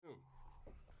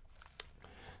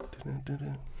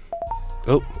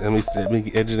Oh, let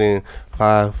me edge it in.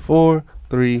 5, 4,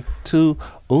 3, 2,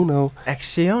 1.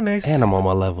 Acciones. And I'm on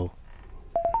my level.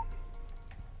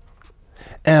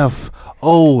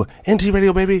 FONT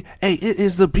Radio, baby. Hey, it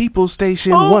is the People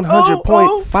Station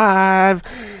 100.5.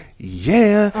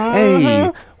 Yeah.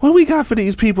 Hey, what we got for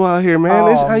these people out here, man?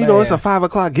 It's how you know it's a 5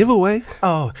 o'clock giveaway.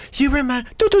 Oh, you remind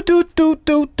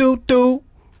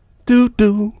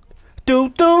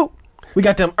do. We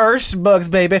got them Bugs,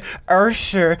 baby.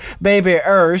 Ursher, baby,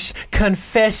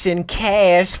 confession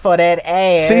cash for that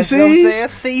ass. CCs? You know what I'm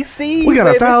saying? CCs. We got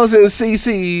baby. 1,000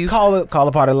 CCs. Call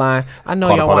the party line. I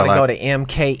know y'all want to go to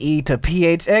MKE to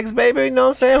PHX, baby. You know what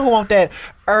I'm saying? Who want that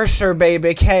Ursher,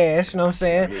 baby, cash? You know what I'm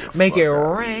saying? Make it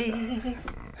rain.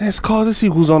 Let's call to see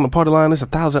who's on the party line. It's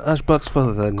 1,000 Bucks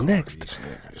for the next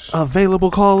available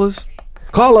callers.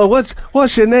 Caller,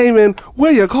 what's your name and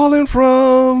where you calling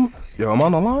from? Yo, I'm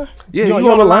on the line? Yeah,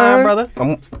 you on the line, brother?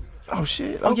 Oh,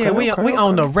 shit. Oh, okay, yeah, we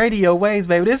on the radio waves,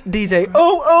 baby. This DJ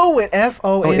with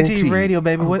FONT Radio,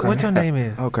 baby. Okay. What your name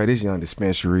is? Okay, this Young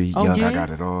Dispensary. Oh, Young, yeah? I got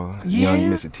it all. Yeah.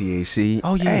 Young Mr. TAC.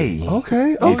 Oh, yeah. Hey.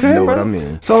 Okay. If you know what I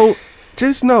mean. So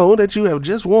just know that you have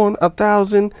just won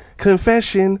 1,000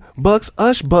 confession bucks,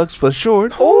 Bucks for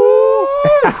short. Ooh.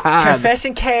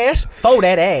 Confession cash for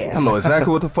that ass. I know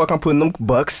exactly what the fuck I'm putting them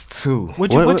bucks to.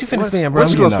 What you finna spend, bro?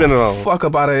 What you gonna spend it on? Fuck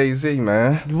up out of AZ,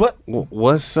 man. What?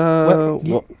 What's Huh?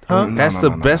 That's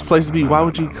the best place to be. Why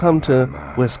would you come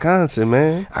to Wisconsin,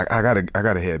 man? I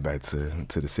gotta head back to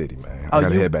the city, man. Oh, I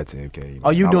gotta you- head back to MK. Oh,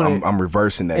 you doing it I'm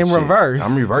reversing that in shit. reverse?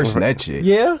 I'm reversing that shit.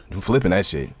 Yeah? I'm flipping that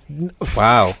shit.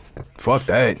 Wow. Fuck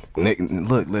that.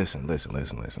 Look, listen.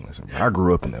 I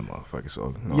grew up in that motherfucker,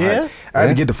 so you know, Yeah? I had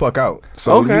to get the fuck out.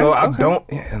 So Okay, you know, I okay. don't.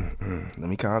 Let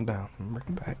me calm down. I'm bring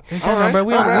it back. All right, bro.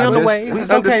 We on the way. It's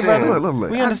okay, brother.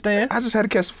 Look, We understand. I just had to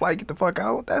catch the flight, get the fuck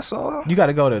out. That's all. You got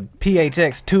to go to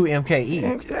PHX to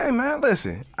MKE. Yeah, man.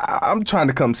 Listen, I'm trying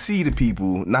to come see the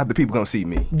people, not the people come see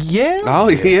me. Yeah? Oh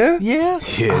yeah. Yeah?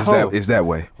 Yeah, it's that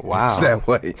way. Wow. It's that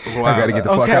way. Wow. I gotta get the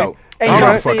fuck Okay. out. Hey, Get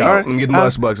y'all the fuck see- out. Let me get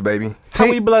the bucks, baby. How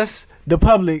we bless the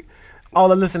public, all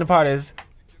the listening parties,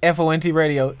 FONT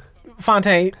Radio.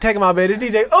 Fontaine, take him out, baby.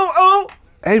 This DJ. Oh.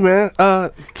 Hey man,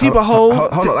 keep a hold.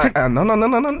 Hold on. No,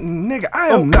 nigga. I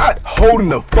am not holding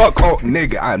the fuck on.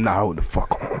 Nigga, I am not holding the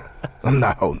fuck on. I'm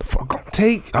not holding the fuck on.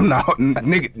 I'm not holding.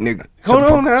 Nigga. Hold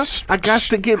on now. I got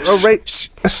to get a rate.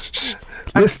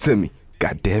 Listen to me.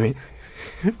 God damn it.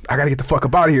 I gotta get the fuck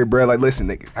up out of here, bruh. Like, listen,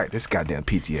 nigga. This goddamn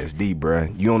PTSD,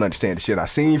 bruh. You don't understand the shit I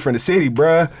seen from the city,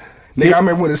 bruh. Nigga, I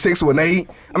remember when the 618.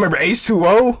 I remember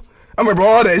H2O. I remember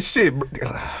all that shit,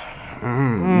 bruh.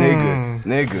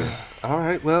 Nigga. All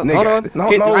right, well, Nigga, hold on.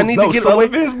 No, I need to get away.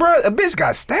 Sullivan's, bruh. A bitch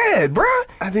got stabbed,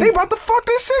 bruh. They about to fuck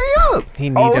this city up. He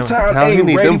need Old them- Town Now he ain't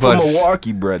need ready them for bucks.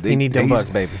 Milwaukee, bruh. He need them bucks,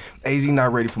 baby. AZ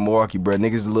not ready for Milwaukee, bruh.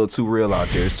 Niggas is a little too real out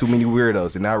there. There's too many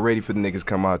weirdos. They're not ready for the niggas to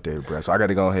come out there, bruh. So I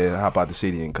gotta go ahead and hop out the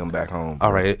city and come back home.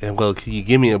 All right, and well, can you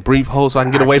give me a brief hold so I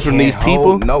can get away from these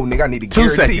people? No, nigga, I need a 2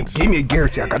 guarantee. seconds. Give me a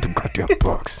guarantee. I got them goddamn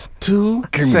bucks. 2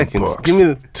 Give me the seconds. bucks. Give me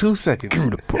the 2 seconds. Give me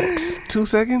the bucks. 2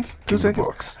 seconds. 2 Give me the seconds.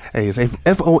 bucks. Hey, it's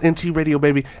FONT Radio,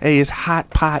 baby. Hey, it's Hot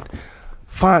Pot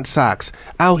Font Socks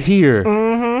out here,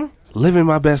 living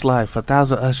my best life.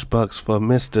 1,000 Bucks for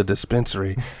Mr.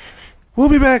 Dispensary. We'll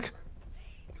be back.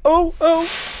 Oh.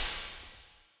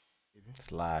 It's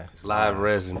live. Live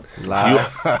resin.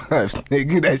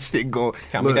 Nigga, that shit going.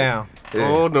 Count me down.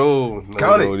 Oh no!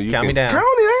 Count it. You Count me can- down. Count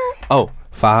it, Oh,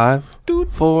 5,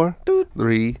 4,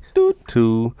 3,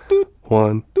 2,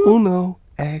 1. Uno.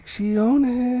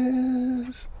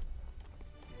 Acciones.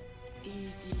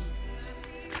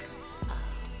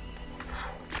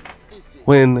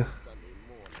 When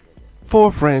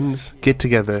 4 friends get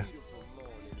together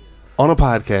on a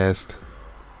podcast,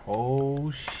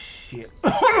 Oh, shit.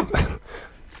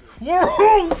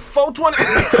 420.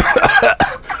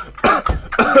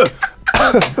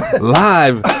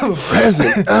 live,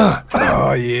 present,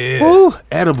 Oh, yeah. woo,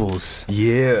 edibles,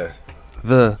 Yeah.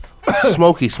 the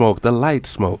smoky smoke, the light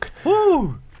smoke,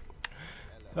 Woo.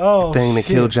 Oh, thing that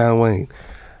shit. killed John Wayne.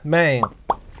 Man.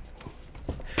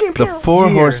 The 4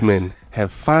 Years. horsemen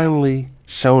have finally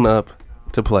shown up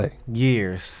to play.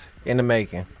 Years in the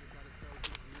making.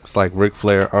 It's like Ric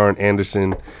Flair, Arn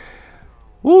Anderson,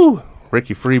 woo,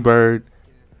 Ricky Freebird.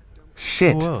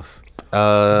 Shit. Who else?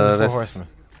 Four That's Horsemen.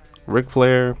 Ric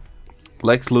Flair,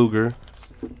 Lex Luger,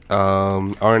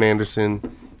 Arn Anderson,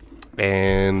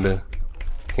 and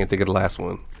can't think of the last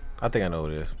one. I think I know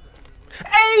what it is.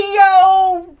 Hey,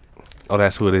 yo! Oh,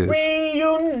 that's who it is.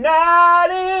 Reunited!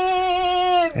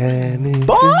 And it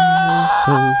Boy! feels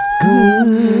so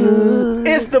good.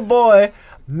 It's the boy,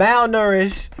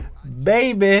 malnourished,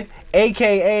 baby,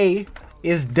 a.k.a.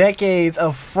 is decades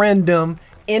of frienddom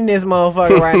in this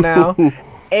motherfucker right now,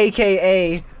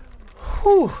 a.k.a.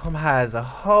 Whew, I'm high as a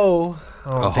hoe.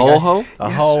 A whole hoe? A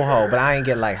whole hoe, but I ain't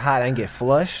get like hot. I ain't get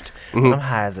flushed. But I'm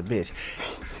high as a bitch.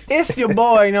 It's your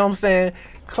boy, you know what I'm saying?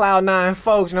 Cloud 9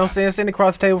 folks, you know what I'm saying? Sitting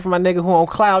across the table from my nigga who on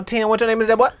Cloud 10. What your name is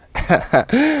that, what?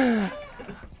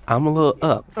 I'm a little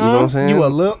up. You know what I'm saying? You a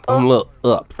little up? I'm a little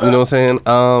up. You know what I'm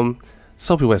saying?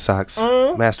 Soapy Wet Socks,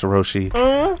 Master Roshi,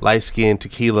 light skin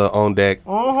tequila on deck.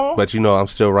 But you know I'm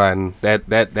still riding that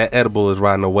edible is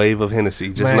riding a wave of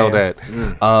Hennessy. Just know that.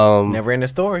 Never in the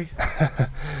story.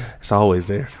 It's always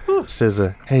there.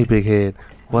 SZA, hey big head,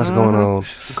 what's going on,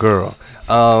 girl?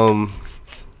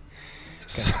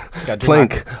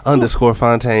 Plank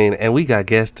 _Fontaine, and we got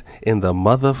guests in the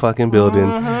motherfucking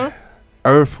building.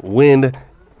 Earth, wind,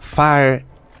 fire,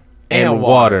 and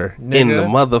water in the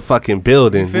motherfucking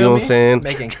building. You know what I'm saying?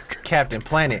 Making Captain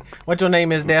Planet. What your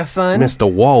name is there, son?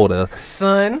 Mr. Water.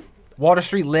 Son. Water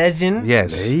Street legend.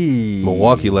 Yes. Hey.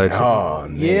 Milwaukee legend. Oh,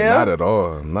 man, Yeah. not at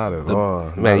all. Not at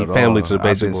all. Man, you family to the I've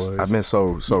basic been- boys. I've been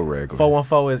so regular.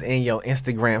 414 is in your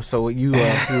Instagram, so you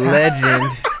a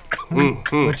legend.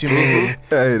 What you mean?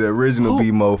 Hey, the original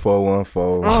BMO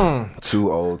 414.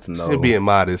 Too old to know. Still being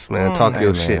modest, man. Talk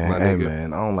your Hey, shit, man, my hey, nigga.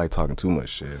 man, I don't like talking too much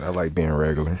shit. I like being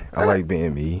regular. I like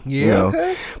being me. Yeah, You know?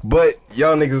 okay. But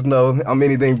y'all niggas know I'm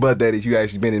anything but that if you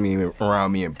actually been in me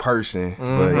around me in person.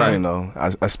 But Right. you know,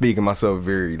 I speak of myself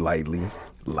very lightly.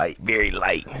 Very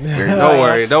light.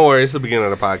 Don't worry. It's the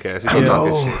beginning of the podcast. He's gonna talk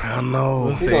his shit. I know.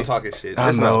 He's gonna talk his shit. I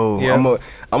Just know. know. Yeah.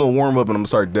 I'm gonna warm up and I'm gonna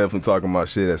start definitely talking about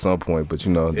shit at some point. But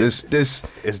you know, this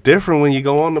It's different when you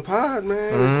go on the pod, man.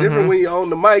 It's different when you're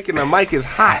on the mic and the mic is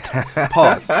hot.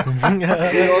 Pause. You know what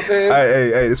I'm saying?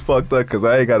 Hey, it's fucked up because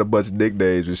I ain't got a bunch of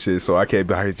nicknames and shit, so I can't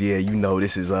be like, yeah, you know,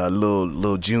 this is a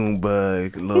little June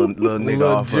bug, little nigga Lil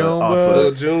off June of, bug.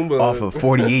 Lil June bug. off of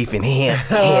 48th and Ham.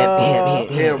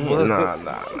 bug. Nah.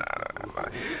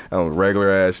 I'm a regular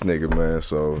ass nigga, man.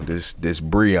 So this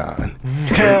Breon.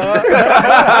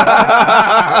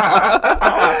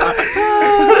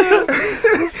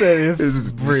 Said This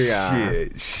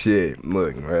is shit.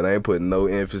 Look, man, I ain't putting no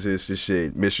emphasis to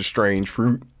shit. Mr. Strange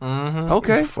Fruit.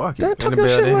 Okay. Fuck That it. took In the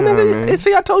that shit, building. my nigga. man. And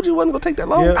see, I told you it wasn't gonna take that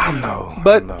long. Yeah. I know.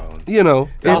 But I know. you know,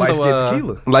 Also, Light skin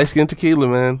tequila. light skin tequila,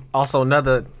 man. Also,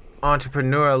 another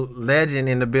entrepreneur legend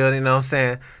in the building, you know what I'm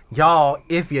saying? Y'all,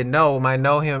 if you know, might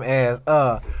know him as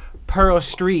Pearl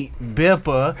Street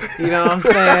Bipper, you know what I'm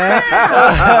saying?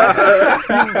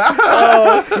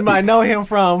 You might know him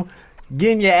from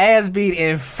getting your ass beat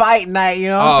in Fight Night, you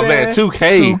know what I'm Man, saying?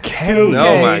 2K. 2K.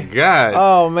 Oh my god.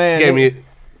 Oh, man. Gave me.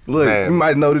 Look, Man. you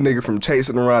might know the nigga from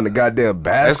chasing around the goddamn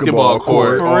basketball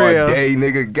court For all real. day,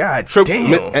 nigga. God Triple,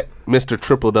 damn. Mr.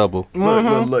 Triple Double.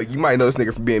 Look. You might know this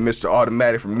nigga from being Mr.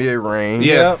 Automatic from mid range.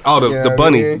 Yeah. Yep. Oh, the Yeah,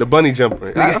 bunny, man. the bunny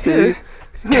jumper. I feel you.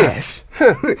 Cash.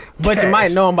 But you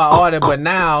might know him by all that, but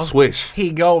now Swish.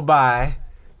 he go by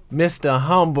Mr.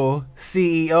 Humble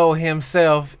CEO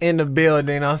himself in the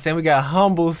building. You know what I'm saying? We got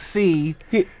Humble C.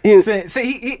 He-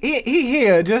 See, he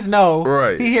here. Just know,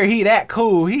 Right. He here. He that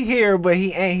cool. He here, but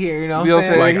he ain't here. You know what You know I'm what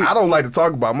saying? I'm Like, I don't like to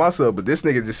talk about myself, but this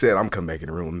nigga just said, I'm coming back in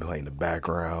the room and playing in the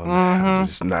background. I'm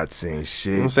just not saying shit.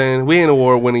 You know what I'm saying? We ain't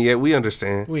award winning yet. We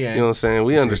understand. We ain't. You know what I'm saying?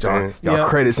 We understand. Y'all Yeah.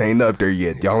 credits ain't up there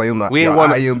yet. Y'all ain't We ain't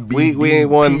won. We ain't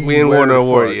won. We ain't won an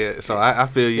award yet. So I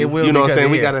feel you. It will You know what I'm because saying?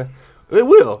 it We is. gotta. It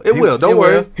will. It will. Don't it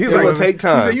worry. will. It's like, gonna take He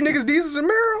time. said, you niggas Jesus and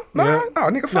Meryl? Nah. Yeah. Oh,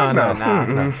 nigga, fuck no.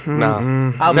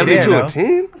 Nah. I'll be there, 72 though. and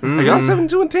 10? Are y'all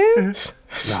 72 and 10?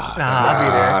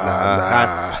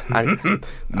 I'll be there.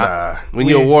 Nah. When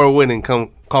you're award winning,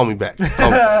 come call me back.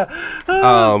 Call me back.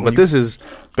 But this is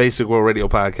Basic World Radio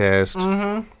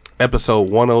Podcast, episode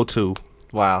 102.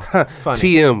 Wow. Funny.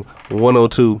 TM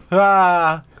 102.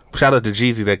 Ah. Shout out to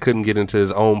Jeezy that couldn't get into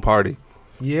his own party.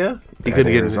 Yeah. He That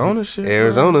couldn't get Arizona into shit,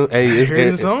 Arizona. Hey, it's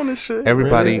Arizona shit.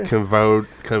 everybody Really?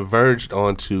 converged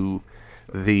onto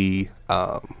the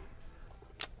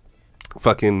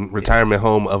fucking retirement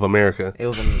home of America. It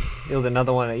was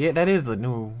another one. Yeah, that is the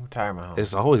new retirement home.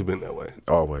 It's always been that way.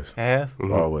 Always. It has?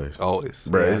 Mhm. Always. Always.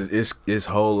 Bro, it's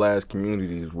whole ass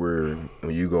communities where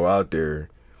when you go out there,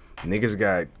 niggas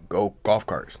got golf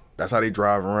carts. That's how they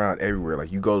drive around everywhere.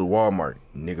 Like you go to Walmart,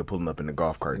 nigga pulling up in the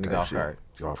golf cart. In the type golf shit. cart.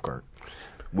 Golf cart.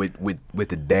 With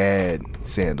the dad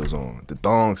sandals on, the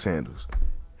thong sandals.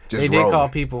 Just They did rolling. call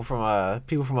people from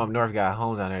up north got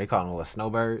homes down there. They call them what,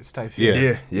 snowbirds type shit.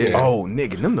 Yeah. Yeah. Oh,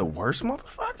 nigga, them the worst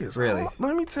motherfuckers. Really? Oh,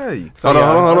 let me tell you. Hold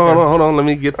on, yeah, hold on. Let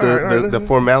me get the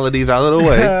formalities out of the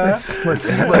way. Let's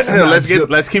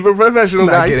keep it professional,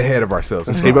 not guys. get ahead of ourselves.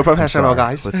 Let's keep it professional,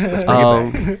 guys. Let's bring it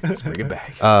back. Let's bring it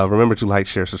back. Remember to like,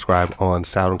 share, subscribe on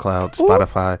SoundCloud,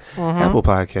 Spotify, Apple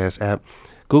Podcast app,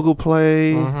 Google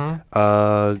Play,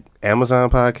 Amazon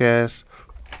Podcast.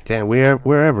 Damn,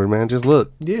 wherever, man. Just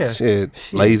look. Yeah. Shit.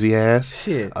 Lazy ass.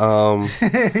 Shit.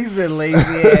 He said lazy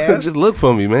ass. Just look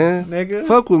for me, man. Nigga.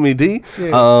 Fuck with me, D.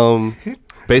 Yeah.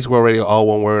 Basic World Radio, all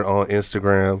one word on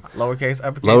Instagram. Lowercase,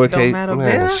 uppercase, it don't matter,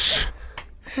 man, bitch.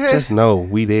 just know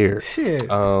we there. Shit.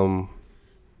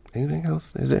 Anything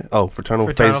else? Is it? Oh, fraternal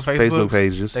Fraternal Facebook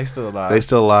pages. They still alive. They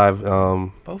still alive.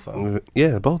 Both of them.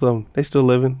 Yeah, both of them. They still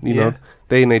living. You Yeah. know,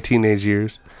 they in their teenage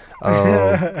years.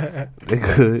 They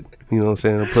good. You know what I'm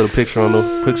saying? Put a picture on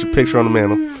the picture on the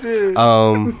mantle.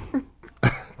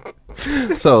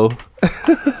 So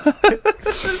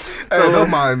Hey, don't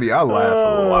mind me. I laugh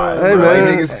a lot. Hey, bro. man.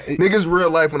 Like, niggas real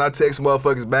life, when I text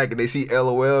motherfuckers back and they see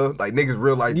LOL, like niggas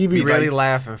real life. You be really like,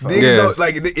 laughing, folks. Niggas Yes. don't,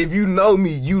 like, if you know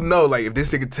me, you know, like, if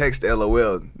this nigga text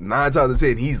LOL, 9 times out of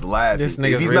 10, he's laughing. This If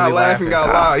nigga's he's really not laughing laughing.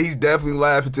 out loud, he's definitely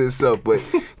laughing to himself. But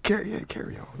carry on.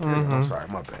 Carry on. I'm sorry,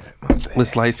 my bad.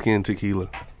 it's light skin tequila.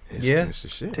 Yeah. It's the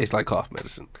shit. Tastes like cough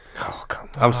medicine. Oh, come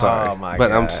on. I'm sorry, Oh, my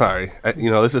but I'm God. sorry.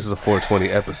 This is a 420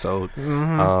 episode.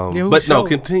 Yeah, we But no, show-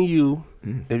 continue.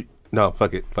 No,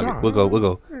 fuck it. We'll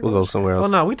go somewhere else. Well,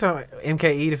 no, we talking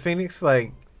MKE to Phoenix,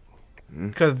 like,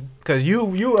 cause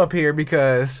you up here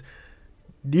because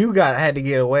you had to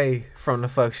get away from the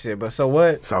fuck shit. But so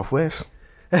what? Southwest.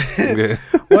 Yeah.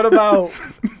 What about?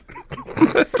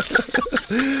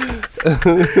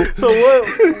 So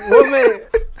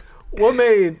what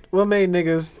made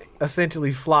niggas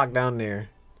essentially flock down there?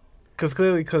 Cause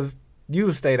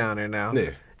you stay down there now.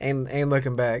 Yeah. Ain't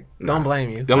looking back. Don't blame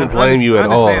you. Don't blame you at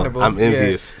all. Understandable. I'm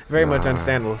envious. Yeah, very much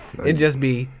understandable. It just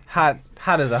be hot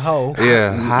as a hoe.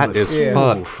 Yeah, hot as Yeah.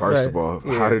 fuck. First of Right. all,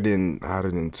 Yeah. hotter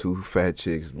than 2 fat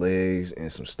chicks' legs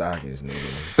and some stockings,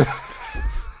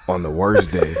 nigga. On the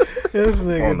worst day. This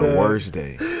nigga On the dog. worst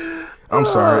day. I'm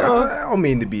sorry. I don't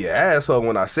mean to be an asshole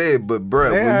when I say it, but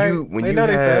bruh, when you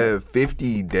they have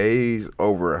 50 days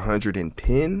over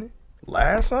 110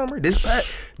 last summer,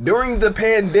 during the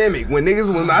pandemic, when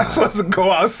niggas was not supposed to go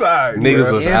outside, Niggas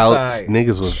bruh. was Inside.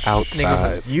 Niggas was Niggas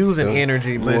outside. was using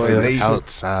energy, boy. Listen, Niggas they-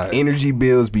 outside. energy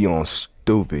bills be on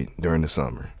stupid during the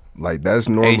summer. Like that's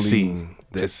normally AC.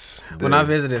 When I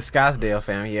visited Scottsdale,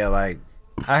 fam, yeah, like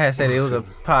I had said it was a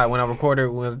pod when I recorded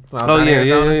when I was Oh, down in yeah,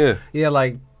 Arizona. yeah. Yeah,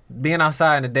 like being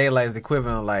outside in the daylight is the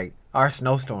equivalent of like our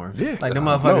snowstorms. Yeah. Like them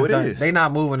No, motherfuckers, it is. they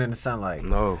not moving in the sunlight.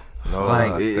 no,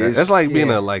 Like, That's like being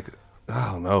yeah.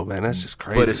 I don't know, man. That's just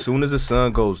crazy. But as soon as the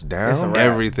sun goes It's a down, wrap.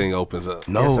 everything opens up. It's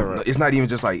a no, wrap. it's not even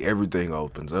just like everything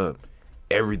opens up.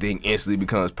 Everything instantly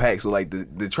becomes packed. So like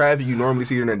the traffic you normally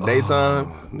see during the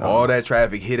daytime, all that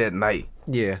traffic hit at night.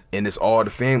 Yeah. And it's all the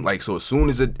fam. Like, so as soon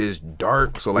as it is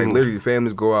dark, so like literally the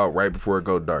families go out right before it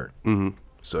go dark. Mm-hmm.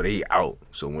 So they out.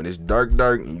 So when it's dark,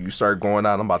 and you start going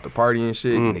out, I'm about to party and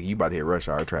shit, nigga, you about to hit rush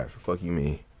hour traffic. Fuck you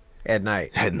mean. At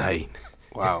night. At night.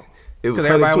 Wow. It was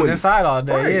Because everybody was 120. inside all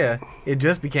day, Right. yeah. It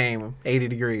just became 80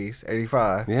 degrees,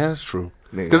 85. Yeah, that's true.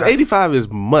 Nigga, Because I- 85 is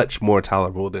much more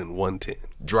tolerable than 110.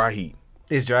 Dry heat.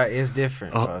 It's dry. It's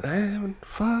different. Oh, folks. man,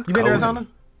 fuck. You been to cozy. Arizona?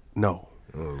 No.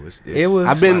 Oh, it's It was-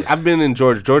 I've been in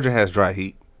Georgia. Georgia has dry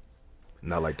heat.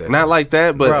 not like that. Not like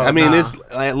that, but Bro, I mean, nah. it's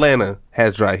Atlanta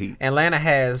has dry heat. Atlanta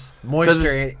has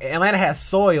moisture. Atlanta has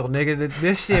soil, nigga.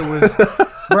 This shit was,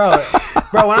 bro.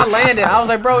 When I landed, I was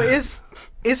like, bro, it's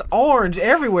orange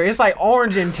everywhere. It's like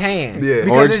orange and tan. Yeah. because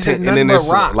Orange it's just and nothing then but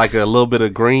there's rocks. like a little bit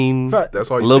of green. Fuck.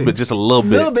 That's all a you little see. bit, just a little bit.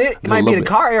 little bit. It Just a might be little the bit.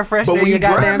 car air freshener But when in your you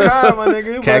goddamn drive- car, my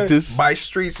nigga. but- Cactus. By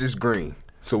streets is green.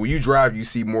 So when you drive, you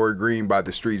see more green by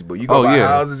the streets. But you go Oh, by yeah.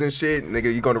 houses and shit,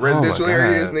 nigga, you go to my residential God.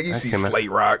 areas, nigga, you I see cannot-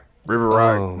 Slate Rock, River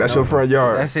Rock. Oh, That's your front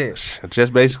yard. That's it.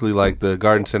 Just basically like the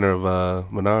garden center of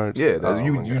Menards. Yeah, that's, Oh,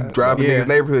 you my you God. drive in Yeah. niggas'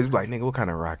 neighborhoods, be like, nigga, what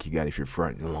kind of rock you got if your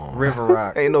front lawn? River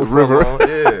Rock. Ain't no River. front lawn.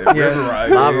 Yeah, Yeah, River Rock.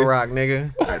 lava yeah. rock,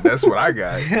 nigga. Like, that's what I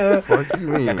got. Fuck you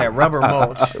mean? Got that rubber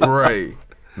mulch. Right.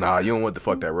 Nah, you don't want the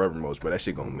fuck that rubber mulch, but that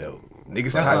shit gonna melt.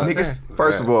 Niggas That's what tight. I'm Niggas. saying.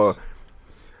 First of all,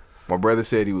 my brother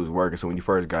said he was working, so when you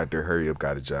first got there, hurry up,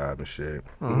 got a job and shit.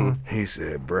 He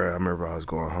said, bruh, I remember I was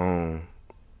going home,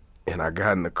 and I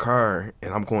got in the car,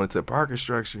 and I'm going to the parking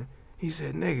structure. He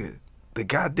said, nigga, the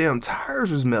goddamn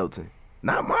tires was melting.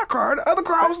 Not my car, the other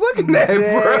car I was looking at,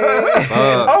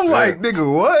 bro. I'm like,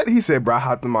 nigga, what? He said, bro, I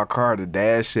hopped in my car. The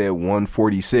dash said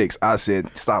 146. I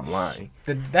said, stop lying.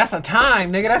 That's a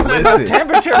time, nigga. That's not Listen, a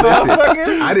temperature,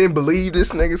 motherfucker. I didn't believe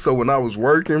this nigga. So when I was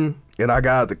working and I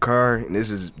got out the car, and this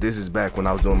is back when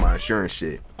I was doing my insurance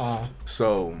shit.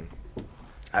 So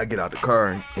I get out the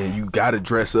car and you gotta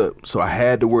dress up. So I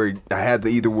had to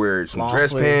either wear some Long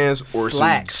dress sleeve pants or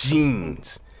slacks. some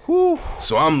jeans.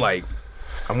 So I'm like,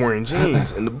 I'm wearing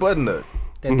jeans and the button up.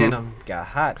 That denim got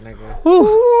hot, nigga.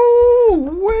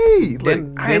 Ooh, wait. Like,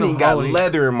 Then- I ain't then even got holy.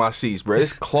 leather in my seats, bro.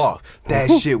 It's cloth. That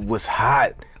shit was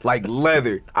hot. Like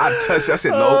leather. I touched it. I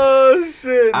said, nope. Oh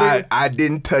shit, I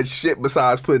didn't touch shit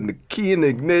besides putting the key in the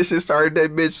ignition, started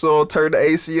that bitch on, turned the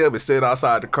AC up, and stayed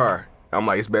outside the car. I'm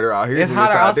like, it's better out here It's than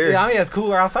hotter it's out outside. there. I mean, it's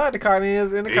cooler outside the car than it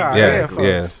is in the car. Exactly.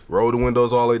 Yeah. folks. Roll the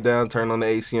windows all the way down, turn on the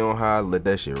AC on high, let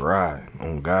that shit ride.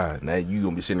 Oh God, now you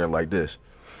gonna be sitting there like this.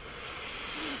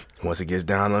 Once it gets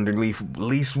down underneath at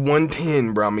least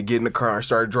 110, bro, I'm gonna get in the car and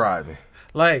start driving.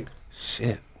 Like,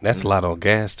 Shit, that's a lot on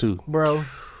gas too. bro,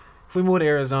 if we move to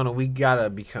Arizona, we gotta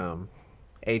become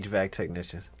HVAC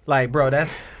technicians. Like, bro,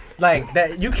 that's like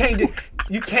that. You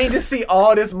can't just see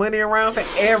all this money around for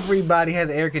everybody has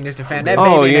an air conditioning fan. That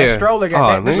Oh, baby, yeah. that stroller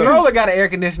got Oh, the nigga. stroller got an air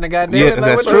conditioner. Goddamn, Yeah, it. Like,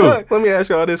 that's what the true. fuck? Let me ask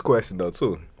y'all this question though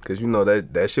too, because you know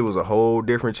that shit was a whole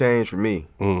different change for me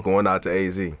going out to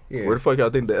AZ. Yeah. Where the fuck y'all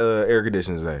think the air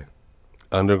conditioning's at?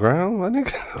 Underground, my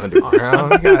nigga.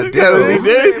 Underground? God Yeah, damn we it.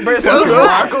 did. Bro, it's That's not a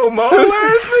Rocco Mole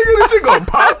ass nigga. This shit gonna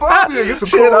pop up. You get some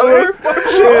cool air. Fuck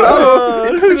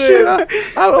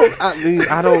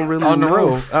I don't really On the know.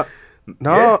 roof.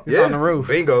 No, It's on the roof.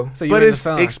 Bingo. So you're but in the it's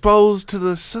sun. exposed to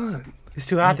the sun. It's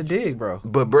too hot to dig, bro.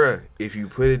 But bruh, if you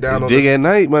put it down on Dig the at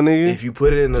night, my nigga. if you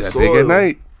put it in the Just soil, dig at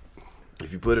night.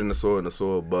 if you put it in the soil and the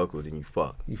soil buckle, then you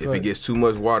fuck. If fuck. it gets too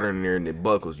much water in there and it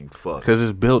buckles, you fuck. Because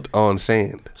it's built on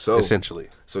sand, So- essentially.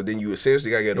 So then you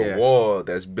essentially gotta get Yeah. a wall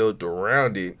that's built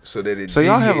around it so that it So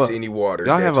y'all have any water.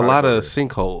 y'all that have a try to lot go of there.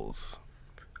 sinkholes.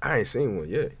 I ain't seen one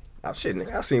yet. I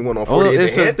seen one on Oh, 48th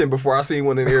it's in a- Hampton before I seen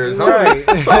one in Arizona.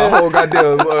 Right. Saw a whole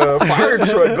goddamn fire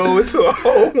truck go into a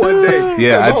hole one day.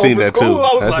 Yeah, Come I'd home seen from that school, too.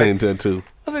 I was I've like, seen that too.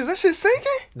 I was like, is that shit sinking?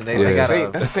 They Yeah. got That's,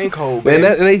 a, that's a sinkhole, Man,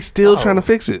 man. and they still trying to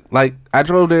fix it. Like, I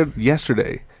drove there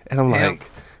yesterday, and I'm Hamp. like,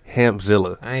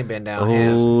 Hampzilla. I ain't been down Oh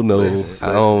here. no, Listen,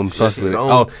 I don't fuck with it.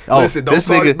 Don't, listen, this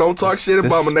nigga, don't talk shit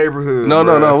about my neighborhood. No,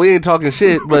 bruh. we ain't talking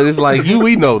shit, but it's like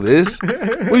we know this.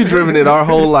 We driven it our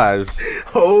whole lives.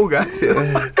 Oh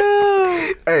goddamn.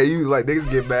 Hey, you like niggas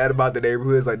get mad about the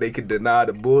neighborhoods like they can deny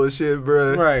the bullshit,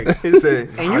 bro. Right. He said,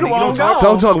 And you the "Nigga, one don't talk.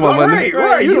 Don't talk about my Right, nigga.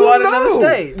 right. You You want know. another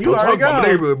state. You Don't talk already about my gone.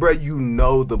 neighborhood, bro. You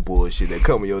know the bullshit that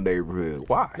come in your neighborhood.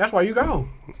 Why? That's why you gone.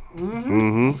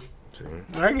 See,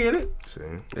 I get it. see.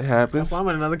 It happens. That's why I'm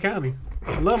in another county.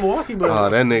 I love Milwaukee, but Oh,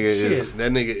 that nigga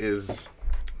shit.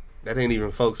 that ain't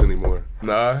even folks anymore.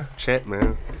 Nah. Chet,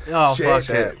 man. Oh, Shit, fuck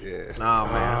Chet, that. yeah. Oh,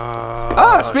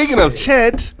 man. Speaking of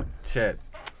Chet, Shit.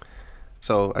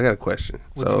 so I got a question.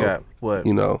 What so, you got? What?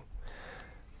 You know,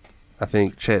 I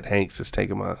think Chet Hanks is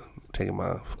taking my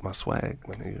swag,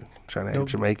 my nigga, trying to act Nope.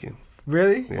 Jamaican.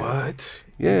 Really? What?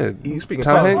 Yeah. You speaking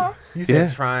Tom Tom Hanks? You said Yeah.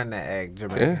 trying to act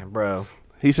Jamaican, Yeah. bro.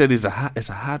 He said it's a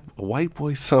hot white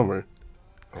boy summer.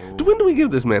 When do we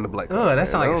give this man a black? Oh, card, that man?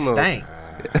 sounds I like a don't know. stank.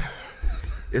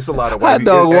 It's a lot of Hot white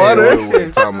people. dog water.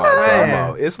 Wait, time out.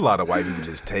 Man. It's a lot of white people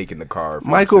just taking the car. for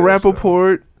Michael themselves, though.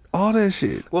 Rappaport, all that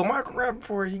shit. Well, Michael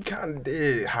Rappaport, he kind of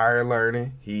did higher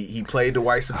learning. He played the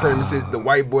white supremacist, the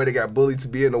white boy that got bullied to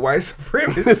be in the white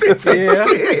supremacist.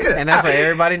 Yeah. And that's why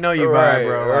everybody know you, right,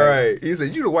 bro. Like, right. He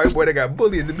said, "You the white boy that got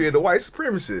bullied to be in the white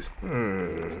supremacist."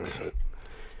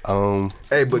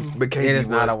 Hey, but KD It is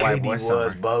not a white boy KD summer.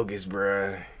 was bogus,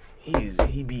 bruh.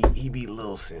 He be a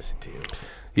little sensitive.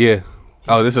 Yeah.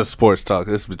 Oh, this is sports talk.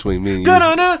 This is between me and you.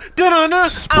 Da-da-da, da-da-da.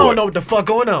 I don't know what the fuck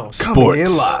going on. Sports.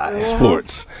 in live.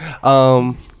 Sports.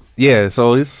 Yeah,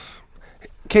 so it's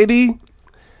KD.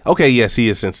 Okay, yes, he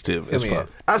is sensitive as Come fuck.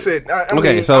 here. I said,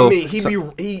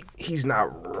 he's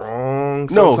not wrong.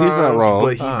 No, he's not sometimes, wrong.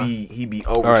 But he be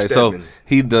All overstepping. right, so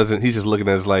he doesn't. He's just looking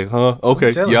at us like, huh?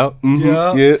 Okay, Chilling. yeah,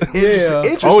 Yeah. yeah. Yeah.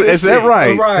 Interesting Oh, is that shit.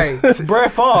 right? Right.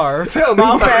 Brett Favre. Tell me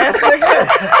How about fast,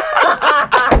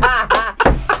 nigga?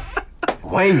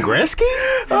 Wayne Gretzky?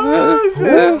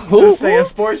 Who? Just saying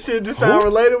sports shit just sound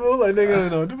relatable. Like, nigga, I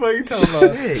don't know what the fuck you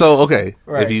talking about. So okay,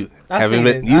 Right. if you I haven't seen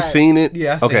been, it. you seen it?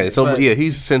 Yeah, I seen okay, it, so but- yeah,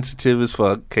 he's sensitive as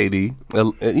fuck, KD.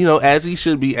 You know, as he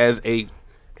should be as a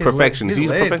perfectionist. His He's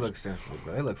a legs perfectionist. look sensitive,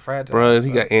 bro. They look fragile. Bruh,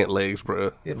 he got ant legs,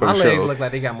 bruh. Yeah, for my legs sure. look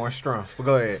like they got more strength. But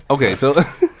go ahead. Okay, so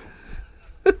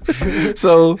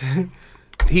so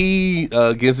he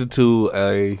gets into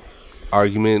a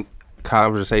argument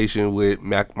conversation with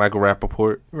Michael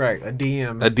Rappaport. Right, a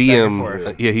DM. A back and DM.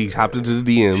 forth. Yeah, he hopped into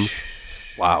the DMs.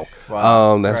 Wow.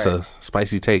 That's Right. a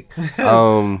spicy take.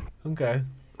 Okay.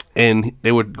 And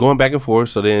they were going back and forth.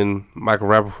 So then Michael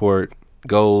Rappaport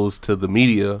goes to the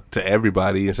media, to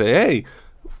everybody, and say, "Hey,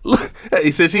 look,"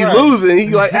 he says he's Right. losing.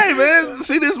 He's like, "Hey man,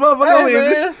 see this motherfucker Hey, over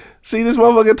here? man. See this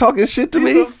motherfucker talking shit to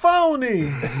He's me?" a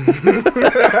phony.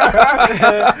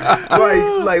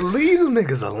 like leave them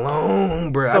niggas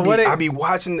alone, bro. So I be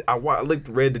watching. I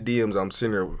read the DMs. I'm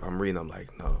sitting there. I'm reading. I'm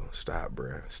like, no, stop,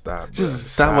 bro. Stop. Bruh. Just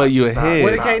stop while you ahead.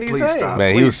 What did KD please say? stop,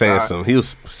 Man, he please was saying stop. some. He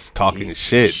was talking He-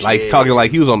 shit, like shit. talking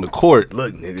like he was on the court.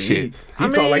 Look, nigga, Shit. he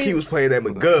talking like he was playing at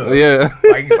McGuff. Yeah.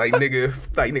 like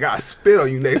nigga, I spit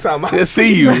on you next time I I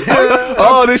see you.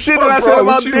 Oh, the shit that I Fuck said wrong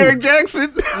about with you? Derrick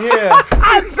Jackson. Yeah.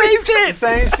 Same shit.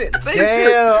 Same shit. Damn.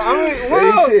 shit.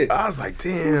 I mean, whoa. I was like,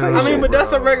 damn. I mean, but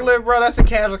that's a bro. regular, bro. That's a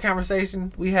casual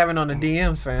conversation we having on the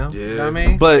DMs, fam. Yeah. You know what I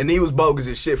mean? But And he was bogus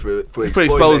as shit for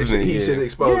exposing that shit. it, He yeah. shouldn't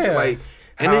expose it. Yeah. Like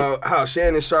how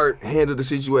Shannon Sharp handled the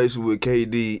situation with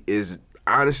KD is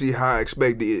honestly how I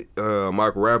expected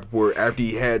Michael Rappaport after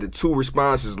he had the two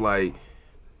responses. Like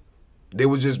they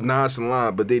was just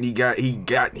nonchalant, but then he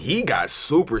got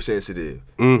super sensitive.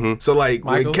 Mm-hmm. So like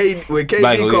Michael? when KD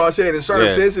Michael, called Shannon Sharp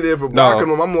yeah. sensitive for No. blocking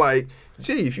him, I'm like,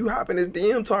 gee, if you hop in his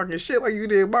DM talking shit like you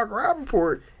did Michael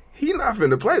Rappaport, he not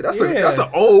finna play. That's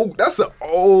an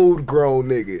old grown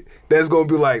nigga that's gonna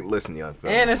be like, listen, young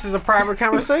fella. And this is a private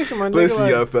conversation, my nigga. Listen,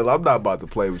 like, young fella, I'm not about to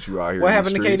play with you out here. what in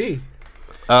happened the to streets.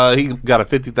 KD? he got a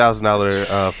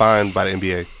 $50,000 fine by the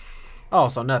NBA. Oh,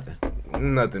 so nothing.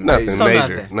 Nothing Nothing So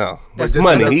major. nothing. No, That's it's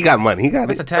money. enough- He got money. He got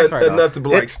It's a it. tax write-off. enough to be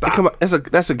like, stop. Come on,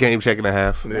 that's a game check and a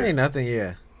half. That ain't nothing,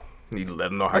 yeah. He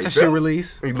let him know how That's he a shit felt.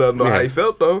 release. He let him know how Yeah. he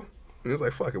felt though. He was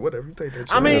like, fuck it, whatever. You take that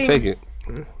shit. I mean, Yeah, take it.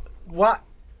 What?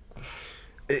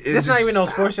 It's It's not even no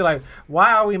sports shit. Like,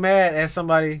 why are we mad at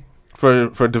somebody For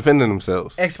defending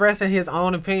themselves. expressing his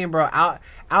own opinion, bro,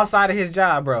 outside of his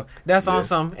job, bro? That's on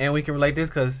some, and we can relate this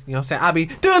because, you know what I'm saying? I be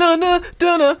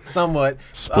dun-dun-dun, somewhat.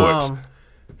 Sports.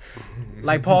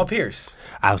 Like Paul Pierce.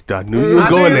 I knew you was I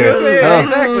going knew there. you- yeah,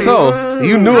 exactly. So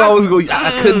you knew I was going.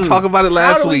 I couldn't talk about it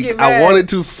last do we week. get I mad? wanted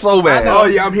to so bad. know. Oh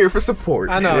yeah, I'm here for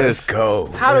support. I know. Let's go.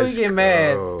 How do we Let's get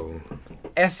mad go.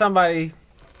 at somebody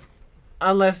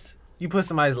unless you put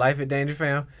somebody's life in danger,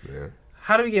 fam? Yeah.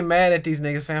 How do we get mad at these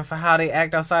niggas, fam, for how they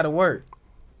act outside of work?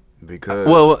 Because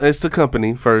Well, it's the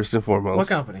company first and foremost. What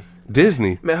company?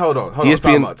 Disney. man, hold on.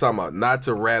 ESPN Talking about. Not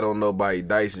to rat on nobody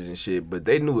dices and shit, but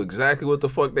they knew exactly what the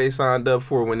fuck they signed up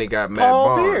for when they got Matt Paul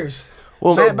Barnes. Pierce.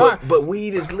 Well, So, Matt Barnes. but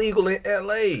weed is legal in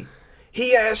L.A.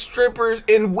 He has strippers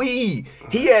and weed.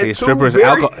 He had He has two strippers,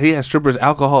 very- he has strippers,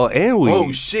 alcohol, and weed.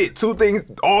 Oh shit! Two things,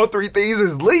 all three things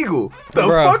is legal. The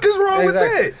Bruh. fuck is wrong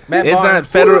Exactly. with that? Matt it's Barnes, not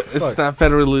federal. who the It's fuck? not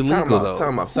federally legal Time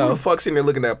though. out. So- Who the fuck sitting there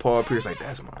looking at Paul Pierce like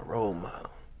that's my role model?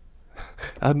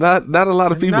 Not a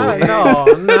lot of people. Nah.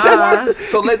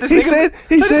 So let this he nigga. said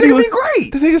he let said this he nigga was be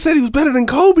great. The nigga said he was better than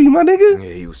Kobe, my nigga.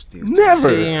 Yeah, he was Never.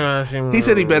 He He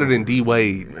said he better than D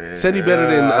Wade. Said he better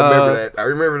than. I remember that. I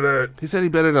remember that. He said he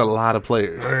better than a lot of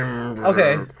players.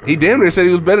 Okay. He damn near said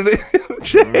he was better than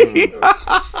MJ.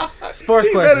 Sports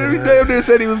He question. damn near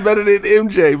said he was better than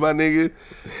MJ, my nigga.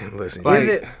 Listen, Like- Is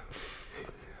it?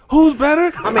 Who's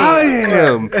better? I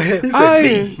am.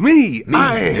 I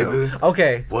am.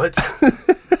 Okay. what?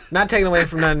 Not taking away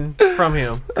from nothing from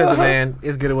him because the man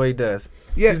is good at what he does.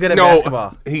 Yeah, He's good at no,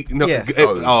 basketball. Yes. Yes.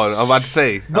 I'm about to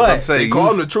say. But- They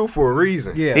call him the truth for a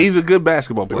reason. Yeah. He's a good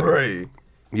basketball player. Right.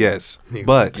 Yes, Nigga,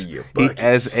 but give you he, buckets.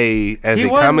 as a He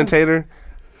wasn't- commentator,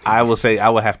 I will say I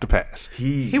will have to pass.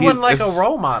 He wasn't like a it's-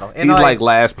 role model. And He's like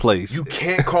last place. You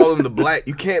can't call him the black.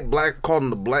 You can't call him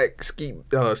the black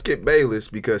Skip Bayless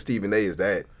because Stephen A. is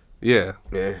that. Yeah.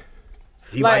 Yeah.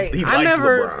 He like he I likes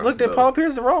never LeBron, looked at though. Paul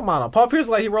Pierce as a role model. Paul Pierce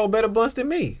like he rolled better blunts than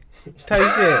me. Tell you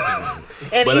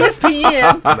shit. And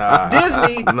ESPN,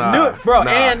 Disney, knew, bro,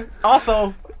 and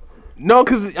also, No,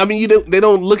 because I mean, they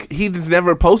don't look. He just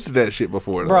never posted that shit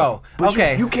before, though. bro. But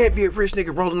Okay, you can't be a rich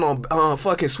nigga rolling on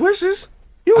fucking swishers.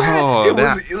 You had Oh, it was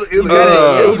that- it was he a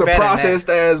better than processed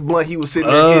ass blunt he was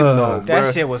sitting there hitting on. that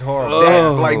bruh. shit was horrible. That,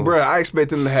 like, bruh, I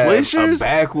expect him to have Swishers? a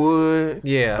backwood,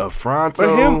 Yeah. a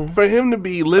Fronto, For him to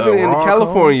be living in Rocco.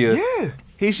 California, Yeah.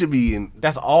 he should be in.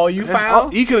 That's all you That's found. all,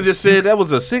 he could have just said that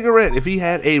was a cigarette if he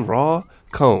had a raw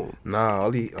cone. Nah,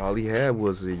 all he had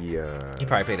was the He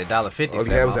probably paid $1.50. all for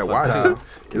he had was that motherfucker, White too. House.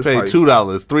 He paid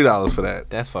 $2, $3 for that.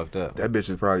 That's fucked up. That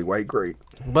bitch is probably white grape.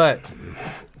 But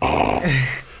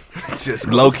Just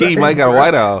Low key, might got a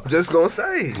white owl. Just gonna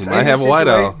say, Might have a white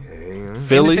owl. in the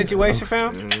Philly. situation,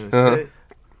 fam, Shit.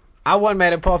 I wasn't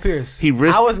mad at Paul Pierce. He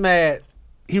risked- I was mad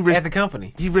he risked at the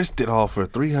company. He risked it all for No,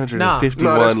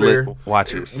 351 that's fair.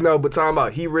 watchers. No, but talking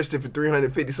about he risked it for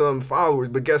 350 something followers,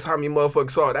 but guess how many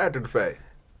motherfuckers saw it after the fact?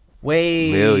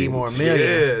 Way Millions. more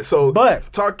millions. Yeah, so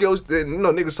But talk your,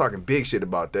 niggas talking big shit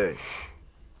about that.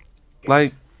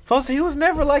 Like, folks, he was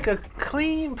never like a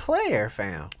clean player,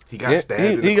 fam. He got stabbed.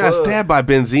 in the he got club. stabbed by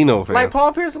Benzino, fam. Like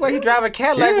Paul Pierce, like he drive a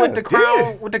Cadillac Yeah, with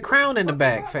the crown in the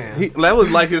back, fam. That was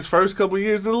like his first couple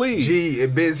years in the league. G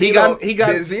and Benzino. He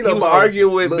was Benzino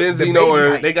arguing with look, the Benzino, baby or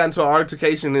height. they got into an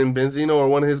altercation, and Benzino or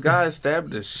one of his guys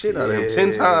stabbed the shit out of him 10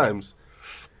 Yeah. times.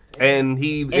 And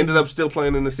he ended up still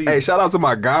playing in the season. Hey, shout out to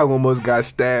my guy who almost got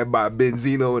stabbed by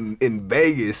Benzino in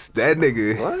Vegas. That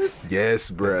nigga. What?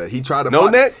 Yes, bruh. He tried to No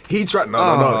net? He tried no.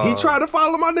 Oh. He tried to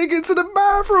follow my nigga into the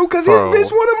bathroom because his Bro.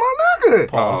 bitch wanted my nigga.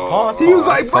 Pause. He was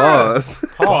like,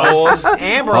 bruh. Pause.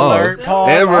 Amber Pause. alert. Pause.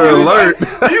 Amber He was alert.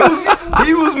 like-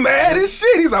 he was mad as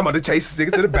shit. He's like, I'm about to chase this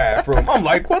nigga to the bathroom. I'm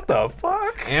like, what the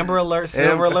fuck? Amber alert.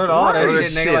 Silver alert. All that Amber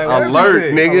shit, shit. nigga. Like, Alert,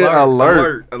 Everything. nigga,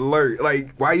 alert. alert.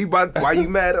 Like, why you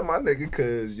mad at my nigga?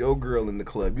 Cause your girl in the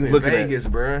club. You in Look at Vegas,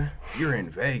 bruh. You're in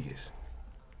Vegas.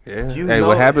 Yeah. You Hey, know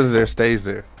what it. happens there stays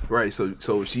there. Right, so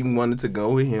she wanted to go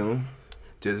with him.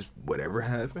 Just whatever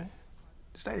happened,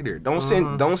 stay there. Don't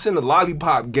send the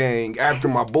lollipop gang after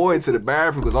my boy to the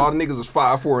bathroom because all the niggas was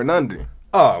 5'4" and under.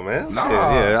 Oh, man. Nah. Shit,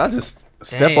 yeah, I'll just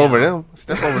step Damn. over them.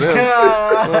 Step over them. You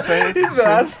know what I'm saying? he said,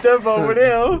 I step over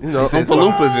them. You know, said,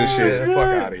 Oompa Loompas and Yeah, shit. fuck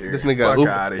out of here. This nigga, fuck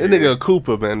out of here. this nigga a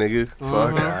Koopa, man, nigga.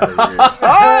 Fuck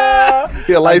out of here,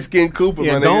 He a light skinned Koopa,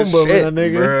 Yeah, man, don't nigga. bum Shit. that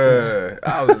nigga.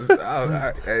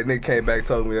 bruh. And nigga came back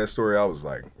told me that story. I was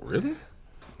like, really?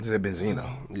 He said Benzino.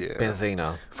 Yeah.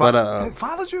 Benzino. But,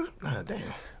 Followed you? Nah, damn.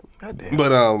 God damn.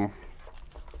 But,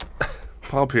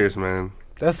 Paul Pierce, man.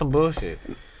 That's some bullshit.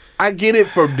 I get it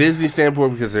from Disney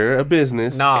standpoint because they're a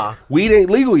business. Nah. Weed ain't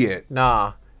legal yet.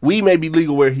 Nah. Weed may be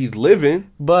legal where he's living,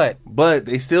 But but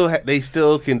they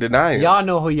still can deny him. y'all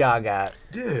know who y'all got.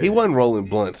 Yeah. He wasn't rolling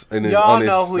blunts in his, Y'all on his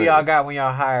know who thing. y'all got when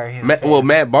y'all hire him. Well,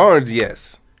 Matt Barnes,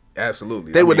 yes.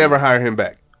 Absolutely. They I would mean, never hire him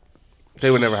back. They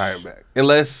would never hire him back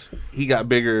unless he got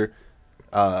bigger.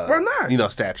 Why not? You know,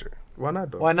 stature. Why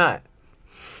not though? Why not?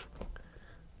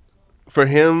 For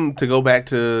him to go back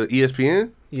to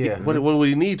ESPN, Yeah. What would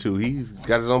he need to? He's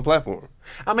got his own platform.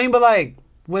 I mean, but like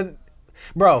when,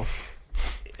 bro,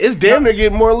 It's damn near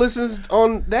getting more listens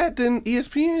on that than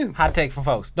ESPN. hot take from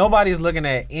folks. Nobody's looking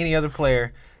at any other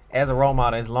player as a role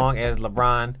model as long as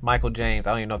LeBron, Michael James.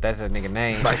 I don't even know if that's a nigga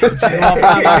name. Michael James. James.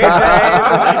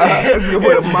 You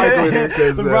put a Michael in there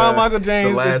 'cause, LeBron, Michael the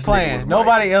James last is nigga playing. was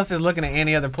Nobody Michael. else is looking at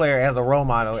any other player as a role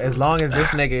model as long as this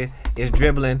nigga is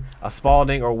dribbling a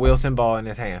Spalding or Wilson ball in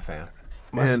his hand, fam.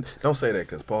 Man, don't say that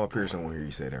because Paul Pierce don't want to hear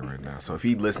you say that right now. So if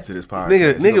he listens to this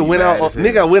podcast, he's Nigga gonna be went mad out. as hell.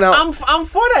 Nigga went out. I'm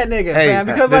for that nigga, Hey, fam,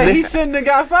 because the like he nigga- shouldn't have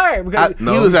got fired because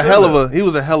No, he was he a hell of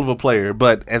shouldn't a player,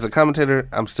 but as a commentator,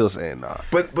 I'm still saying nah.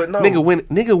 But no,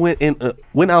 Nigga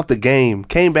went out the game,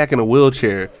 came back in a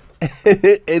wheelchair,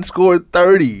 and scored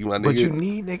 30. My nigga. But you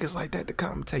need niggas like that to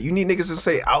commentate. You need niggas to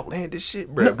say outlandish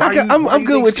shit, bro. No, I'm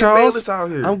good with Charles. Out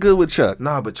here? I'm good with Chuck.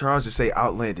 Nah, but Charles just say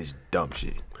outlandish dumb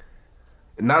shit.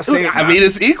 Not saying. I mean,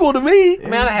 it's equal to me.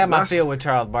 man, I had my Not- field with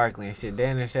Charles Barkley and shit.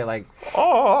 Dan and shit like,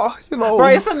 oh, you know, bro,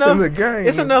 it's enough. in the game.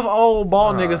 It's enough old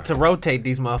ball niggas to rotate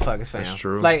these motherfuckers, fam. That's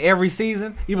true. Like every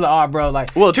season, you be like, oh, bro,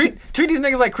 like, Well, treat these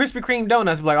niggas like Krispy Kreme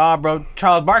donuts. Be like, oh, bro,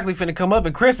 Charles Barkley finna come up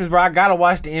in Christmas, bro. I gotta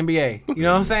watch the NBA. You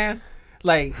know what I'm saying?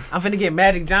 Like, I'm finna get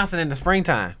Magic Johnson in the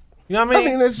springtime. You know what I I mean?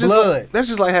 mean, that's just blood. that's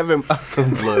just like having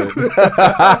blood.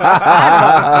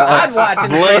 I'd watch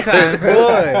in the springtime.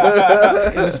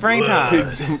 Blood in the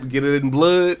springtime. Get it in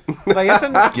blood. Like it's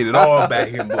enough. Get it all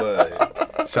back in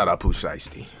blood. Shout out Pooh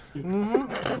Shiesty.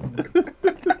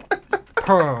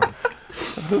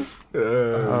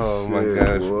 Oh my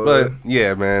gosh! boy. But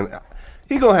yeah, man,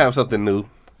 he gonna have something new.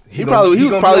 He gonna be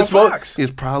on smoking. Fox.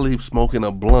 He's probably smoking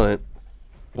a blunt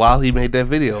while he made that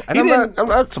video, and I'm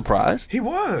not surprised. He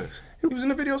was in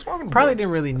the video smoking. Probably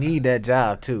didn't really need that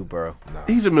job too, bro.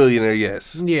 He's a millionaire,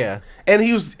 yes, Yeah. and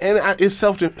it's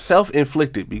self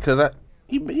inflicted because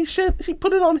he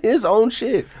put it on his own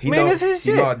shit. Man, it's his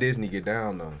He shit. know how Disney get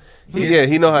down though. Yeah,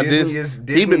 he know how Disney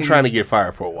Disney. He been trying to get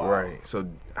fired for a while. Right. So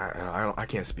I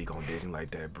can't speak on Disney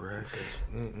like that, bro.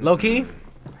 Low key.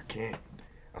 I can't.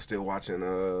 I'm still watching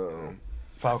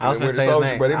Falcon I was and gonna Winter say his Soldier,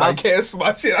 name. but they might cancel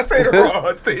my shit. I say the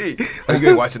wrong thing. Like, you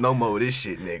ain't watching no more of this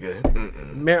shit,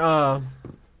 nigga.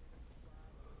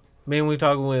 Me and we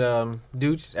talking with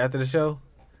Dooch after the show,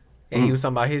 and he was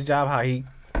talking about his job, how he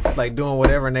like doing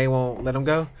whatever, and they won't let him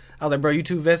go. I was like, bro, you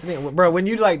too vested in, bro. When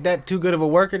you like that too good of a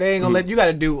worker, they ain't gonna let you. Got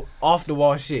to do off the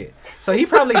wall shit. So he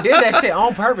probably did that shit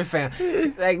on purpose, fam.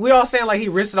 Like we all saying like he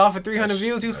risked it off for 300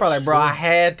 views. He was probably like, bro, I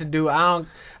had to do. I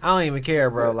don't even care,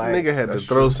 bro. Like nigga had to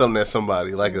throw something at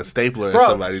somebody, like a stapler at Bro,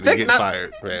 somebody to get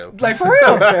fired, man. like for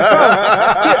real,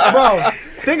 bro.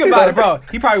 Think about it, bro.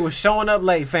 He probably was showing up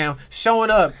late, fam. Showing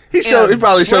up. He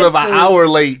probably showed up an hour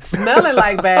late. Smelling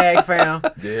like bag, fam.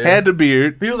 Yeah. Had the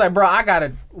beard. He was like, bro,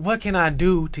 what can I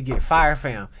do to get fired,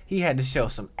 fam? He had to show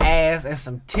some ass and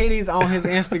some titties on his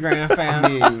Instagram, fam.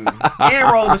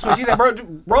 And roll up the switch. He said, bro,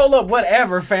 roll up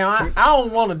whatever, fam. I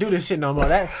don't want to do this shit no more.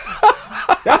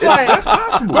 That's why. That's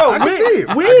possible. Bro, I can see it.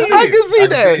 I can see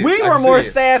that. We were more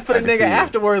sad for the I can nigga see it.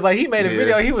 afterwards. Like, he made a Yeah.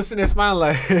 video. He was sitting there smiling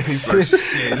like,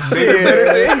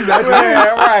 Shit. Exactly.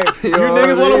 Yeah, right. You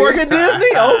niggas want to work at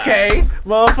Disney? Okay,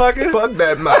 motherfucker. Fuck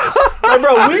that mouse. Like,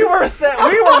 bro, we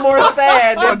were more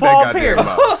sad than Fuck Paul that goddamn Pierce.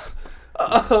 mouse. You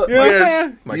know what I'm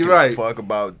saying? Like, You're give a right. Fuck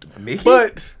about Mickey.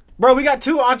 But Bro, we got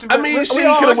two entrepreneurs. I mean, we shit, he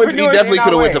all could have went. He entrepreneurs definitely in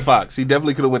could have our went to way. Fox. He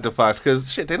definitely could have went to Fox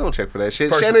because shit, they don't check for that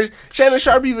shit. First- Shannon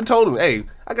Sharp even told him, "Hey,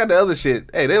 I got the other shit.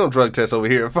 Hey, they don't drug test over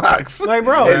here at Fox." Like,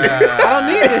 bro, I don't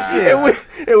need this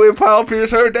shit. and when Paul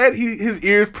Pierce heard that, his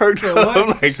ears perked up.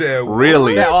 what? Like, Said,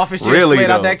 really? That office just really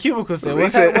slid out though? that cubicle. Said, He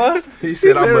what's said- that? What? He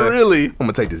said, said, really? really? I'm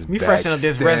gonna take this. Me back freshen up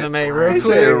this step. resume real He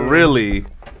quick. said, "Really?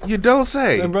 You don't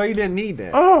say." Bro, you didn't need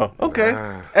that. Oh,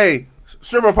 okay. Hey,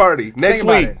 stripper party next think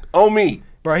about week it. on me.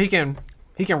 Bro, he can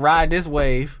ride this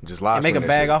wave Just live and make a stream that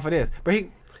bag shit. off of this. Bro,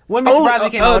 he wouldn't be surprised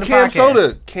if he came on the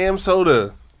podcast. Cam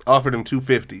Soda offered him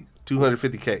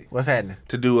 $250K What's happening?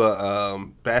 to do a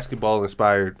basketball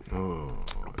inspired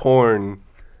porn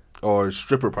or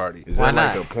stripper party. Is Why that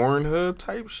not? like a Pornhub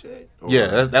type shit? Or-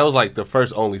 Yeah, that was like the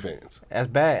first OnlyFans. That's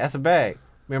bad. That's a bag.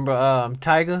 Remember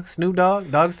Tiger, Snoop Dogg,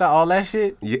 Dogg Style, all that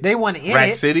shit? Yeah. They weren't in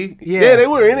Rack it. City? Yeah. They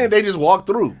were in it. They just walked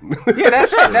through. Yeah,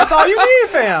 that's it. That's all you need,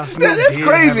 fam. That's did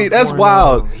crazy. have a That's porn,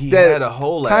 wild. though. He that had a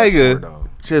whole ass Tiger porn, though.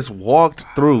 just walked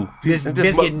through. This And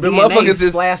bitch getting the DNA motherfuckers just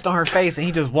splashed on her face, and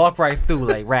he just walked right through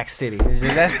like Rack City.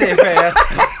 That's it, fam.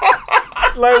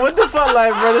 Like, what the fuck,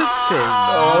 like, bro? This shit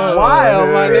wild,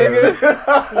 my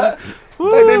nigga.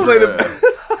 like they played the.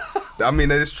 I mean,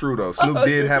 that is true though. Snoop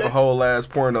did have a whole ass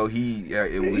porno. It was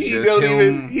He just don't him.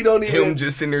 even- he don't even- him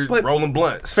just sitting there But- rolling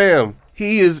blunts. Fam,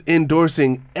 he is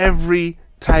endorsing every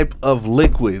type of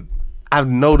liquid. I've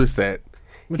noticed that.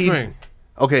 What you mean?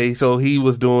 Okay, so he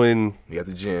was doing. You got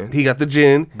the gin. He got the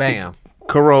gin, Bam.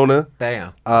 Corona,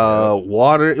 Bam.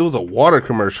 water. It was a water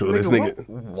commercial. This nigga.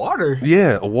 Water.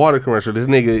 Yeah, a water commercial. This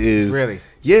nigga is Really?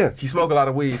 Yeah. He smoke a lot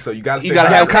of weed, so you gotta. You gotta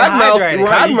have stay cottonmouth. hydrated.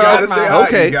 Right, you gotta stay Cottonmouth. hydrated.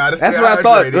 Okay, You gotta that's stay what I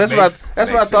thought. hydrated. That's what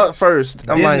I Makes thought sense. first.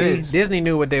 I'm like, Disney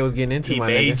knew what they was getting into, He my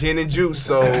made nigga. gin and juice,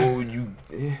 so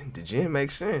the gin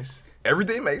makes sense.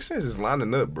 Everything makes sense. It's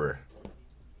lining up, bruh.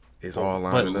 It's all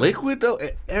but lining up. liquid though,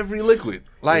 every liquid.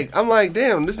 Like I'm like,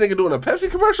 damn, this nigga doing a Pepsi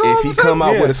commercial. all If of he a sudden? come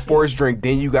out Yeah. with a sports drink,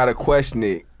 then you gotta question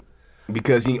it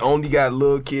because he only got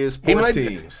little kids he sports might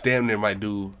teams. damn near might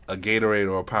do a Gatorade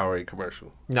or a Powerade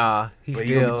commercial. Nah, he But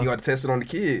still you gotta test it on the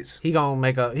kids. he gonna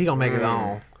make his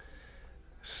own.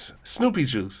 Snoopy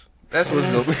juice. That's what's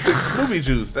going. Snoopy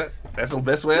juice. That's the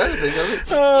best way I can think of it.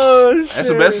 Oh shit! That's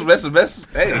the best. That's the best.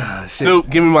 Hey, Snoop,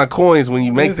 give me my coins when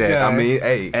you make This that. guy. I mean,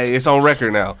 hey, Hey, it's on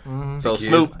record now. So kids-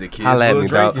 Snoop, the kids holla at will me,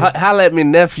 dog. drink it. Holla at me,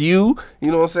 nephew.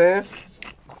 You know what I'm saying?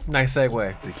 Nice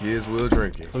segue. the kids will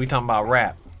drink it. So we talking about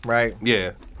rap, right?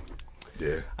 Yeah.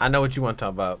 Yeah. I know what you want to talk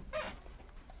about.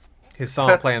 His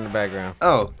song playing in the background.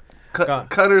 Oh, Cut-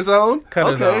 Cutter's on.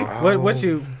 Cut Okay. it on. What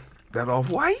you That off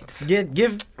white?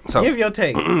 give So- give your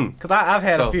take? Because I've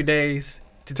had So- a few days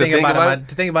to To think think about about it.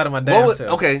 To think about it my What damn was,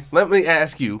 self. okay, let me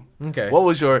ask you. Okay. What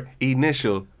was your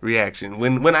initial reaction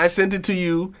when I sent it to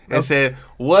you and said,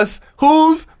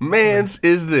 "Whose man's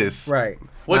is this?" Right.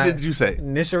 What My did you say?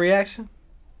 Initial reaction.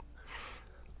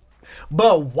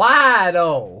 But why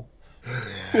though?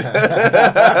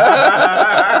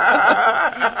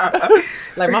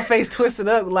 Like my face twisted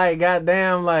up, like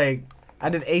goddamn, like I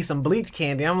just ate some bleach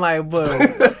candy. I'm like, but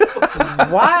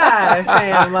why,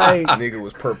 fam? Like Nigga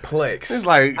was perplexed. It's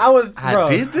like I was, I bro.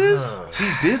 did this. He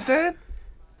did that.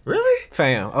 Really?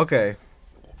 Fam, okay.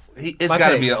 It's My got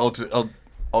to take. be an ulterior.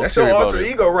 That's your alter motive.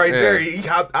 ego right Yeah.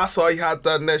 there. I saw he hopped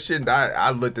on that shit. And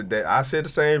I looked at that. I said the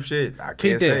same shit. I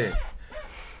Peep can't say this. it.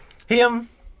 Him.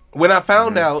 When I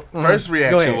found out, first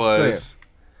reaction ahead, go ahead. was,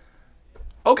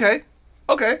 okay,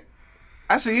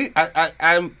 I see.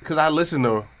 I'm because I listen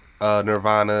to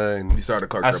Nirvana and You started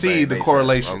Kurt I Cobain, see the they said.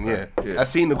 correlation. Okay, Yeah, I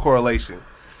seen the correlation.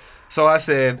 So I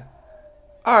said,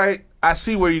 all right, I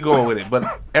see where you're going with it,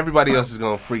 but everybody else is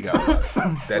gonna freak out.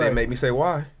 That didn't make me say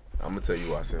why. I'm gonna tell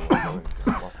you why I said why.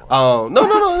 My fault.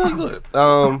 No, you good.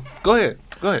 Go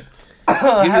ahead.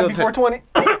 Happy 420.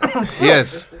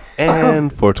 Yes,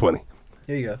 and 420.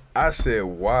 Here you go. I said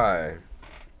why?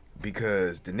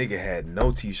 Because the nigga had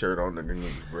no t-shirt on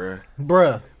underneath,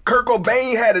 Bruh. Kurt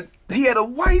Cobain had a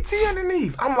white tee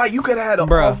underneath. I'm like, you could have had a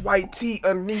Bruh. off-white tee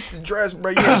underneath the dress,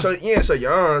 bro. You ain't show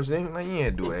your arms, nigga. Like, you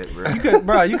ain't do that,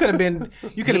 bro. You could have been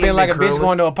like a bitch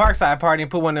going to a Parkside party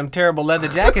and put one of them terrible leather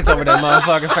jackets over that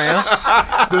motherfucker, fam.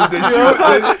 Them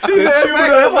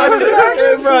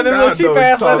little cheap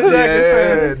ass leather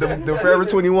jackets, fam. The Forever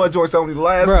 21 joints only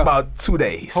last about 2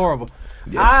 days. Horrible.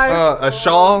 Yes. A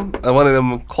shawl, one of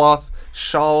them cloth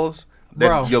shawls that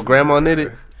Bro. your grandma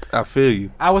knitted. I feel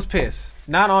you. I was pissed.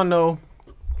 Not on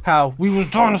how we was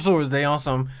dinosaurs. They on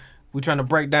some. We trying to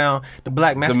break down the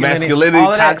black masculinity.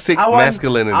 All of that. Toxic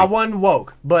masculinity. I wasn't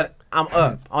woke, but I'm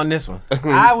up on this one.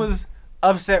 I was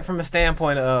upset from a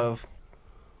standpoint of,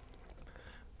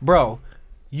 bro,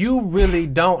 you really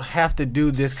don't have to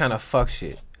do this kind of fuck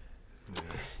shit.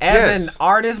 As an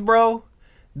artist, bro,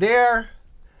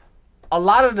 a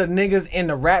lot of the niggas in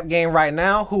the rap game right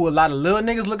now who a lot of little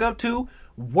niggas look up to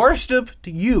worship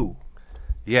you.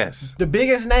 Yes. The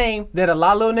biggest name that a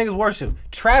lot of little niggas worship,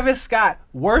 Travis Scott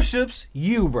worships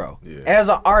you, bro. As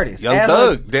an artist. Young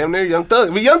Thug. Damn near Young Thug.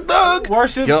 I mean, Young Thug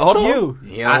worships hold on. you.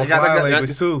 Yeah, I got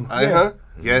language too.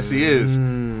 Yes, he is.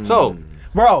 So,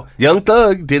 Bro. Young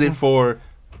Thug did it for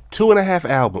 2.5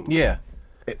 albums. Yeah.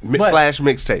 Slash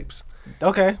mixtapes.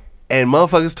 Okay. And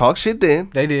motherfuckers talk shit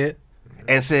then They did.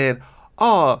 and said,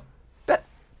 oh,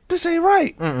 this ain't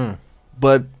right.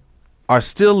 But are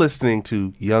still listening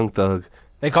to Young Thug.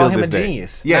 They call till him a this day.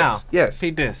 genius. Yes, Now, yes.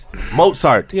 see this.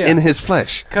 Mozart Yeah. in his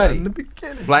flesh. Cuddy.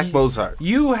 Black Mozart.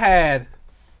 You had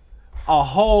a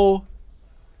whole,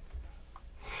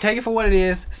 take it for what it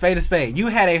is, spade to spade. You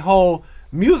had a whole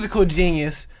musical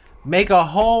genius make a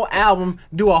whole album,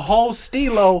 do a whole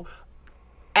stilo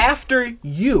after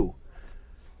you.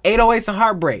 808s and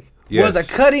Heartbreak was a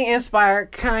Cudi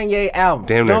inspired Kanye album.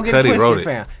 Damn near Don't get Cudi it wrote twisted,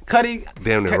 it. fam. Cudi,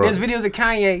 Damn near there's wrote videos of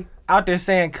Kanye out there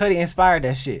saying Cudi inspired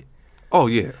that shit. Oh,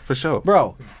 yeah, for sure.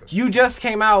 Bro, you just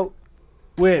came out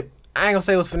with, I ain't gonna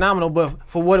say it was phenomenal, but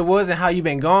for what it was and how you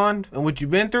been gone and what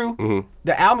you've been through,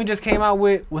 the album you just came out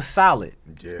with was solid.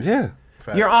 Yeah.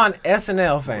 You're on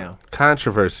SNL, fam.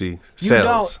 Controversy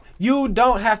sells. You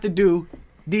don't have to do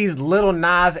these little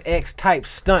Nas X type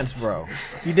stunts, bro.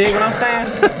 You dig what I'm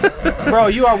saying? Bro,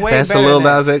 you are way That's better a little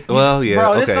than that. Nas X? Well, yeah,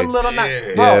 Bro, okay. this some little Nas.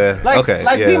 Yeah. Bro, Yeah, like okay,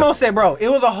 yeah. Bimo said, bro, it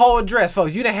was a whole dress,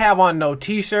 folks. You didn't have on no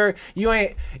t-shirt. You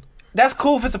ain't. That's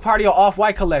cool if it's a part of your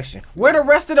Off-White collection. Where the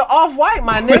rest of the Off-White,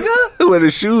 my nigga? Where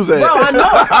the shoes at? Bro, I know.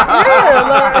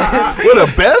 Yeah, like, With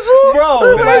a bezel? bro,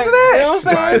 like, Imagine that.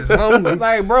 you know what I'm saying?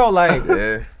 Like, bro, like,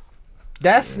 Yeah.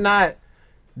 that's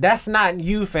not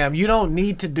you, fam. You don't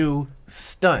need to do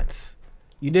stunts.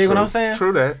 You dig what I'm saying?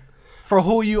 True that. For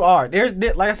who you are.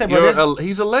 Like I said, bro,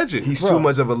 He's a legend. He's too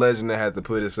much of a legend to have to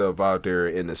put himself out there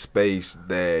in a space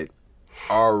that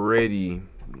already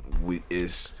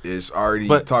is already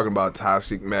But- talking about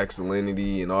toxic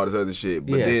masculinity and all this other shit.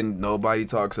 But Yeah. then nobody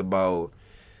talks about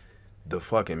the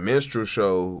fucking minstrel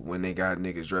show when they got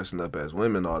niggas dressing up as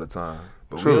women all the time.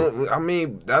 But we True. don't, I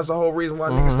mean, that's the whole reason why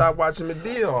niggas stop watching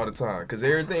Medea all the time. Because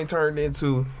everything turned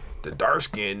into the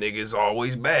dark-skinned nigga is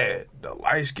always bad. The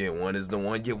light-skinned one is the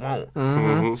one you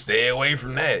want. Stay away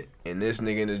from that. And this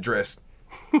nigga in the dress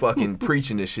fucking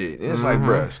preaching this shit. And it's like,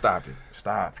 bruh, stop it.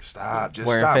 Stop. Just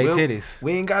Wearing stop. fake We don't- titties.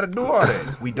 We ain't got to do all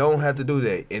that. We don't have to do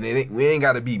that. And we ain't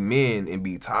got to be men and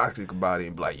be toxic about it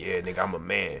and be like, yeah, nigga, I'm a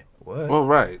man. What? Well,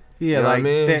 right. yeah, you know like what I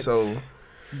mean? that, So,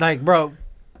 like, bro,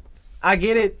 I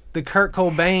get it. The Kurt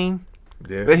Cobain,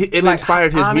 yeah. It like,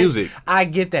 inspired his honest- music. I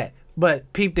get that,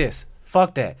 but peep this.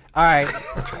 Fuck that. All right,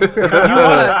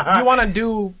 you wanna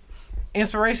do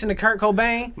inspiration to Kurt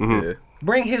Cobain? Yeah.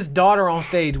 Bring his daughter on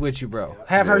stage with you, bro.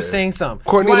 Have her sing something.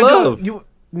 Courtney You wanna do- Love.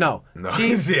 No. No.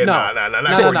 She's Yeah,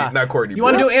 no. not Courtney, You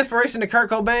want to bro. do inspiration to Kurt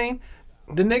Cobain?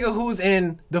 The nigga who's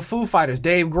in the Foo Fighters,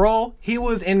 Dave Grohl, he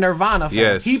was in Nirvana. Fam.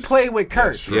 Yes. He played with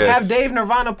Kurt. true. Yes. Have Dave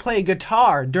Nirvana play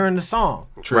guitar during the song.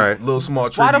 Right. Little small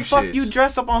tribute Why the fuck shits. you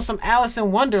dress up on some Alice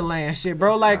in Wonderland shit,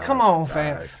 bro? Like, come on,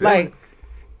 fam. I feel Like, it.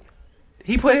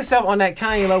 he put himself on that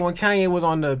Kanye level when Kanye was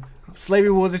on the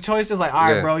Slavery Was a Choice. It's like, all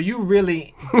right, Yeah. bro, you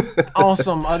really on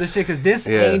some other shit because this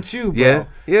ain't you, bro.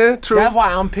 Yeah, true. That's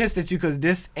why I'm pissed at you because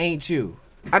this ain't you.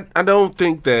 I don't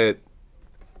think that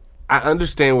I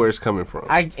understand where it's coming from.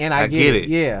 I get it.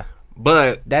 Yeah,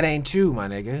 But that ain't you, my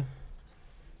nigga.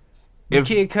 The If-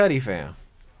 Kid Cudi, fam.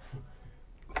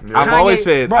 I've Kanye- always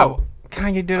said, bro,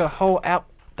 Kanye did a whole app.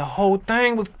 The whole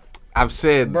thing was I've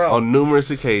said Bro. on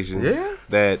numerous occasions Yeah?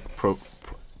 that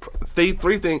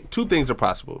Two things are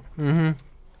possible.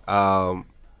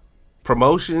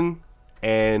 Promotion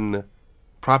and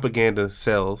propaganda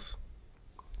sells,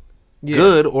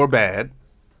 good or bad,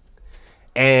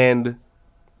 and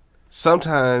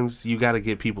sometimes you got to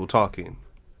get people talking.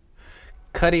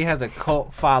 Cudi has a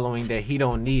cult following that he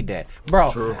don't need that.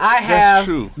 Bro, True. I That's have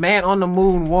true. Man on the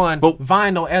Moon 1 But-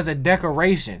 vinyl as a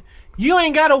decoration. You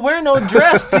ain't gotta wear no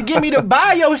dress to get me to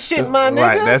buy your shit, my nigga.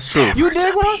 Right, that's true. You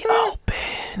dig what I'm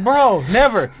saying? Bro,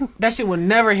 never. That shit would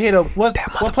never hit a what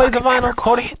plays a vinyl?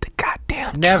 Cody? Hit the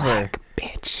goddamn Never. track,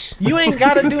 bitch. You ain't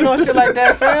gotta do no shit like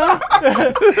that, fam.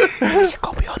 She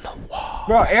gonna be on the wall.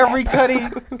 Bro, every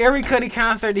Cudi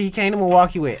concert that he came to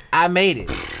Milwaukee with, I made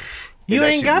it. You that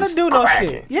ain't shit gotta was do no cracking.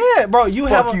 shit. Yeah, bro, you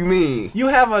Fuck have you mean? You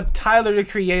have a Tyler the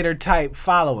Creator type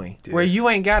following where you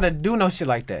ain't gotta do no shit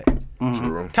like that.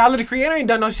 True. Tyler the Creator ain't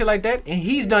done no shit like that, and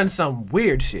he's done some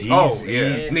weird shit. Oh, And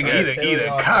yeah. Nigga, I eat tell a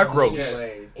y'all cockroach.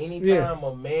 something anyways. Anytime Yeah.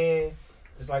 a man,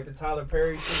 just like the Tyler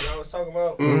Perry shit y'all was talking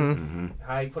about,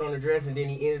 how he put on the dress and then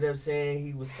he ended up saying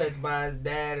he was touched by his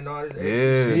dad and all this extra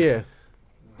Yeah. shit. Yeah.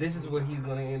 This is what he's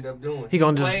gonna end up doing. He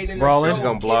gonna just played in the roll in. show He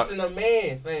gonna block. kissing a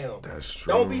man, fam. That's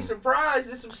true. Don't be surprised.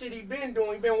 This some shit he been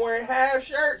doing. He been wearing half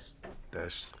shirts.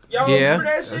 That's Y'all Yeah. remember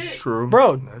that shit? that's true,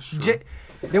 Bro, That's true.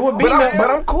 there would be But, no.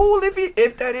 I'm cool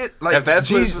if that is like If that's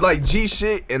G what it's- like G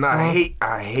shit, and I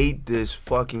hate this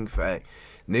fucking fact.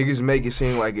 Niggas make it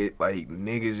seem like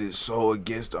niggas is so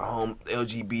against the home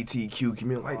LGBTQ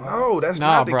community. Like, no, that's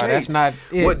Nah, not the bro, case. that's not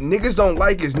it. What niggas don't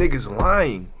like is niggas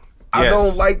lying. I Yes.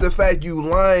 don't like the fact you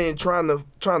lying, trying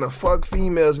to fuck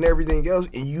females and everything else,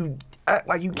 and you act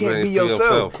like you can't ain't be be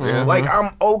yourself. yourself, yeah. Like,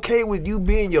 I'm okay with you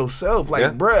being yourself. Like,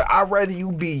 Yeah. bruh, I'd rather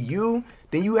you be you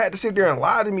than you had to sit there and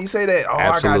lie to me, say that, oh, I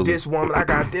got Absolutely. this woman, I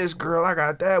got this girl, I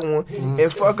got that one,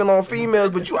 and fucking on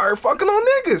females, but you are fucking on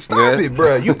niggas. Stop Yeah. it,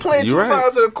 bruh. You playing You two right.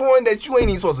 sides of the coin that you ain't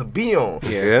even supposed to be on.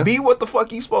 Yeah. Be what the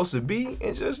fuck you supposed to be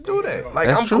and just do that. Like,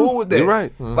 That's I'm true. cool with that. You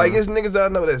right. Like, it's niggas that I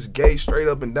know that's gay straight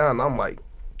up and down. I'm like,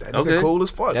 that nigga Okay. cool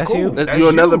as fuck. That's cool. you. That's You're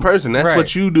another you. person. That's Right.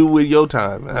 what you do with your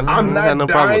time. I I'm don't have not no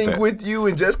problem dying that. with you,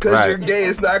 and just because Right. you're gay,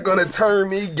 it's not gonna turn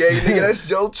me gay, nigga. That's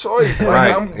your choice. Like,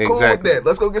 Right, I'm cool exactly. with that.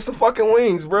 Let's go get some fucking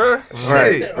wings, bruh.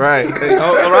 Right, Shit. right. Hey,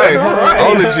 all right.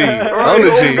 On the G. Right, On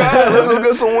the oh G. God, let's go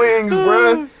get some wings,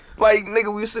 bruh. Like,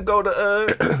 nigga, we used to go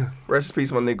to, rest in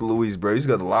peace, my nigga Luis, bro. He used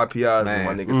to go to La Piazza and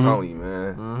my nigga Tony,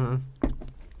 man.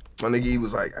 My nigga, he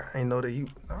was like, I ain't know that you,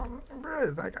 no,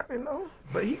 bro, like, I didn't know.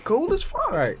 But he cool as fuck.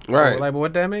 Right. Right. Like, but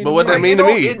what that mean? But what that Like, mean it to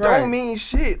don't- me? It Right. don't mean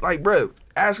shit. Like, bro,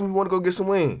 ask him if you want to go get some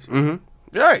wings.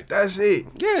 Right. That's it.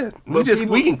 Yeah. We But just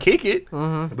people- we can kick it.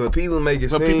 But people make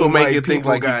it But seem people make like it think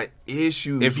people like got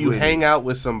issues. If you with hang it. out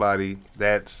with somebody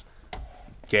that's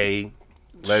gay,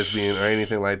 lesbian, or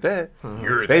anything like that,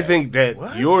 You're they that. think that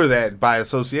What? you're that by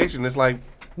association. It's like I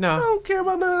No. don't care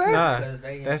about none of that. Nah. Because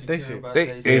they That's their insecure shit. about They-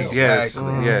 themselves. yes,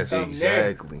 Exactly. yes. Something there.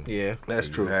 Exactly. Yeah. That's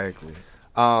true. Exactly.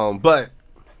 But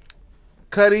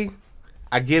Cudi,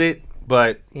 I get it,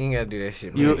 but You ain't gotta do that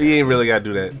shit, man. you ain't really got to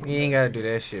do that. You ain't gotta do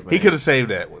that shit, man. He could have saved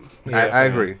that one. Yeah, I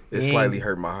fam. agree. It You slightly ain't-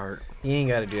 hurt my heart. You ain't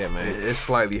gotta do that, man. It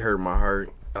slightly hurt my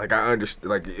heart. Like, I understood.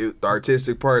 Like, the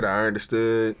artistic part, I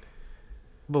understood.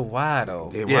 But why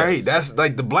though? Yeah, Yes. right. That's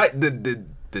like the black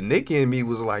the nigga in me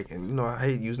was like, and you know, I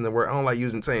hate using the word. I don't like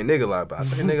saying nigga a lot, but I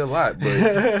say nigga a lot.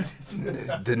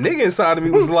 But the nigga inside of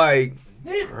me was like,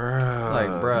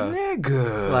 bruh.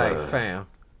 nigga, Like, fam.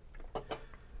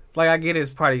 Like, I get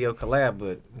it's part of your collab,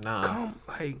 but nah. come,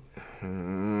 like,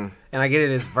 And I get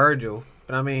it, it's Virgil.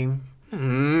 But I mean,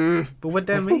 but what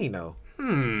that mean though?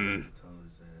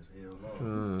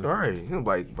 all right, he was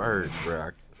like Verge, bro.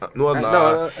 No,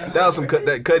 No, that was some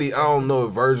that Cudi. I don't know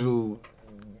if Virgil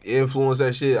influenced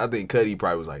that shit. I think Cudi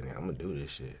probably was like, "Nah, I'm gonna do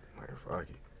this shit." Like, fuck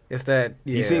it. It's that.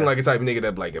 Yeah. He seemed like a type of nigga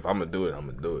that like, if I'm gonna do it, I'm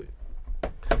gonna do it.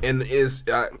 And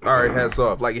all right, hats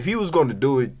off. Like, if he was gonna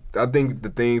do it, I think the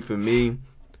thing for me,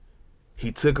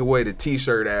 he took away the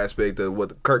T-shirt aspect of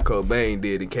what Kurt Cobain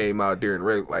did and came out there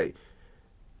and like,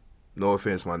 no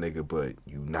offense, my nigga, but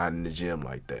you not in the gym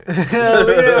like that. Hell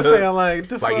yeah, fam. Like,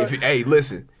 the Like, fuck? if hey,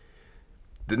 listen,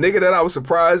 the nigga that I was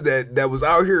surprised that was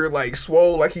out here like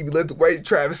swole like he lifted weight,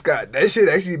 Travis Scott. That shit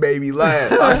actually made me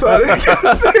laugh. I saw that.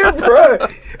 I said, bro,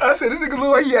 I said this nigga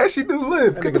look like he actually do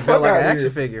lift. That Get nigga the felt fuck like out an of action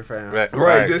here. figure, fam.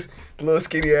 Right, just little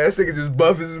skinny ass nigga just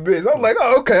buff as a bitch. I'm like,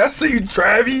 oh, okay, I see you,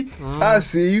 Travie. I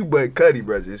see you, but Cudi,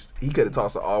 bro, he could have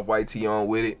tossed an off-white tee on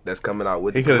with it. That's coming out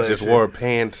with He the could have just collection. wore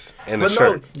pants and a But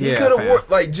shirt. no, he Yeah, could have fam. wore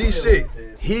like G shit.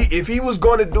 If he was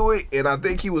gonna do it, and I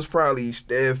think he was probably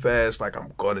steadfast, like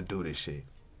I'm gonna do this shit.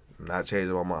 I'm not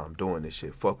changing my mind. I'm doing this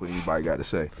shit. Fuck what anybody got to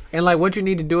say. And like, what you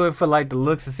need to do it for, like the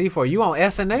looks to see for you on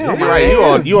SNL, Yeah. man.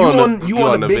 Right, you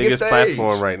on the biggest biggest stage.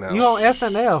 platform right now. You on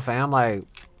SNL, fam? Like,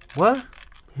 what?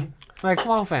 Like, come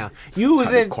on, fam. You was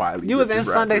Trying to in quietly you was get in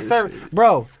this Sunday rapper service, shit.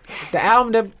 bro. The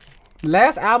album, the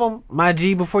last album, my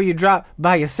G, before you drop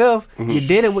by yourself, you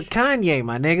did it with Kanye,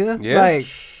 my nigga. Yeah. Like,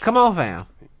 come on, fam.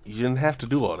 You didn't have to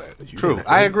do all that. True,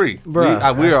 I agree.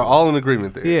 Bruh. We are all in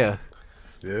agreement there. Yeah.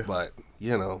 Yeah. But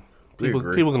people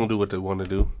agree. people gonna do what they want to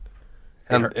do,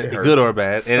 and It hurt. good or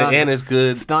bad, and it's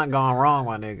good. Stunt gone wrong,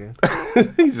 my nigga.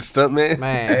 He's a stunt man.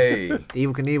 Man, Hey,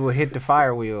 Evel Knievel hit the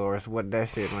fire wheel or what that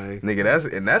shit, my nigga.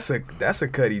 nigga, that's a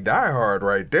Cuddy Die Hard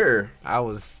right there. I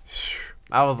was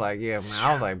like, yeah, man.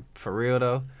 I was like, for real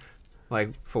though.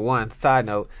 Like, for one, side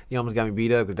note, you almost got me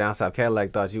beat up because Down South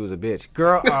Cadillac thought you was a bitch.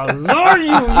 Girl, I love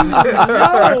you.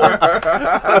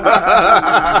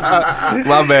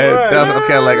 My bad. That was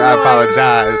okay. Like I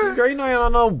apologize. Girl, you know you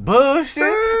don't know bullshit.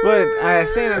 But I had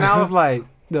seen it and I was like,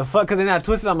 the fuck? Because then I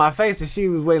twisted on my face and she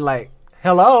was waiting like,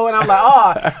 hello? And I'm like,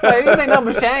 oh, like, this ain't nothing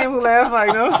but shameful last night.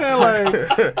 You know what I'm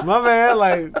saying? Like, my bad.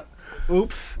 Like,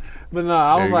 oops. But no,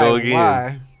 I There was you go like, again.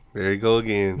 why? There you go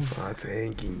again.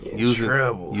 Fontaine getting in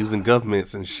trouble. Using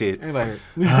governments and shit. And like,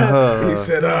 He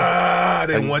said, I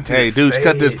didn't want you Hey, to dudes, say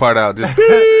cut this it. part out. Just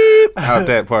beep out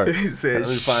that part. He said, Let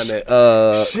me find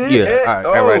that. shit. Yeah, all right,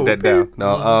 I write that down. beep.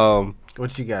 No,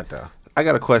 what you got though? I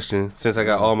got a question since I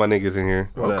got all my niggas in here.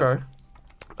 Okay.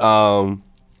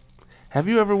 Have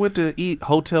you ever went to eat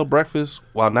hotel breakfast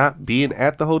while not being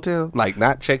at the hotel? Like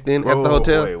not checked in at the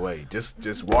hotel? Wait.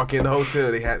 Just walk in the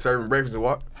hotel. They had serving breakfast and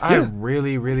walk. I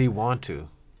really, really want to.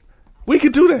 We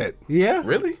could do that Yeah?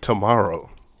 Really? tomorrow.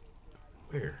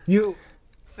 Where?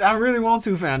 I really want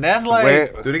to, fam. That's like,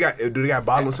 Where- Do they got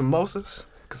bottomless mimosas?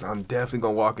 Cause I'm definitely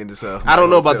gonna walk into some. I don't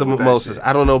know about the hotel with that mimosas. shit.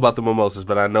 I don't know about the mimosas,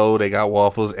 but I know they got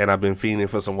waffles, and I've been fiending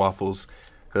for some waffles.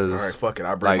 Cause All right, fuck it.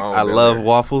 I'll bring like my own I down love there.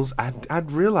 waffles. I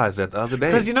realized that the other day.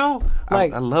 because, you know,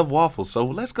 like, I love waffles, so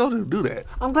let's go to do that.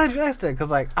 I'm glad you asked that because,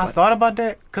 like, I thought about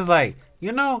that because, like,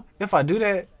 you know, if I do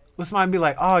that, somebody be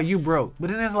like, "Oh, you broke,"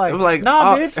 but then it's like, I'm like,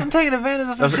 "Nah, oh, bitch, I'm taking advantage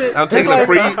of some shit." I'm It's taking like, a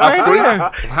free.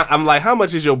 right here. I'm like, how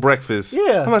much is your breakfast?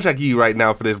 Yeah. How much I give you right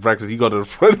now for this breakfast? You go to the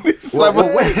front, slap,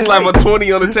 wait. slap a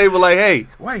 20 on the table, like, hey,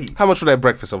 Wait. how much for that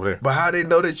breakfast over there? But how they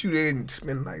know that you didn't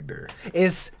spend the night there?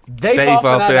 It's they They fall for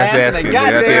fall not for that asking the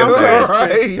asking. goddamn Yeah, question.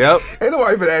 Right. Yep. Ain't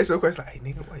nobody finna ask you a question like, hey,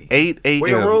 nigga, wait. 8 Where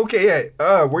your a.m. room key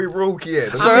at? Where your room key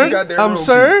at? Sir?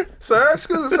 Sir? Sir,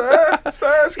 excuse me, sir.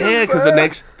 Sir, excuse me, Yeah, because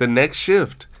sir. the next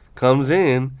shift comes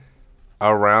in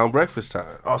around breakfast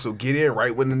time. Also, get in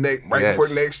right when Yes. before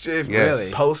the next shift. Yes.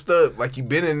 Really? Post up like you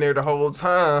been in there the whole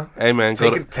time. Hey man,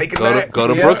 Take a nap. go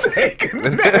to Yeah. Brooklyn. Take a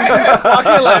nap. I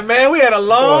feel like, man, we had a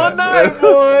long night,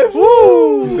 boy.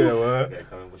 You said what? Yeah,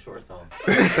 coming with shorts on.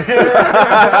 You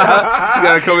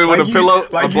gotta come in with Like a you- pillow,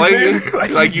 like a you blanket,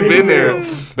 been- like you been there.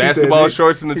 Basketball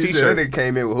shorts and a He said t-shirt. that nigga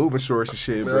came in with hooping shorts and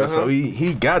shit, bro. So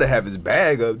he gotta have his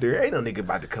bag up there. Ain't no nigga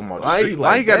about to come on the street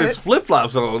Why he like got that. his flip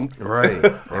flops on? Right,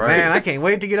 right. Man, I can't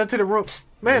wait to get up to the room.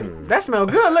 Man, that smell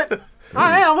good.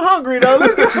 I am hungry though.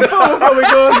 Let's get some food before we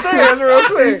go upstairs real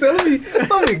quick. So let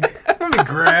me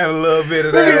grab a little bit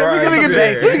of that.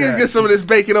 Let me get some of this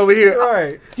bacon over here.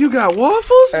 Right. You got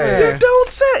waffles? Hey. You don't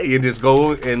say. And just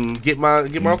go and get my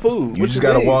food. You What just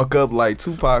gotta mean? walk up like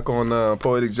Tupac on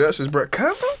Poetic Justice, bro.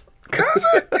 Cousin?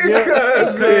 Cousin?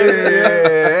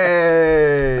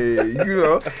 Hey, you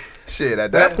know. Shit,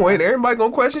 at that point, everybody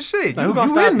gonna question shit. Like, who You, gonna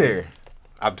you stop in you? there.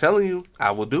 I'm telling you,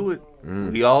 I will do it.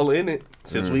 We all in it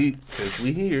since we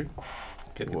here.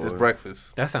 Can get this Boy.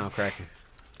 breakfast. That sound cracking.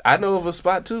 I know of a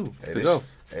spot too. Hey, To go.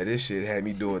 this shit had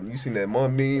me doing. You seen that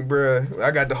mom meme, bruh?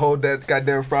 I got to hold that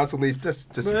goddamn frontal leaf.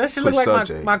 Just Man, that shit switch look like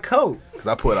subject. my coat. Cause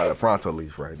I put out a frontal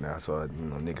leaf right now, so you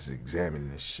know niggas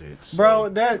examining this shit. So. Bro,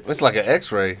 that It's like an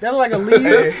X-ray. look like a leaf.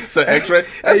 It's an X-ray.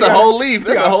 That's you a got- whole leaf. you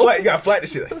That's a got whole. flat. You got flat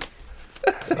this shit. Like,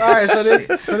 All right, so this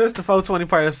the 420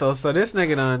 part episode. So this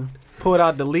nigga done pulled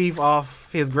out the leaf off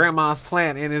his grandma's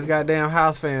plant in his goddamn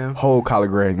house, fam. whole collard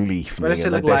green leaf, Bro, that nigga.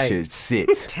 shit Let look that like- shit sit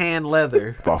Tan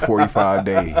leather. about 45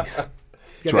 days.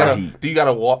 You Dry gotta- heat. do you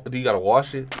gotta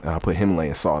wash it? I put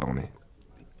Himalayan salt on it.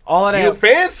 All of You that.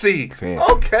 fancy. Fancy.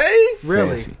 Okay. Really?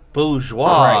 Fancy.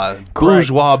 Bourgeois. Crack-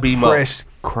 Bourgeois BMO. Fresh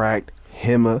cracked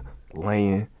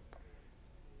Himalayan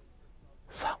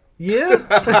salt. Yeah.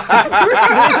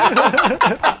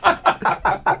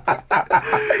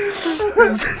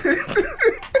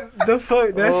 The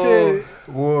fuck that shit.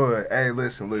 Boy, hey,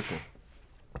 listen.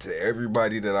 To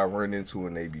everybody that I run into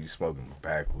and they be smoking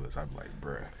backwoods, I'm like,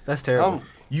 bruh. That's terrible.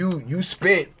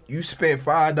 You spent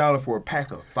 $5 for a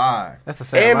pack of 5. That's a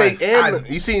sad life.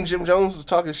 You seen Jim Jones was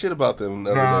talking shit about them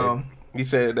the other day. He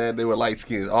said that they were light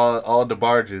skinned, all the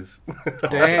barges.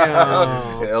 Damn.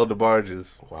 El DeBarges.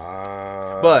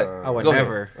 Wow. But I would go ahead.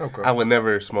 never. Okay. I would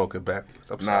never smoke a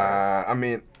backwards. I'm sorry. Nah, I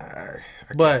mean, I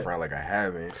But- can't front like I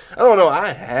haven't. I don't know. I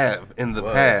have in the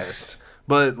What? past,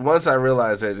 but once I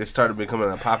realized that it started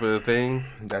becoming a popular thing,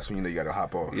 That's when you know you gotta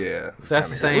hop off. yeah. So that's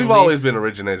the same. We've leaf. always been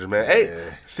originators, man. Hey,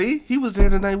 Yeah. see, he was there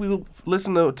tonight. We were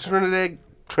listening to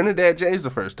Trinidad Jays the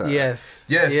first time. Yes.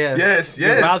 Yes, You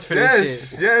vouch for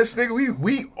this yes, nigga.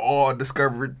 We all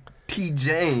discovered T.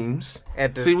 James.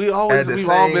 At the See, we've all At the been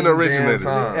same originators.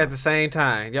 damn time. at the same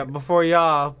time. Yeah. Before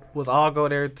y'all was all go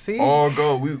there. See. All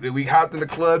go. We hopped in the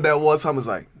club that one time. Was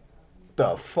like,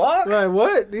 the fuck? Like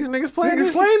what? These niggas playing Niggas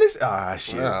this? playing this? Ah,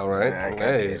 shit. Yeah, all right. Nah, I gotta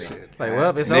Hey, get it. shit. Like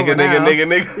well, it's Nigga, over nigga, now. nigga,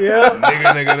 nigga.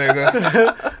 Yeah.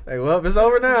 nigga. Like well, it's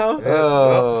over now.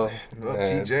 Oh, Well,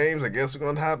 man. T. James, I guess we're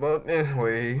gonna hop up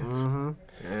anyway. Mm-hmm.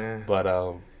 Yeah.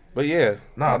 But yeah.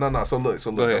 No. So look,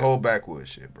 Go the ahead. whole backwoods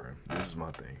shit, bro. This is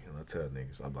my thing. And I tell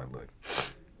niggas, I'm like, look,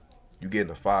 you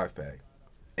getting a 5-pack.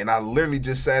 And I literally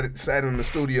just sat in the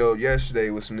studio yesterday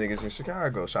with some niggas in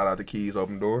Chicago. Shout out to Keys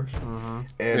Open Doors.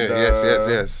 And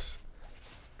Yes.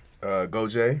 Go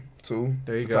Jay too.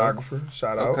 There you go. Photographer.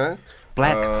 Shout out. Okay.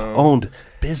 Black owned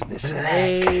business.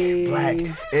 Black.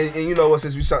 And you know what?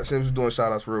 Since we're doing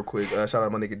shout outs real quick, shout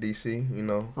out my nigga DC. You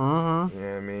know. Mm-hmm. You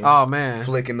know what I mean? Oh man.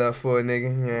 Flicking up for a nigga. You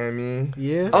know what I mean?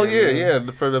 Yeah. Oh yeah.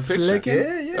 For the picture. Flicking?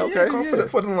 Yeah. Okay, Call yeah.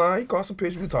 for the line. He caught some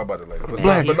pictures. We talk about it later. But,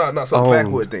 Black no. So owned.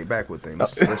 backward thing.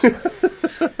 Listen.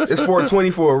 It's 420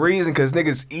 for a reason because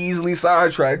niggas easily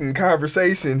sidetracked in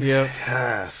conversation.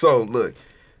 Yep. So look,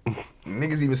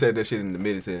 niggas even said that shit in the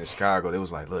Midtown in Chicago. They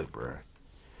was like, look, bro,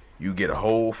 you get a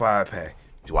whole 5-pack.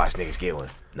 You watch niggas get one.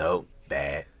 Nope,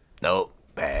 bad. Nope,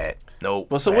 bad.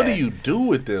 Nope. Well, so what do you do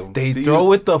with them? They Do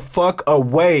throw it the fuck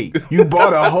away. You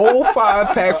bought a whole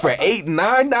 5-pack for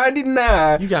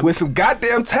 $9.99 You got- with some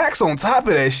goddamn tax on top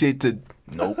of that shit to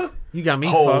nope. You got me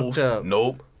Holes. fucked up.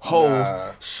 Nope. Holes.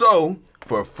 Nah. So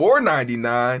for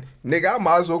 $4.99, nigga, I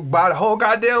might as well buy the whole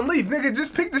goddamn leaf. Nigga,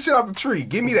 just pick the shit off the tree.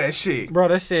 Give me that shit. Bro,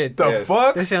 that shit. The Yes.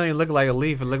 fuck? That shit don't even look like a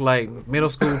leaf. It look like middle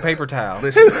school paper towel.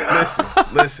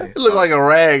 Listen. It look like a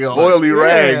rag, an oily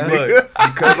rag. Yeah. nigga.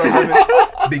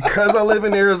 Look, because I live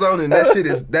in Arizona and that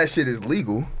shit is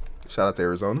legal. Shout out to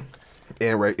Arizona.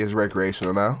 And it's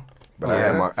recreational now. But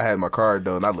I had my card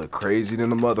though, and I look crazy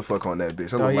than a motherfucker on that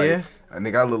bitch. I look yeah? like I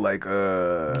think I look like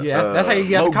Yeah, that's how you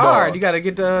get the card. You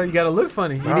gotta look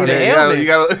funny. You need an ailment. You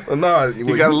gotta No,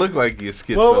 you gotta look like you're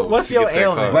schizo. Well, what's to your get that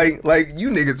ailment? card. like you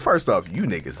niggas. First off, you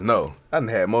niggas know I done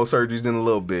had more surgeries than a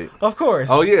little bit. Of course.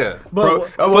 Oh yeah. But Bro,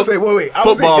 I was say, wait. I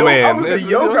football man. I was in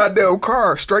your goddamn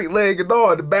car, straight leg and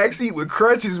all, in the back seat with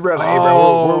crutches, bro. Like, hey,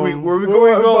 Oh. bro, where we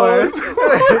going, boys?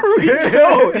 Where we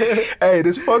going? Hey,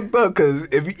 this fucked up, because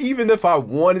even if I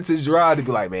wanted to drive, to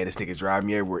be like, man, this nigga drive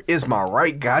me everywhere. It's my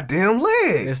right goddamn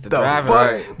leg. It's the driving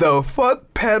fuck, right. The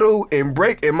fuck pedal and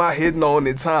brake am I hitting on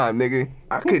in time, nigga?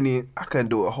 I couldn't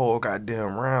do a whole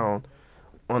goddamn round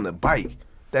on the bike.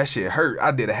 That shit hurt.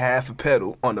 I did a half a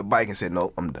pedal on the bike and said,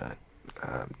 nope, I'm done.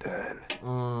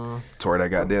 Tore that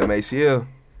goddamn ACL.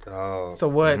 Oh. So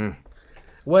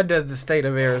what does the state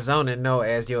of Arizona know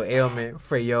as your ailment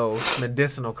for your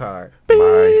medicinal card?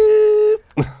 My,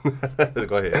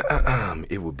 Go ahead.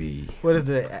 it would be What is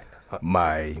the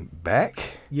my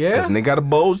back. Yeah? Because nigga got a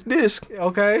bulge disc.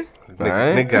 okay?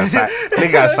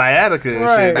 Nigga got sciatica and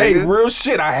Right. shit. Hey, nigga. real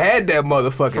shit. I had that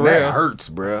motherfucker. For That real. hurts,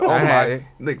 bro. Oh I my. had it.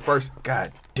 Nigga, first,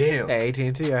 god damn. At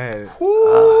AT&T, I had it.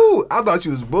 Woo! I thought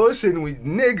you was bullshitting with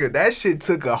nigga. That shit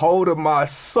took a hold of my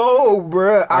soul,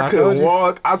 bruh. I told couldn't you.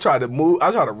 walk. I tried to move.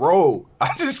 I tried to roll.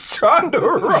 I just tried to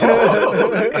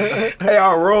roll. Hey,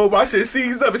 I rolled. My shit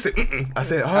seized up and said, mm-mm. I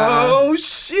said, oh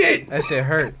shit. That shit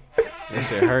hurt. That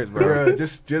shit hurts, bro.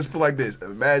 Bruh, just put like this.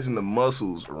 Imagine the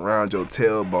muscles around your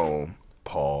tailbone.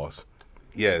 Pause.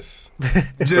 Yes.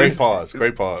 Just, Great pause.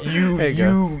 Great pause. There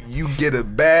you You get a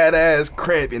badass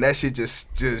cramp and that shit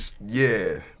just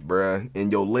yeah, bruh.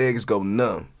 And your legs go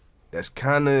numb. That's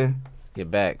kinda Your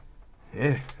back.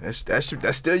 yeah, that's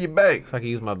still your back. So I can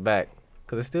use my back.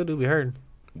 Because it still do be hurting.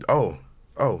 Oh,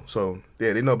 so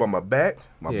yeah, they know about my back,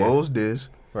 my Yeah. bulge disc,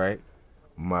 Right?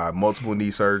 my multiple knee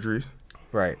surgeries,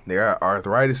 Right. They got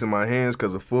arthritis in my hands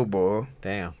because of football.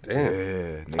 Damn. Damn.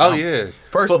 Yeah. Nigga, Oh yeah.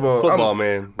 First of all, football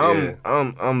man. Yeah.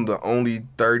 I'm the only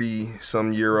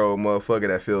 30-some-year-old motherfucker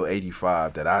that feel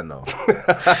 85 that I know.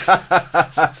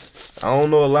 I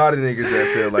don't know a lot of niggas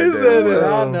that feel like that.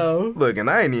 But, I know. look, and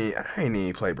I ain't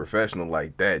even play professional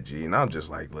like that, G. And I'm just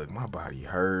like, look, my body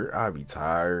hurt. I be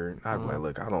tired. I be like,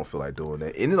 look, I don't feel like doing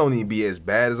that. And it don't even be as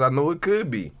bad as I know it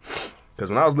could be. Because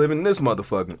when I was living in this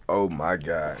motherfucking, oh my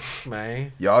God.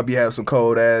 Man. Y'all be having some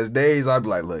cold ass days. I'd be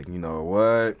like, look, you know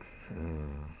what?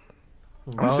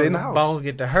 I'm sitting in the house. Bones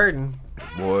get to hurting.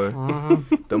 Boy,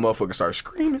 the motherfucker start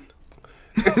screaming.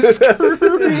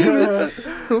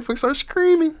 Motherfucker start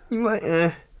screaming. You like,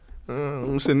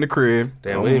 I'm sitting in the crib.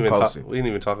 Damn, we didn't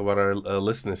even talk about our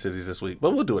listening cities this week,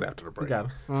 but we'll do it after the break. We got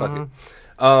 'em. Fuck it.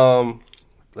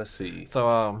 Let's see.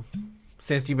 So,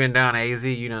 since you've been down to AZ,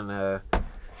 you done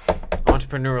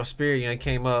entrepreneurial spirit, you done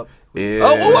came up. Yeah.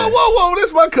 Oh, whoa!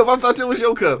 This my cup. I thought it was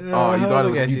your cup. Oh, you thought it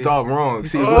Look at was, you you. thought wrong.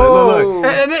 See, Oh.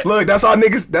 look. That's how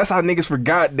niggas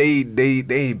forgot they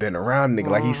ain't been around nigga.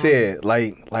 Like he said,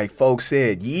 like folks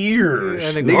said, years.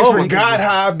 Yeah, niggas nigga. forgot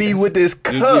how I be with this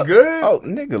cup. You good? Oh,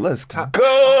 nigga, let's go.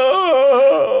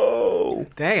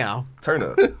 Damn. Turn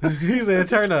up. He said,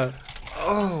 turn up.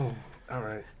 Oh, all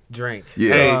right. Drink.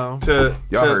 Yeah. Hey,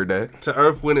 Y'all heard that. To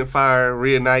Earth, Wind, and Fire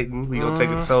reuniting. We gonna take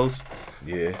a toast.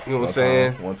 Yeah. You know what I'm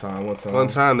saying? One time. One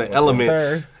time, the elements.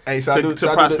 sir. Hey, should I do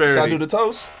the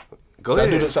toast? Go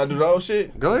Should ahead. I do the old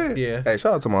shit? Go ahead. Yeah. Hey,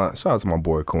 shout out to my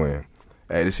boy Quinn.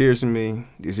 Hey, this here's to me.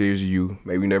 This here's to you.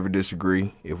 Maybe we never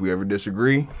disagree. If we ever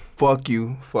disagree, fuck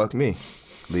you, fuck me.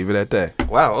 Leave it at that.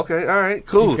 Wow. Okay. All right. You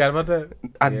Cool. forgot about that?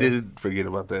 I Yeah. did forget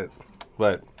about that,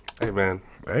 but hey, man.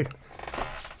 Hey.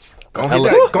 Go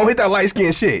hit that light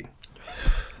skin shit.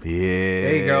 Yeah.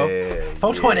 There you go.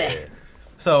 420.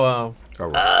 So, All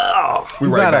right. We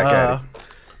right back at it.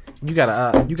 You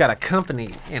got a company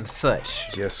and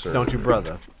such. Yes, sir. Don't you,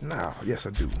 brother? Nah, yes,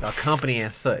 I do. A company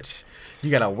and such. You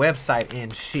got a website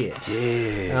and shit. Yeah.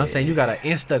 You know what I'm saying? You got an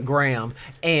Instagram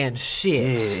and shit.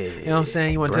 Yeah. You know what I'm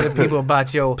saying? You want to tell the people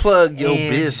about your Plug your and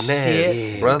business,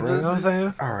 shit. brother. You know what I'm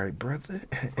saying? All right, brother.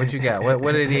 What you got?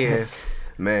 What it is?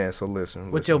 Man, so listen.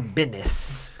 What's your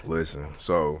business? Listen,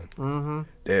 so,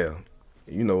 damn.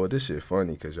 You know what, this shit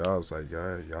funny because y'all was like,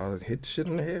 y'all hit the shit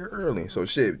on the head early. So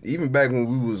shit, even back when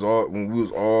we was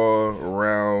all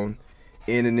around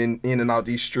in and out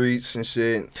these streets and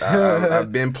shit,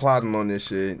 I've been plotting on this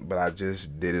shit, but I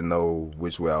just didn't know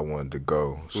which way I wanted to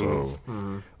go. So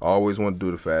I always want to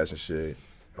do the fashion shit.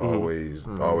 Always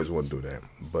want to do that.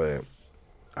 But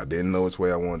I didn't know which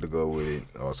way I wanted to go with it.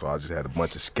 Also, I just had a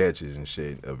bunch of sketches and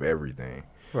shit of everything.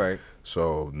 Right.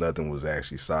 So nothing was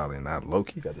actually solid. And I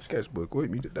low-key got the sketchbook with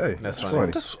me today. That's It's funny.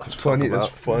 It's funny. That's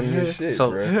funny as shit,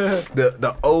 So- bro.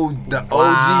 The OG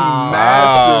Wow.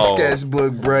 master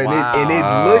sketchbook, bro. And it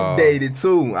Wow. looked dated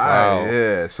too. Wow.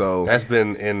 Yeah. So That's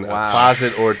been in Wow. a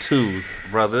closet or two,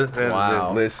 brother. That's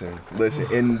Wow. listen,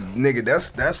 and nigga,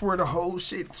 that's where the whole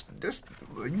shit. This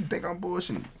you think I'm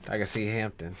bullshitting? I can see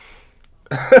Hampton.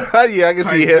 Yeah, I can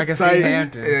see I it. can see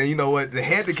Hampton. And you know what? The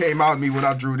Hampton came out of me when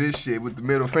I drew this shit with the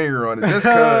middle finger on it. Just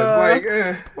cause, like,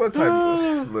 what type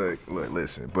of... Look,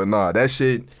 listen. But nah, that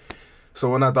shit... So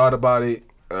when I thought about it,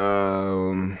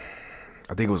 I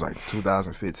think it was like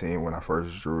 2015 when I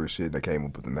first drew this shit that came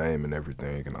up with the name and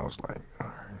everything. And I was like, all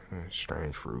right,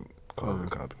 Strange Fruit Clothing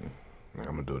Company. Like,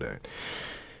 I'm gonna do that.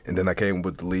 And then I came up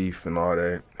with the leaf and all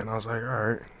that. And I was like, all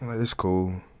right, like, this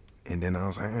cool. And then I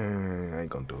was like, I ain't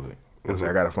gonna do it. I was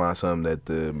like, I gotta find something that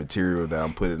the material that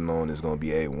I'm putting on is gonna be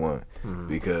A1.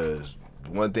 Because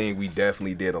one thing we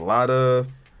definitely did a lot of,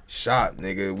 shop,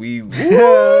 nigga. We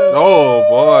Oh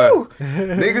boy.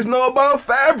 niggas know about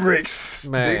fabrics.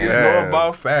 Man. Niggas know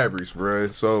about fabrics, bro.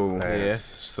 So Yeah.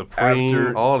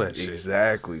 Supreme, all that shit.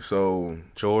 Exactly. So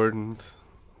Jordans.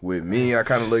 with me, I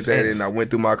kind of looked at it and I went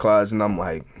through my closet and I'm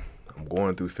like, I'm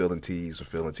going through feeling tees.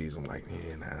 I'm like,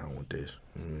 yeah, nah, I don't want this.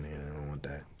 Yeah, I don't want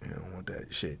that. Yeah, I don't want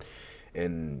that shit.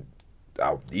 And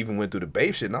I even went through the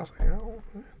babe shit and I was like,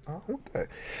 I don't want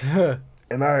that.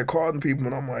 And I had called the people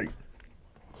and I'm like,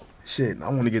 shit, I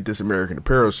want to get this American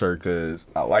Apparel shirt because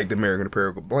I like the American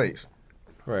Apparel complaints.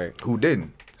 Right. Who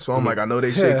didn't? So I'm like, I know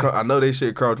they shit. I know they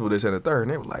shit comfortable this and the third.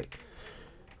 And they were like,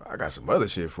 I got some other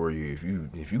shit for you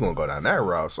if you gonna go down that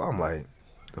route. So I'm like,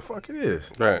 the fuck it is.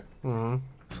 Right. So I'm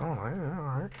like, yeah,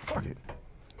 all right, fuck it.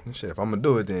 And shit, if I'm gonna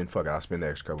do it, then fuck it, I'll spend the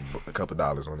extra couple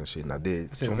dollars on this shit, and I did.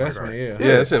 It's So I'm investment, like, all right. yeah.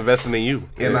 Yeah, it's investing in you.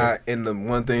 And the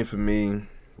one thing for me,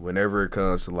 whenever it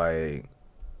comes to like,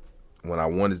 when I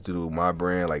wanted to do my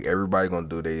brand, like everybody gonna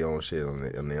do their own shit on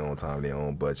their own time, their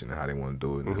own budget, and how they want to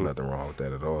do it. And there's nothing wring with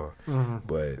that at all.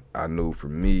 But I knew for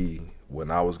me, when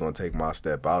I was gonna take my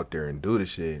step out there and do the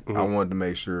shit, I wanted to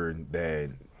make sure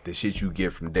that the shit you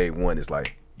get from day one is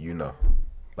like, you know,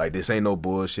 like this ain't no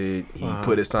bullshit. He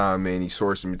put his time in. He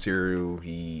sourced the material.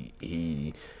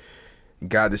 He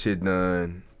got the shit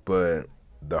done. But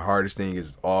the hardest thing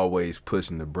is always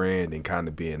pushing the brand and kind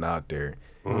of being out there,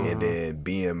 and then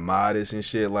being modest and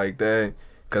shit like that.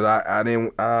 Cause I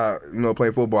didn't,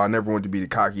 playing football, I never wanted to be the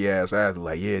cocky ass athlete.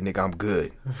 Like, yeah, nigga, I'm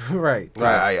good. Right.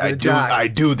 I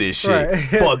do this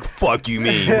shit. Right. Fuck you,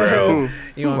 mean, bro.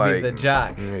 You want to be the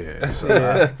jock? Yeah.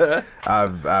 So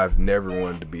I've never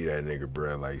wanted to be that nigga,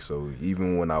 bro. Like, so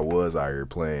even when I was out here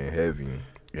playing heavy,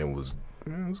 it was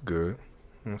good.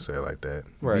 I'm gonna say it like that.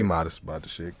 Right. Be modest about the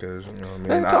shit, cause you know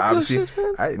what I mean.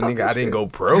 I didn't go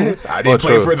pro. I didn't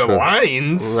play for the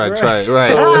Lions. Right.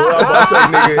 So I'm about to say,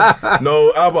 nigga.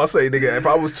 No, I'm about to say, nigga. If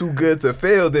I was too good to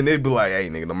fail, then they'd be like, hey,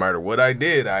 nigga. No matter what I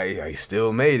did, I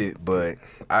still made it. But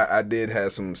I did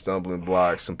have some stumbling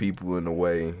blocks, some people in the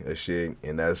way of shit,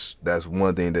 and that's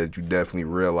one thing that you definitely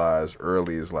realize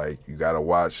early is like you gotta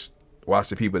watch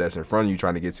the people that's in front of you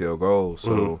trying to get to your goals.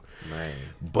 So,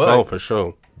 but for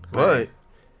sure. But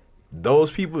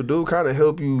those people do kind of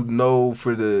help you know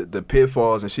for the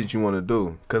pitfalls and shit you want to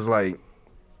do. Because, like,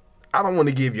 I don't want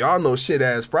to give y'all no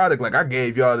shit-ass product. Like, I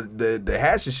gave y'all the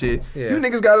hatchet shit. Yeah. You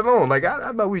niggas got it on. Like,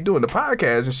 I know we doing the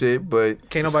podcast and shit, but...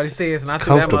 Can't nobody see us not to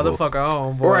that motherfucker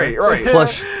on, boy. Right.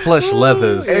 Plush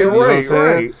leathers. Hey,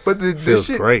 right. But the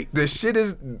shit... Great. The shit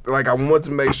is... Like, I want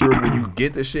to make sure when you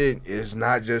get the shit, it's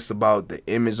not just about the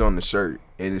image on the shirt.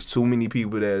 And it's too many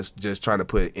people that's just trying to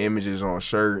put images on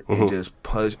shirt and just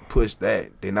push that.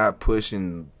 They're not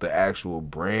pushing the actual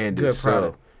brand Good itself.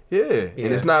 product. Yeah,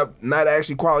 and it's not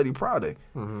actually quality product.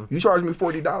 You charge me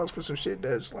 $40 for some shit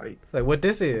that's like what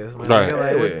this is. Man. Right.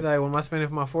 What am I spending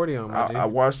for my 40 on? I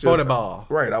watched your ball.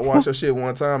 Right, I watched your shit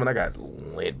one time and I got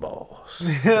lead balls.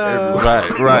 Right.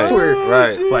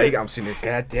 Like I'm sitting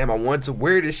there, goddamn, I want to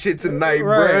wear this shit tonight,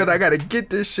 bruh. I gotta get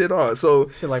this shit on. So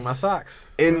shit like my socks.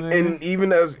 And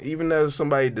even as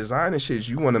somebody designing shit,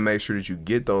 you want to make sure that you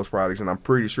get those products. And I'm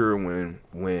pretty sure when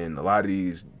a lot of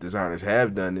these designers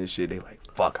have done this shit, they like,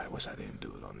 fuck, I wish I didn't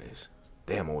do it on this.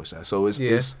 Damn, I wish I. So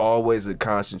it's always a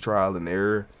constant trial and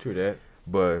error. True that.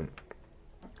 But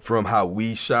from how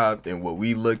we shopped and what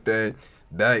we looked at,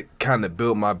 that kind of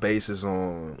built my basis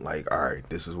on like, all right,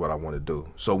 this is what I want to do.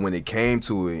 So when it came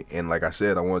to it, and like I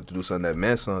said, I wanted to do something that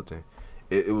meant something,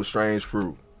 it was Strange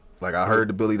Fruit. Like I heard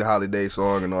the Billie the Holiday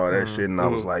song and all that shit, and I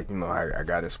was like, I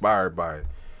got inspired by it.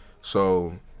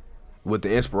 So with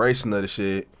the inspiration of the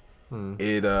shit,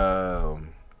 it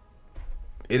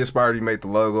inspired me to make the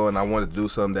logo, and I wanted to do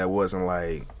something that wasn't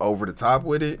like over the top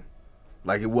with it.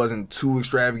 Like it wasn't too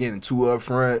extravagant and too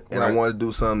upfront, and I wanted to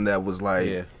do something that was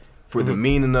like for the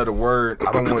meaning of the word.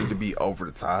 I don't want it to be over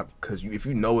the top, because if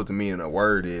you know what the meaning of the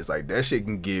word is, like that shit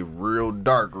can get real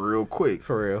dark real quick.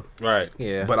 For real. Right.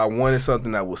 Yeah. But I wanted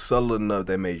something that was subtle enough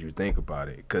that made you think about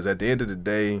it, because at the end of the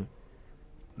day,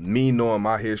 me knowing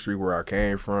my history, where I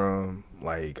came from,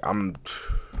 like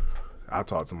I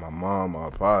talked to my mom, my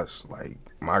pops, like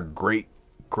my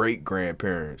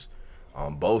great-great-grandparents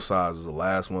on both sides was the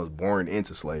last ones born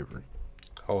into slavery.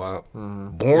 Oh, wow.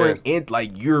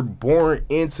 You're born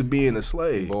into being a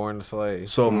slave. Born a slave.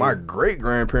 So my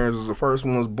great-grandparents was the first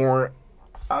ones born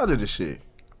out of the shit.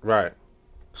 Right.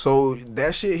 So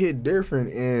that shit hit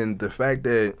different, and the fact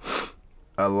that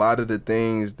a lot of the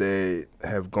things that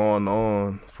have gone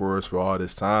on for us for all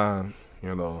this time,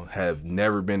 have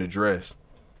never been addressed.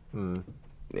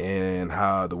 And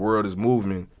how the world is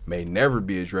moving may never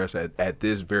be addressed at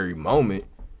this very moment.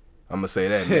 I'm gonna say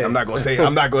that. I'm not gonna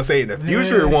say in the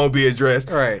future it won't be addressed.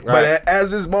 Right. But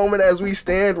as this moment, as we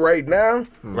stand right now,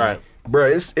 right, bro,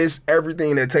 it's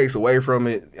everything that takes away from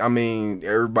it. I mean,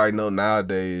 everybody know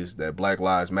nowadays that Black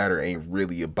Lives Matter ain't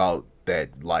really about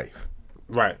that life.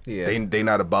 Right. Yeah. They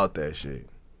not about that shit.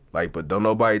 Like, but don't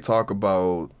nobody talk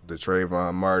about the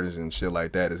Trayvon Martins and shit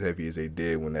like that as heavy as they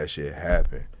did when that shit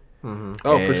happened. Oh,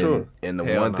 for sure. And the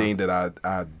one thing that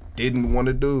I didn't want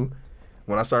to do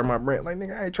when I started my brand, like,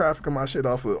 nigga, I ain't trafficking my shit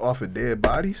off of dead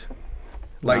bodies.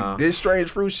 Like, this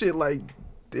Strange Fruit shit, like,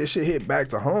 this shit hit back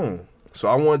to home. So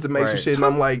I wanted to make some shit, and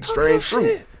I'm like, Strange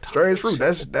Fruit. Strange Fruit,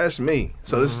 that's me.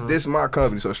 So this is my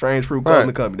company. So Strange Fruit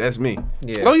Clothing Company, that's me.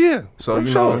 Yeah. Oh, yeah. So,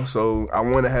 so I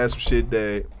want to have some shit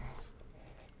that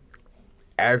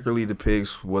accurately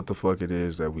depicts what the fuck it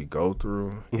is that we go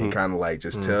through, and kind of like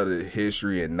just tell the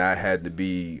history and not have to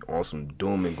be on some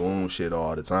doom and gloom shit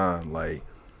all the time. Like,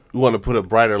 you want to put a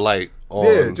brighter light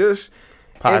on just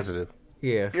positive.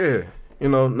 Yeah.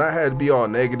 Not have to be all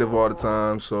negative all the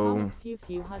time. So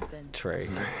Trey.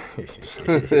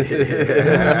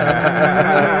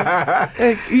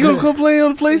 Hey, you gonna come play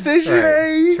on the PlayStation?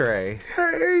 Hey, Trey.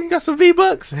 hey, got some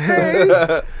V-Bucks? Hey,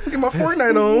 get my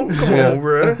Fortnite on. Come on,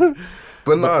 bro.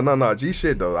 But no, G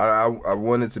shit though. I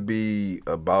want it to be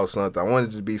about something. I want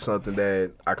it to be something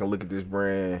that I can look at this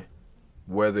brand,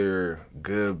 whether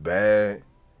good, bad,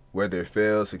 whether it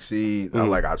fails, succeed. I'm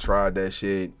like, I tried that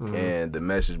shit, and the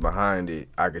message behind it,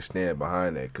 I can stand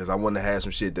behind that. Because I want to have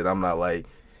some shit that I'm not like,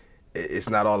 it's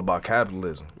not all about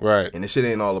capitalism. Right. And this shit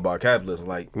ain't all about capitalism.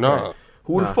 Like, No. right?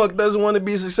 Who the fuck doesn't want to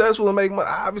be successful and make money?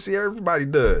 Obviously, everybody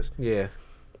does. Yeah.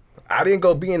 I didn't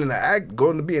go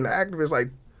going to be an activist like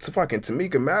to fucking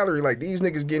Tamika Mallory. Like, these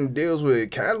niggas getting deals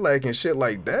with Cadillac and shit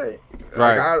like that.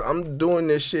 Right. Like, I'm doing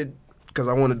this shit because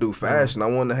I want to do fashion. I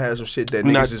want to have some shit that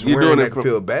Not- niggas is you're wearing doing that it can from-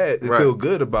 feel bad, Right. feel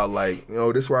good about. Like, you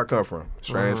know, this is where I come from.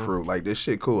 Strange Fruit. Like, this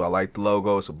shit cool. I like the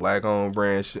logo. It's a black-owned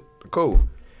brand. Shit cool.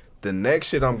 The next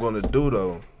shit I'm gonna do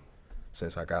though,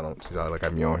 since y'all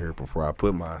got me on here before I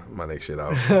put my next shit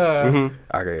out,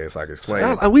 I guess I can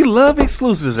explain. We love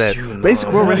exclusives at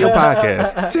Basic World Radio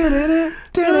Podcast.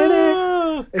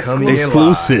 Coming in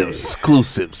live.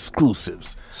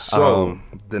 Exclusives. So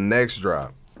the next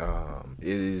drop, it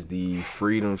is the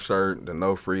Freedom shirt, the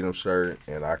No Freedom shirt,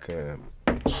 and I can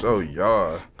show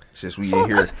y'all since we in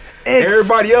here.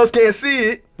 Everybody else can't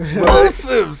see it.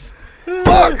 Exclusives.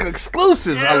 Fuck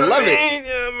exclusives. I love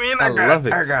it. I love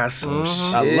it. I got some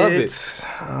shit. I love it.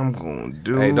 I'm gonna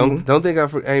do. Hey, don't think I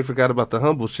ain't forgot about the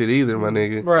humble shit either, my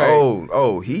nigga.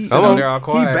 Right. He Come on. They're all he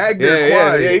quiet. back there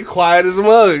quiet. Yeah, he quiet as a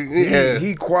mug. Yeah.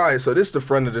 He quiet. So this is the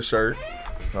front of the shirt.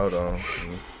 Hold on.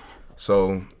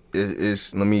 So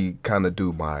it's let me kind of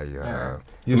do my You let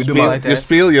me do spiel, my like that. you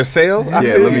spiel your sale? I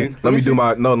yeah, feel let you. me do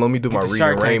my the reading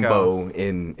Shark Tank rainbow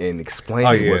and explain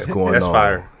Oh, yeah. what's going That's on.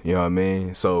 fire. You know what I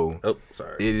mean? So Oh,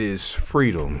 sorry. it is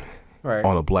freedom Right.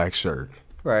 on a black shirt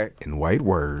Right. in white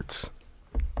words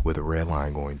with a red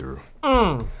line going through.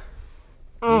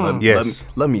 Yes.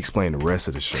 Let me explain the rest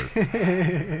of the shirt.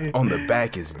 On the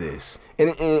back is this,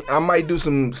 and I might do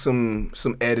some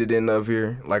editing of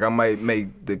here. Like I might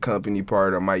make the company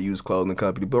part. I might use clothing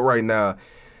company, but right now,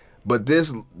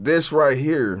 this right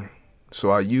here. So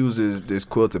I use this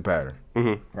quilted pattern.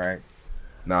 Right.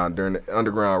 Now during the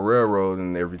Underground Railroad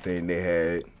and everything, they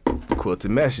had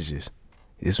quilted messages.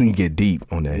 This when you get deep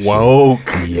on that Woke.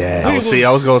 shit. Yes.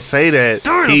 I was gonna say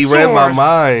that. He read my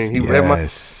mind. He read my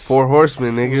Yes. 4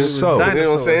 Horsemen, nigga. So- you know what I'm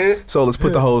Dinosaur. saying? So let's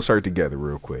put the whole shirt together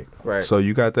real quick. Right. So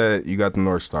you got the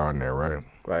North Star in there, right?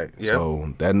 Right. Yep.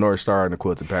 So that North Star in the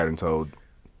quilted pattern told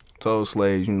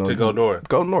slaves, you know, To go north.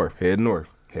 Go north. Head north.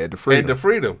 Head to freedom. Head to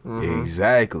freedom.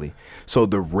 Exactly. So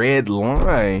the red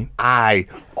line. Eye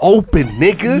open,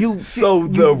 nigga. So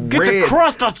the red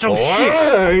crust on some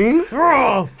line.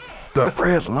 The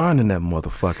red line in that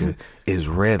motherfucker is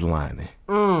redlining.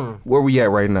 Where we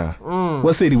at right now?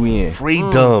 What city we in?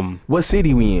 Freedom. What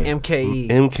city we in? MKE.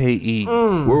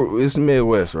 MKE. It's the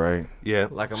Midwest, right? Yeah.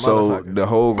 Like a So motherfucker. the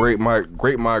whole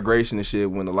great migration and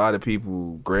shit, when a lot of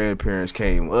people, grandparents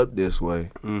came up this way,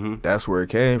 that's where it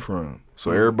came from.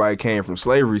 So everybody came from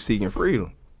slavery seeking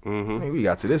freedom. Man, we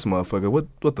got to this motherfucker. What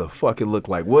the fuck it look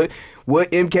like? What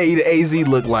MKE to AZ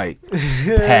look like?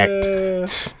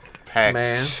 Packed.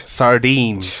 Man.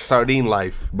 Sardine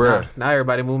life. Bruh. Now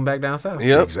everybody moving back down south.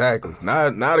 Yep. Exactly. Now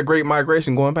the great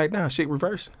migration going back down. Shit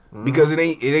reverse. Because it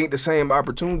ain't the same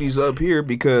opportunities up here,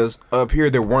 because up here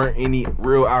there weren't any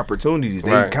real opportunities.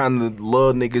 They Right. kind of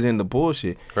love niggas in the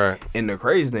bullshit. Right. And the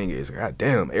crazy thing is,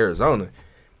 goddamn, Arizona.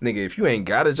 Nigga, if you ain't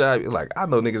got a job, like, I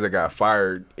know niggas that got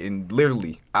fired, and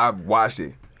literally, I've watched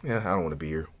it. Yeah, I don't want to be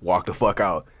here. Walk the fuck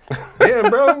out. Damn,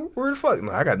 bro, where the fuck?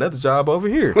 No, I got another job over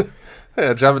here. I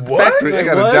got a job at the What? factory. I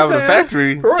got What, a job at the fam?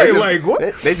 factory. Right, They just- like,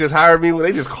 what? They just hired me.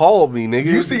 They just called me, nigga.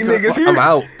 You see niggas here? I'm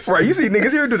out. Right, you see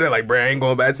niggas here do that, like, bro, I ain't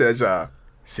going back to that job.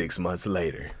 6 months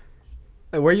later.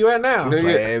 Hey, where you at now? Yeah.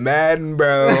 Playing Madden,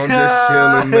 bro. I'm just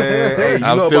chilling, man. Hey, you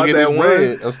I'm know still about getting that this one?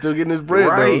 bread. I'm still getting this bread,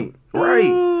 Right, though.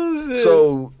 right.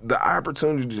 So the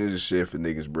opportunities and shit for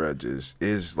niggas, bro, just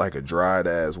is like a dried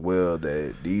ass well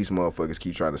that these motherfuckers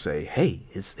keep trying to say, hey,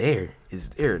 it's there.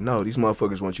 No, these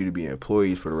motherfuckers want you to be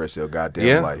employees for the rest of your goddamn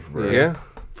Yeah. life, bro. Yeah.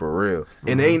 For real.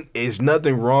 And it's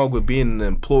nothing wrong with being an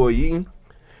employee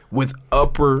with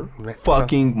upper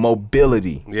fucking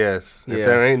mobility. Yes. If Yeah.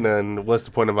 there ain't none, what's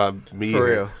the point about me? For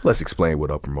real. Let's explain what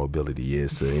upper mobility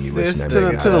is to any This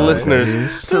listener. To the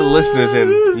listeners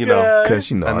in, you know,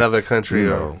 Because, you know, another country.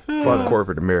 you or, know, fuck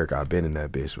corporate America. I've been in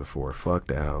that bitch before. Fuck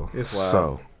that hoe. It's wild.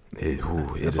 So, it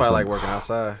That's is why I like some- working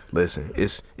outside. Listen,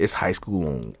 it's high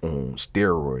school on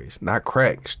steroids, not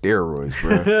crack, steroids,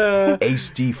 bro.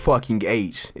 HG fucking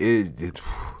H.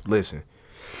 Listen,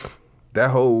 that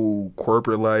whole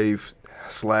corporate life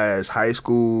 / high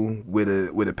school with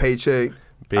a paycheck.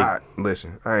 Big.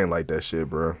 Listen, I ain't like that shit,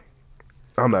 bro.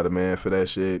 I'm not a man for that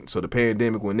shit. So the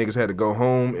pandemic, when niggas had to go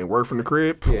home and work from the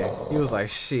crib, Yeah, he was like,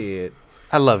 shit.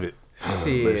 I love it.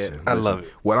 Shit. I love it.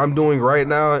 What I'm doing right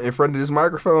now in front of this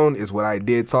microphone is what I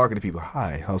did talking to people.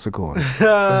 Hi, how's it going?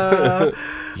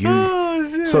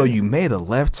 So you made a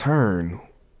left turn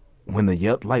when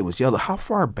the light was yellow. How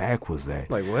far back was that?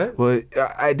 Like what? Well,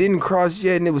 I didn't cross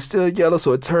yet, and it was still yellow,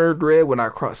 so it turned red when I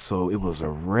crossed. So it was a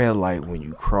red light when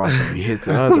you crossed and you hit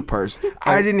the other person.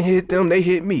 I didn't hit them; they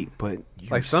hit me. But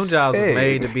Like some jobs are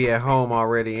made to be at home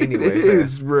already anyway. It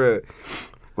is, bruh.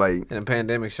 Like, and the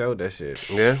pandemic showed that shit.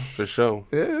 Yeah, for sure.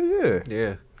 yeah.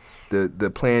 Yeah.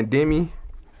 The pandemic.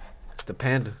 The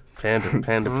panda.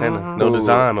 Panda. No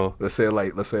design or Let's say it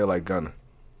like Gunna.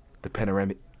 The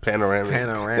panoramic.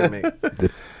 panoramic. The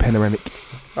panoramic.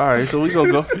 All right, so we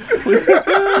gonna go.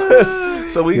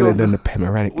 You done the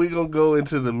panoramic. We gonna go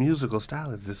into the musical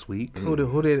stylists this week. Who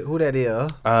that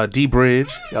is? D Bridge,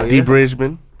 Oh, yeah? D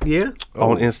Bridgman Yeah.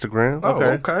 on Instagram. Oh,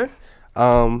 okay.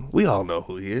 We all know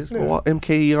who he is. Well,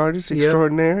 MKE artist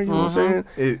extraordinaire. You know what I'm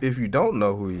saying? If you don't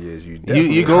know who he is, you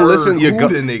definitely You gonna listen. You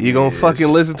You gonna fucking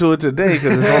listen to it today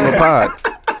because it's on the pod.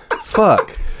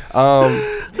 Fuck.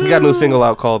 He got a new single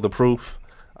out called "The Proof."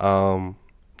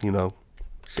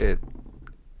 Shit.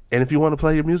 And if you want to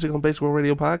play your music on Basic World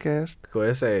Radio Podcast, Go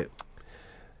ahead, say it.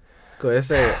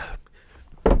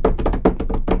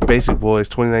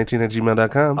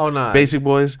 basicboys2019@gmail.com. Oh, nah.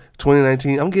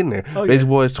 Basicboys2019. I'm getting there. Oh, yeah.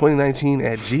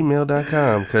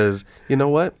 Basicboys2019@gmail.com. Because you know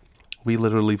what? We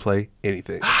literally play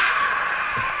anything.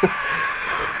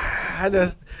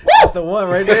 That's the one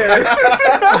right there. That's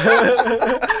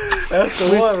the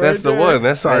one right That's the there. one.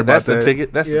 That's Sorry that's about the that.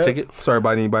 ticket. That's the ticket. Sorry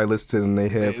about anybody listening in their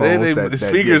headphones. The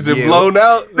speakers just blown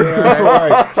out.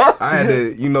 Right. I had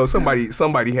to,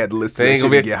 somebody had to listen to They that ain't shit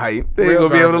gonna and be- get hype. They ain't gonna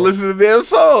be able to listen to the damn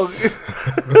song.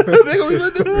 They gonna be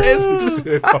listening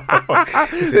to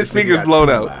the speakers blown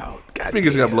out.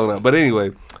 Speakers got blown out. But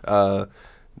anyway,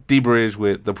 D Bridge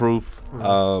with The Proof,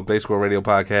 Basic World Radio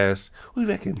Podcast. We'll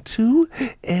be back in 2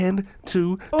 and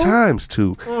 2 times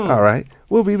 2. All right,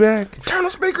 we'll be back. Turn the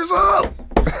speakers up.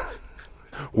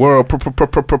 World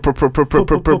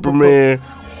premiere.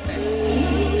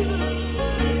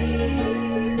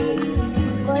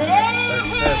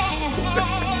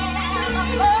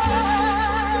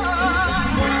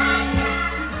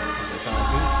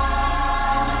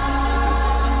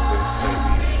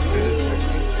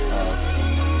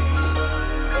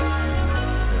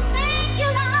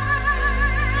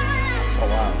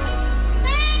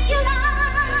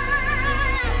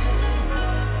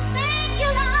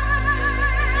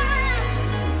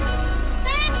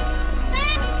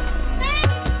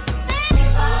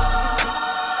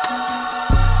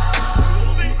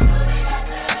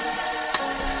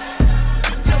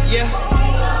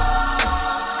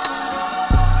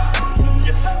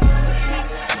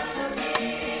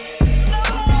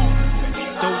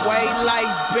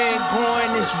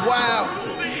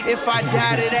 If I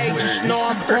die today, just know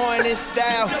I'm going in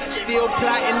style. Still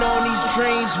plotting on these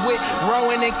dreams with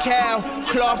Rowan and Cal.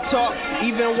 Cloth talk,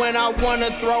 even when I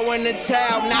wanna throw in the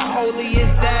towel. Not holy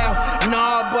as thou,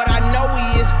 nah, but I know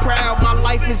he is proud. My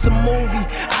life is a movie,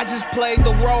 I just played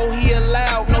the role he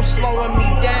allowed. No slowing me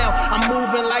down, I'm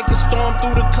moving like a storm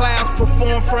through the clouds.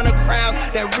 Perform in front of crowds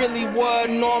that really were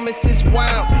enormous, it's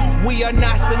wild. We are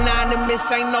not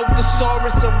synonymous, ain't no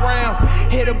thesaurus around.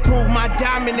 Here to prove my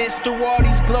dominance through all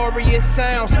these glorious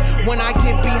sounds. When I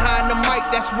get behind the mic,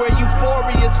 that's where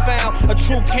euphoria's found. A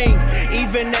true king,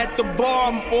 even at the bar,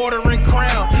 I'm ordering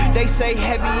crown. They say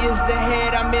heavy is the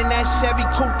head, I'm in that Chevy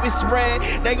coupe, it's red.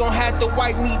 They gon' have to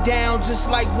wipe me down,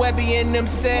 just like Webby and them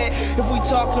said. If we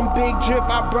talking big drip,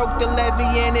 I broke the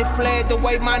levee and it fled. The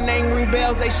way my name ring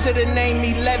bells, they should've named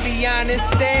me Le'Veon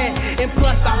instead. And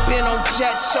plus, I've been on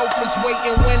jet chauffeurs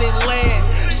waiting when it land.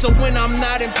 So when I'm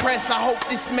not impressed, I hope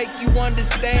this make you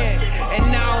understand. And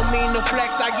now I don't mean to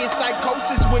flex, I get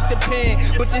psychosis with the pen.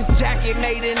 But this jacket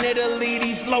made in Italy,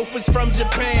 these loafers from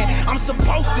Japan. I'm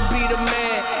supposed to be the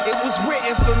man, it was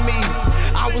written for me.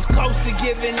 I was close to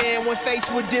giving in when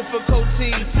faced with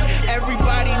difficulties.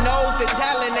 Everybody knows that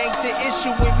talent ain't the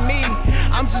issue with me.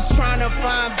 I'm just trying to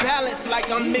find balance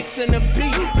like I'm mixing a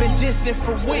beat. Been distant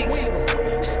for weeks,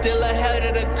 still ahead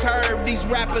of the curve. These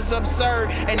rappers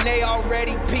absurd, and they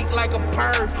already peak like a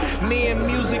perv. Me and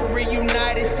music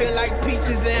reunited, feel like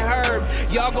peaches and herb.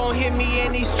 Y'all gon' hear me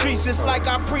in these streets just like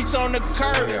I preach on the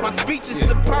curb. My speech is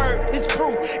superb, it's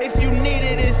proof. If you need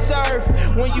it, it's served.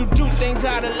 When you do things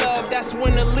out of love, that's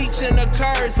when the leeching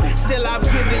occurs. Still, I've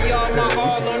given y'all my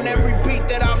all on every beat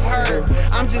that I've heard.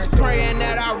 I'm just praying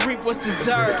that I reap what's deserved.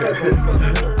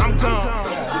 deserve. I'm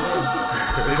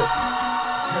gone.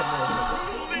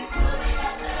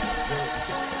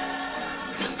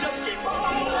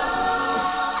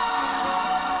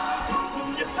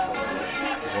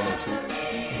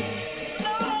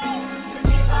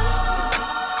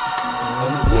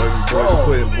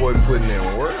 Wasn't putting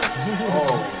in work.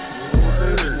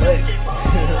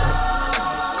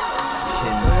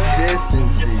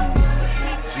 Consistency.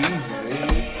 Jesus,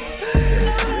 baby.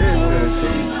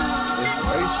 Consistency.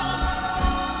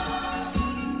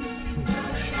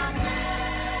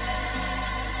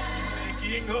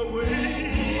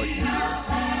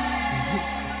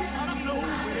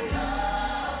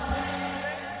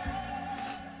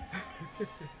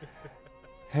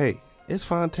 Hey, it's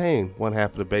Fontaine, one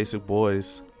half of the Basic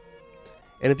Boys.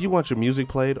 And if you want your music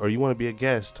played or you want to be a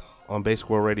guest on Basic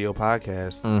World Radio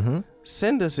Podcast,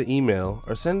 send us an email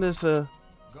or send us a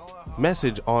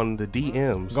message on the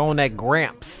DMs. Go on that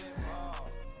Gramps.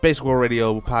 Basic World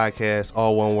Radio Podcast,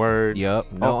 all one word. Yup.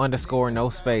 No underscore, no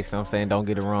space. Know what I'm saying? Don't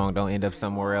get it wrong. Don't end up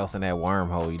somewhere else in that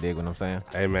wormhole. You dig what I'm saying?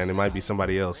 Hey, man, it might be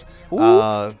somebody else.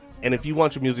 And if you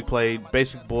want your music played,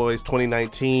 Basic Boys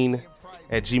 2019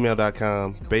 at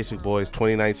gmail.com. Basic Boys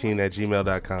 2019 at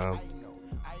gmail.com.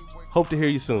 Hope to hear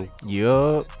you soon.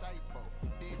 Yup.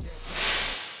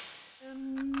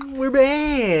 We're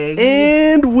back.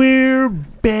 And we're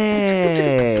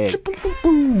back.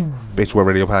 Basic World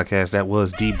Radio Podcast. That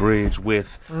was D Bridge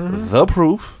with The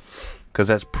Proof. Because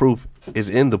that's proof is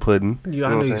in the pudding. I knew you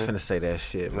was finna say that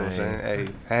shit, man. You know what I'm saying?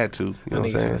 Hey, had to. You know what I'm I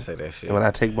saying? knew you finna say that shit. And when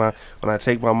I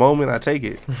take my moment, I take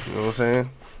it. You know what I'm saying?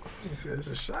 He said it's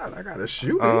a shot. I gotta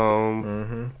shoot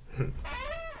it.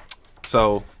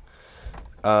 So,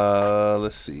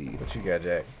 let's see. What you got,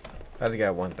 Jack? I just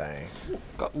got one thing.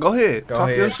 Go ahead. Go Talk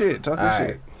ahead. your shit. Talk your All right.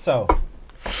 shit. So,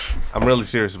 I'm really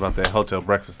serious about that hotel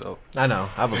breakfast, though. I know.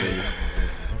 I believe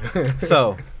you.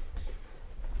 So,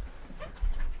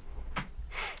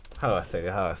 how do I say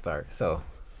that? How do I start? So,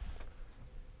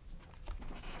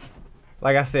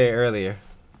 like I said earlier,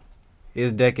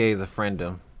 it's decades of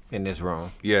friendom in this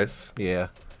room. Yes. Yeah.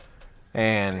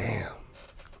 And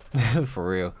for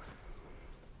real.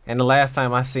 And the last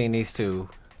time I seen these two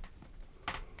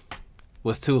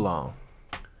was too long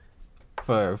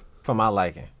for my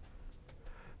liking.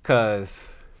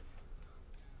 Cause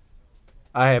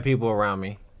I had people around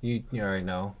me. You already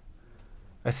know.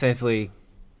 Essentially,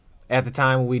 at the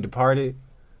time when we departed,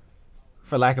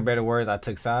 for lack of better words, I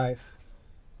took sides.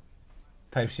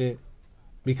 Type shit.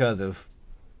 Because of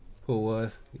who it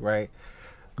was, right?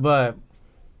 But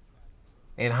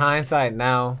in hindsight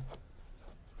now,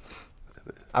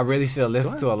 I really still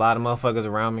listen to a lot of motherfuckers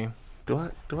around me. Do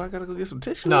I gotta go get some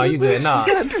tissue? No, on you this good.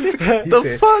 bitch? Nah.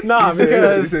 The fuck? Nah, He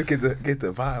because said get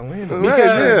the violin. Right,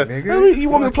 yeah. Nigga. I mean, you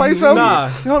want me to play something? Nah.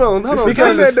 Hold on. Because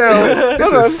Turn that down. That's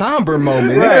Hold a on. somber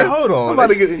moment. Right. Nigga, hold on. I'm about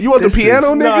to get. You want the This piano,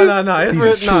 is- nigga? No. It's These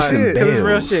real. are Nah, truce and because it's real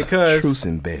bells. shit. Cause Truce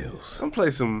and bells. I'm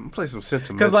play some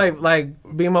sentimental. Cause like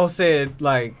BMO said,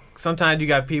 like sometimes you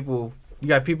got people in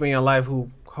your life who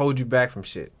hold you back from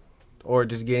shit, or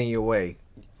just get in your way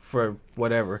for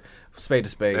whatever, spade to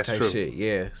spade That's type true. shit.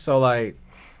 Yeah. So like,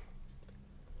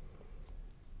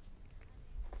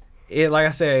 like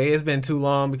I said, it's been too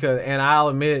long and I'll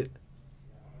admit,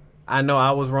 I know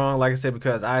I was wrong. Like I said,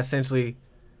 because I essentially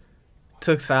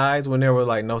took sides when there were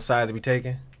like no sides to be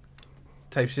taken,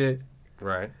 type shit.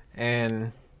 Right.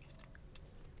 And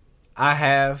I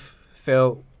have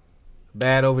felt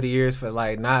bad over the years for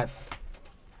like not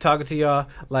talking to y'all.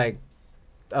 Like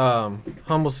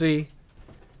Humble C,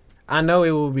 I know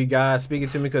it will be God speaking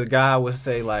to me, because God would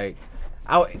say like,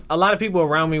 a lot of people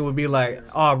around me would be like,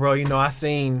 oh bro, you know, I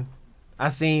seen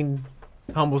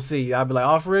Humble C. I'd be like,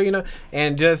 oh for real, you know.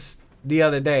 And just the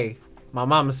other day, my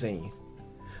mama seen you.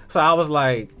 So I was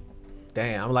like,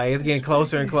 damn, I'm like, it's getting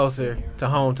closer and closer to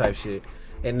home type shit.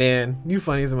 And then you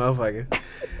funny as a motherfucker.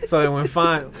 So then when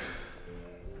fine,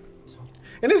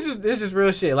 and it's just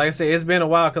real shit. Like I said, it's been a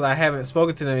while because I haven't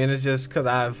spoken to them, and it's just because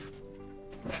I've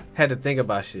had to think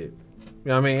about shit. You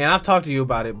know what I mean? And I've talked to you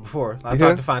about it before. I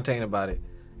talked to Fontaine about it,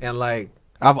 and like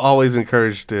I've always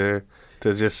encouraged her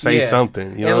to just say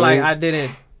something. You know and what like I mean? I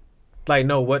didn't like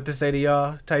know what to say to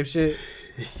y'all type shit.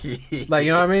 Like,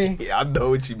 you know what I mean? Yeah, I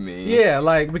know what you mean. Yeah,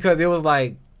 like, because it was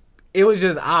like, it was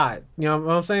just odd. You know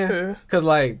what I'm saying? Because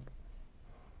like,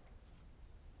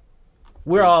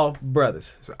 we're all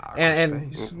brothers, It's an awkward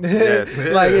and space. Yes.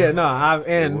 like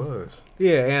and It was.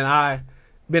 yeah, and I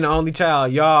been the only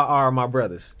child. Y'all are my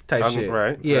brothers type I'm- shit.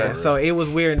 right, Yeah. right. So it was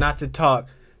weird not to talk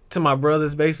to my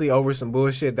brothers basically over some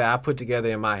bullshit that I put together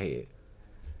in my head.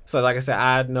 So like I said,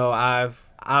 I know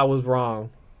I was wrong,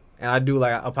 and I do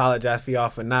like apologize for y'all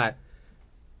for not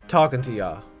talking to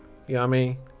y'all. You know what I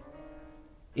mean?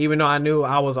 Even though I knew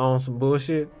I was on some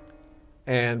bullshit,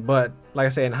 but like I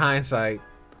said, in hindsight,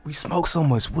 We smoked so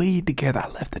much weed together. I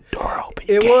left the door open.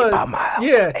 it Came was by my house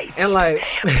yeah, on 18th and like,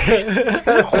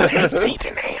 on 18th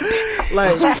and Hampton. like,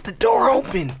 I left the door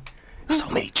open. So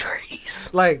many trees.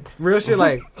 like real shit.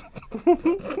 Like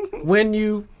when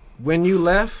you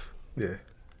left, Yeah.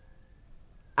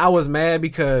 I was mad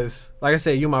because, like I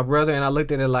said, you my brother, and I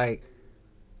looked at it like,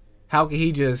 how could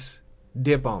he just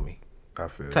dip on me? I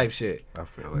feel Type shit. I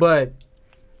feel it. But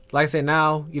like I said,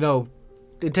 now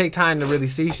it take time to really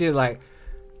see shit. Like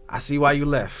I see why you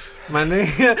left, my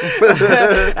nigga.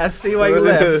 I see why you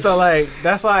left. So like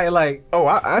that's why like Oh,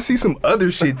 I see some other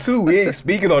shit too. We ain't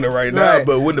speaking on it right now, Right.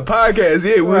 but when the podcast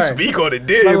is, we'll Right. speak on it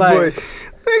then. But, like- But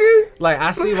nigga, like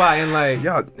I see why, and like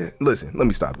y'all listen. Let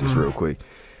me stop this real quick.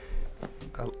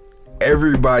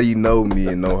 Everybody know me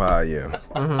and know how I am.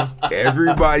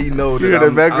 Everybody know that. You hear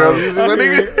that background music, my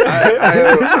nigga?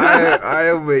 I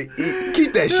am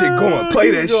keep that shit going. Play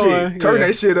that Keep going, shit. Turn yeah.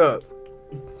 that shit up.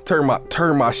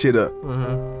 Turn my shit up.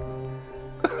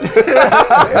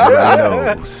 Everybody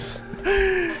knows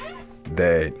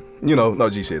that no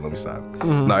G shit. Let me stop.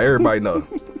 Now everybody know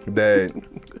that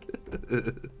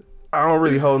I don't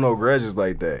really hold no grudges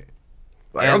like that.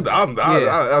 Like And-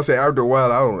 I'll say after a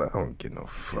while I don't get no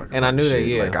fuck. And I knew that, shit.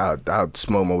 yeah. Like I'll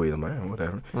smoke my weed. I'm like,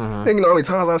 whatever. Think you know how many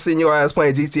times I seen your ass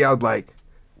playing GT? I was like,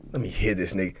 let me hit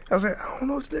this nigga. I was like, I don't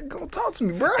know if this nigga gonna talk to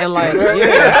me, bro. and like I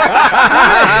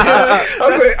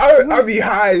was like, I be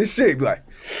high as shit. Be like,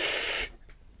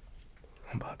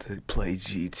 I'm about to play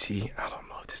GT. I don't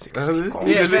know if this nigga's gonna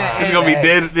Yeah, man. It's gonna be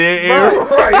dead air.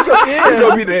 Right, so it's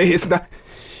gonna be that. It's not.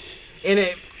 and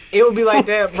it would be like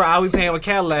that, bro. I be playing with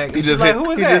Cadillac. You just like, hear,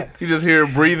 who is you that? Just, you just hear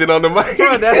him breathing on the mic.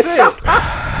 Bro, that's it.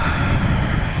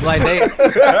 Like they.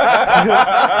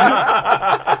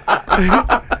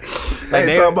 Hey,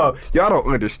 they- talking about y'all don't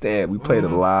understand. We played a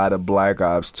lot of Black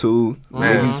Ops 2.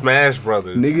 Man, Smash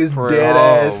Brothers. Niggas For dead real.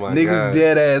 ass. Oh, my Niggas God.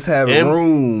 dead ass having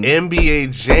room.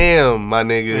 NBA Jam, my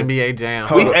nigga. NBA Jam.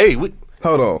 We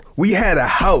Hold on. We had a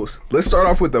house. Let's start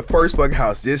off with the first fucking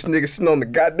house. This nigga sitting on the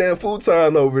goddamn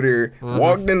futon over there.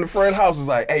 Walked in the front house. Was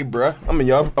like, hey, bruh, I'm in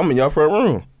y'all front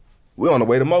room. We on the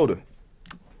way to Motor.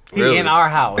 He Really? in our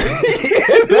house.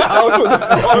 The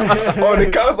house on the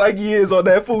couch like he is on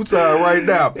that futon right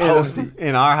now. Posted.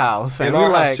 In our house. And we our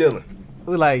like, house chilling.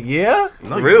 we like, yeah.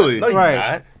 really. No, you Right.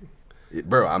 not.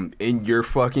 Bro, I'm in your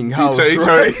fucking He house. turned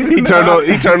right on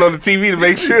the TV to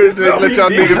make sure to let y'all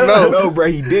niggas know. No, bro,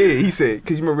 he did. He said,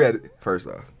 cause you remember we had first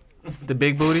off. The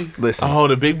big booty. Listen. Oh,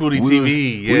 the big booty we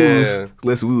TV.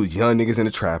 was young niggas in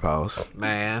the trap house.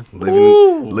 Man.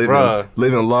 bruh.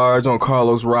 Living large on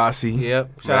Carlos Rossi.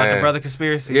 Yep. Shout out to Man. Brother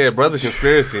Conspiracy. Yeah, Brother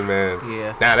Conspiracy, man.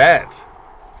 Yeah. Now that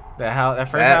That house. That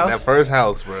first house. that first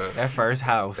house, bro. That first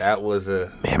house. That was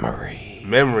a Memory.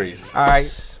 memories. All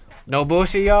right. No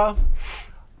bullshit, y'all.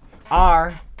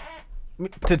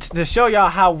 To show y'all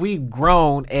how we've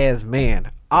grown as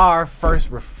men. Our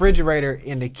first refrigerator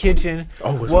in the kitchen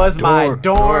was my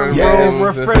dorm Yes.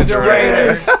 room refrigerator.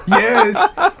 Yes.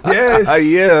 Yes.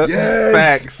 Yeah. Yes.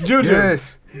 Facts. Juju.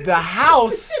 Yes. The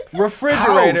house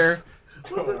refrigerator,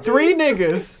 3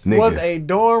 niggas, Nigga. was a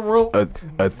dorm room.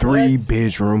 A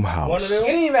 3-bedroom house. It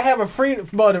didn't even have a freezer.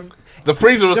 But The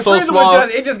freezer was the so freezer small was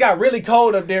it just got really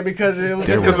cold up there because it was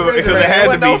just a because it refrigerator. had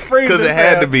to There be. was no freezer, Because it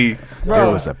had to fam. be. Bro, There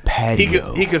was a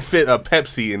patio. He could fit a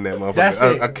Pepsi in that motherfucker. That's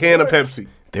it. A can of Pepsi.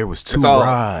 There was 2 That's all.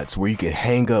 rods where you could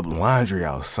hang up laundry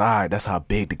outside. That's how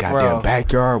big the goddamn Bro.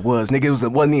 backyard was. Nigga, it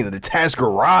wasn't even a detached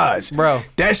garage. Bro.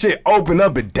 That shit opened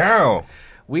up and down.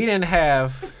 we didn't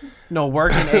have no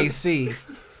working AC,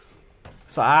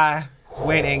 so I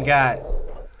went and got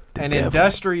an devil.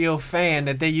 industrial fan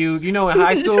that they use. In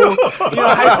high school.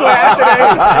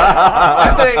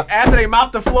 After they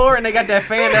mop the floor and they got that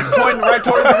fan that's pointing right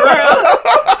towards the ground.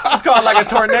 It's called like a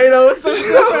tornado or some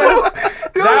shit.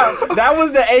 Man. That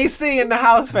was the AC in the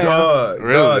house, fam.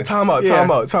 Really? Time out. You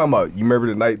remember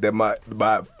the night that my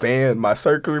fan, my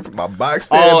circular, my box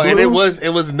fan Oh, and blew? it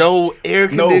was no air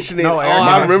conditioning. no air I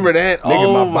conditioning. remember that. Nigga,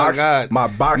 Oh my my box- god, my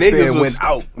box fan went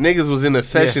out. Niggas was in a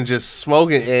session just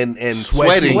smoking and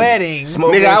sweating. Sweating.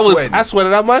 Smoking Nigga, and sweating. I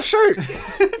sweated out my shirt.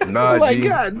 Nah, like, G.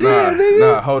 God damn, nigga.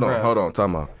 Nah, hold on,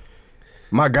 time out.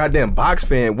 My goddamn box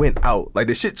fan went out. Like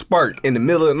the shit sparked in the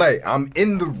middle of the night. I'm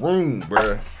in the room,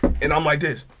 bruh. And I'm like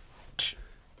this.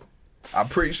 I'm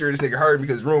pretty sure this nigga heard me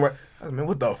because his room right. I was like, man,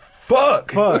 what the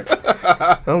fuck?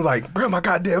 I was like, bro, my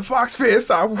goddamn Fox fan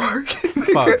stopped working.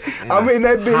 Fox, I'm in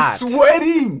that bitch hot.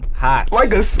 sweating. Hot.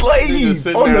 Like a He slave just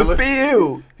sitting on there the look-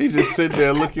 field. He just sitting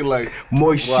there looking like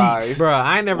Moist Why? sheets. Bro,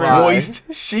 I ain't never Why?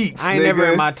 Moist sheets, I ain't nigga. never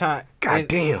in my time. God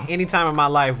damn. Any time in my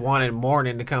life wanted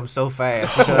morning to come so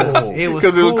fast because it was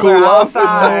 'Cause it was cooler cool off.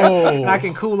 outside. Oh. And I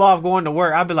can cool off going to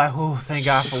work. I'd be like, oh, thank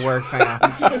God for work, fam.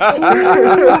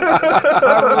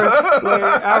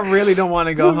 I really don't want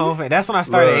to go home. Fam. That's when I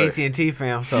started Right. AT&T,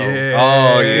 fam. So,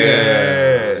 Oh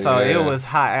yeah. so it was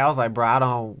hot. I was like, bro, I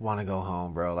don't want to go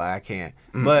home, bro. Like I can't.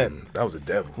 But That was a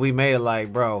devil. we made it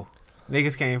like, bro,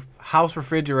 niggas came. House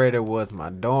refrigerator was my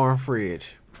dorm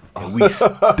fridge. And we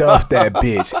stuffed that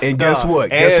bitch. And guess what?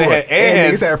 Guess And- what?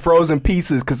 and- niggas had frozen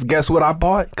pizzas. Because guess what I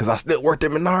bought? Because I still worked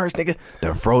at Menards, nigga.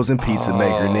 The frozen pizza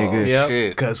maker, nigga. Yep.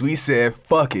 Shit. Because we said,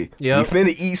 fuck it. Yep. We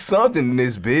finna eat something in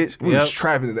this bitch. We Yep. was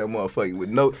trapping in that motherfucker with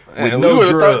no And no we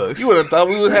would've drugs. you would have thought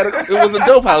it was a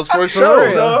dope house for sure.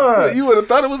 real. You would have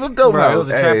thought it was a dope Bro, it house. was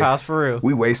a trap house for real.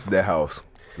 We wasted that house.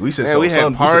 We said Man, we had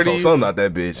something parties. out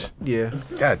that bitch. Yeah.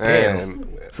 God damn. Man,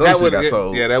 Some that shit would got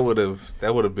sold. Yeah, that would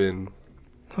have been.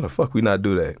 How the fuck we not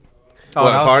do that? Oh,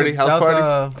 What, that was- party? that House was,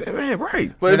 party? Damn, man,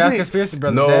 right. But that's we- Conspiracy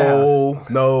Brothers. Dad house.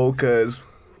 No, because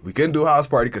we couldn't do a house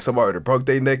party because somebody would broke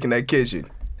their neck in that kitchen.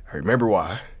 I remember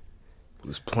why. We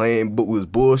was playing, but we was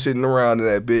bullshitting around in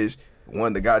that bitch. One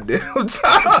of the goddamn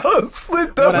tiles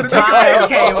slipped up. When and the tires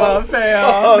came up,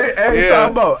 fam. Hey, Yeah.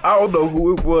 talking about, I don't know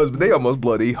who it was, but they almost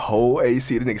blew the whole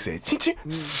AC. The nigga said, ching, ching.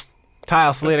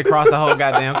 Tile slid across the whole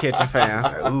goddamn kitchen, fam.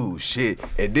 Like, ooh, shit.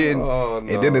 And then, Oh, and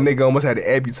then the nigga almost had to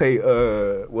amputate,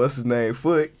 what's his name,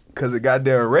 foot, because the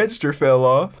goddamn register fell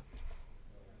off.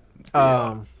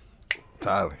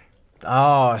 Tyler.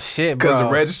 Oh shit, bro. Because the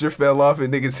register fell off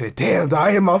and nigga said, damn, dog,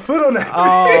 I hit my foot on that.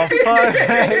 Oh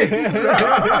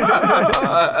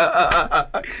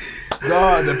fuck.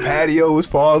 Dog, the patio was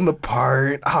falling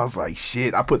apart. I was like,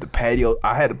 shit. I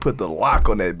had to put the lock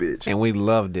on that bitch. And we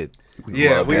loved it.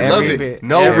 Yeah, we every loved it. bit.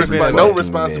 No, Every bit. no Fucking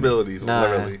responsibilities, Nah.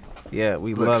 literally. Yeah,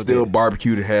 we Look, loved still it.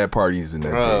 barbecued and had parties in that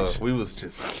Bro, bitch. we was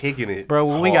just kicking it. Bro,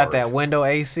 when we got hard. that window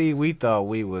AC, we thought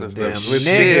we was them That's the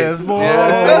niggas, shit. boy.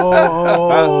 Yeah.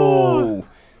 Oh.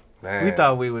 Man. We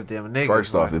thought we was them niggas.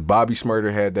 First off, boy. if Bobby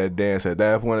Smurder had that dance at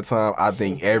that point in time, I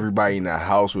think everybody in that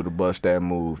house would have bust that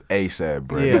move ASAP,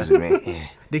 bro. Yeah. Just, man,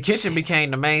 the kitchen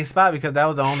became the main spot because that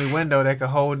was the only window that could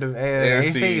hold the AC.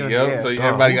 AC, in yep. there. So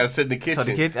everybody got to sit in the kitchen. So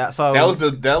the kitchen. So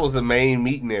that was the main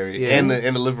meeting area Yeah. and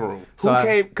the living room. Who So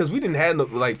came? Because we didn't have no,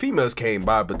 like, females came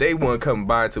by, but they weren't coming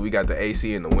by until we got the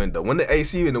AC in the window. When the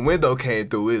AC in the window came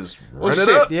through, it was run it shit.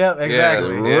 up. Yep,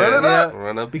 exactly. Yeah, Run it up.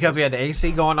 Run up. Because we had the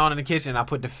AC going on in the kitchen, I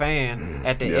put the fan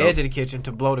at the Yep. edge of the kitchen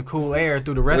to blow the cool air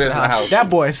through the rest of Rest the of the house. house. That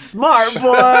boy's smart,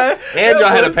 boy. And y'all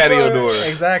had a patio door.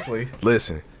 Exactly.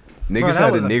 Listen, niggas Bro, that had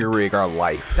to was a- nigga rig our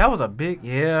life. That was a big,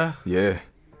 yeah. Yeah.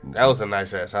 That was a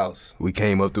nice ass house. We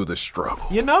came up through the struggle.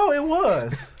 You know, it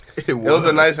was. It It was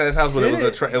a nice ass house, but it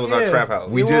was our Yeah. trap house.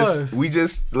 We It just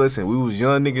was. listen. We was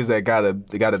young niggas that got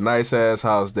a nice ass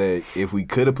house that if we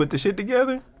could have put the shit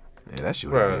together, man, that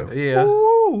shit would have Bruh. been. Yeah.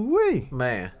 Ooh, wee.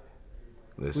 Man.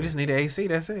 Listen, We just need the AC,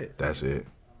 that's it. that's it.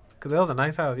 Because that was a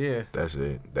nice house, yeah. That's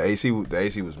it. The AC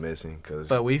was missing because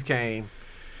But we've came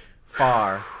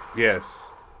far. Yes.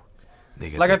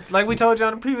 nigga, Like we told you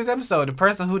on the previous episode, the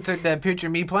person who took that picture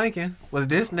of me planking was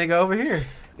this nigga over here.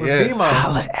 Was Yes. BMO.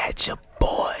 holla at your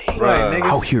boy. Right, niggas.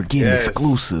 Out here getting Yes.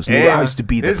 exclusives. And Nigga, I used to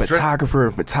be the this photographer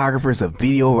of photographers, of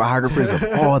videographers, of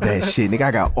all that shit. Nigga,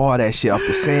 I got all that shit off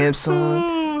the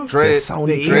Samsung, the Dread, Sony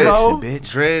the Ericsson, Evo?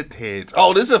 bitch. dread heads.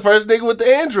 Oh, this is the first nigga with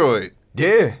the Android.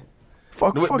 Yeah.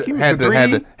 Fuck you. Had the the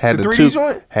 3D, had the the 3D two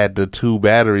joint. had the two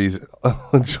batteries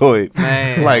joint.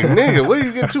 Man. Like nigga, what do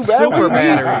you get two batteries? Super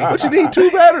battery. What you need two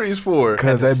batteries for?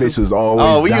 Cause that bitch was always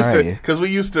Oh, we dying. used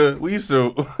to we used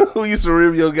to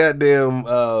rib your goddamn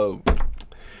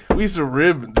we used to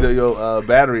rib your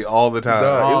battery all the time.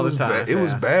 Dog, All it the was time, bad. It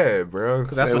was yeah. bad, bro.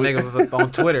 That's when niggas was up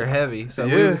on Twitter heavy. So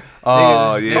Yeah. we,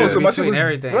 Oh, yeah. Oh, so my shit between was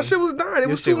everything. my shit was dying. It Your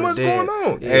was shit too was much dead. going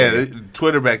on. Yeah,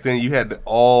 Twitter back then you had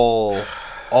all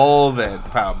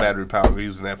that battery power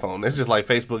using that phone. That's just like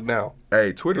Facebook now.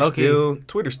 Hey, Low-key.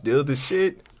 Twitter's still the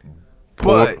shit.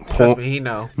 But Trust me, he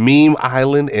know. Meme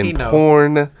Island He and know.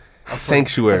 porn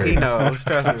sanctuary. He knows.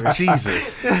 Trust me.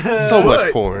 Jesus, so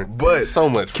much porn. But so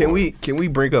much. Can porn. we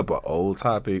bring up an old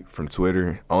topic from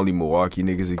Twitter? Only Milwaukee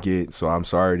niggas would get. So I'm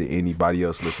sorry to anybody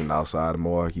else listening outside of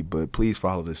Milwaukee, but please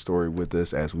follow this story with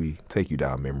us as we take you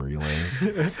down memory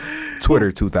lane.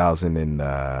 Twitter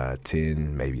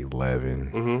 2010, maybe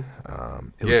 11.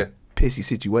 It was Yeah. a pissy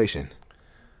situation.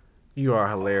 You are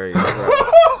hilarious, bro.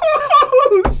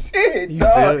 Oh shit, You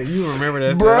remember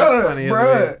that? That's funny as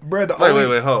hell. Bruh.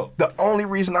 Wait, hold. The only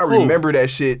reason I remember that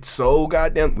shit so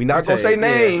goddamn. We not gonna say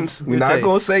names. We not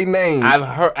gonna say names. I've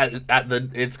heard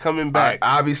it's coming back.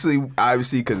 Obviously,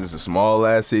 because it's a small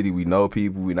ass city. We know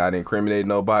people. We not incriminating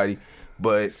nobody.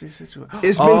 But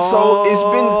it's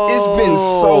been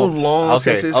so long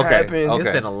since it's happened. It's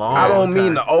been a long I don't time.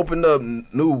 mean to open up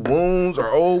new wounds or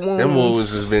old wounds. Them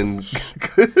wounds has been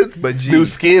good. But G, New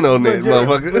skin on that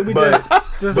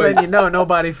motherfucker. Just letting you know,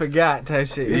 nobody forgot type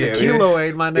shit. It's a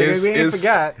keloid, my nigga. We ain't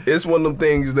forgot. It's one of them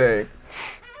things that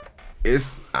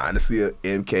it's honestly a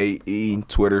MKE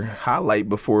Twitter highlight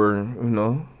before,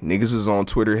 niggas was on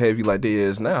Twitter heavy like they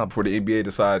is now before the NBA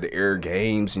decided to air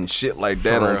games and shit like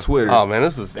that on Twitter. Oh man,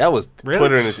 that was Really?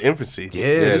 Twitter in its infancy.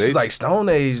 Yeah, this is like Stone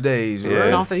Age days. Yeah. You know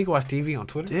Right? what I'm saying? You can watch TV on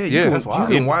Twitter. Yeah, That's you wild.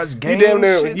 can watch games. You damn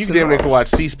near shits can and all. watch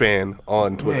C-SPAN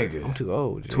on Twitter. Nigga. I'm too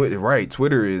old. G. Twitter, right?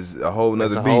 Twitter is a whole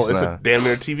nother It's beast it's now. a damn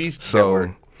near TV So,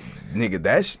 network.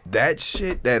 nigga, that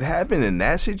shit that happened in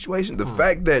that situation, the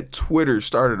fact that Twitter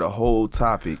started a whole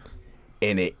topic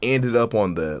and it ended up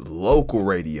on the local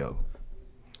radio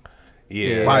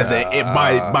Yeah. by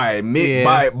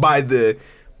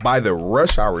the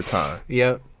rush hour time.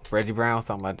 Yep. Reggie Brown was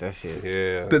talking about that shit.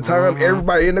 Yeah. The time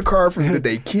everybody in the car from either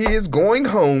their kids going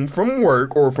home from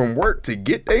work or from work to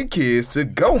get their kids to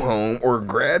go home or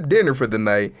grab dinner for the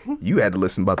night, you had to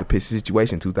listen about the Pissy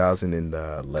situation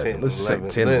 2011. Let's just say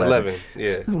 10, 11.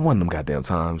 Yeah. One of them goddamn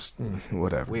times.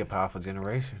 Whatever. We a powerful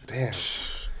generation. Damn.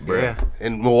 Yeah.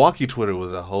 And Milwaukee Twitter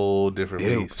was a whole different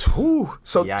beast.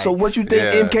 So Yikes. what you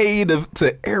think Yeah. MKE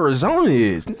to Arizona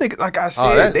is? Nigga, like I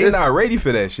said, that- they it's not ready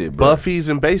for that shit, bro. Buffy's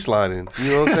and baselining.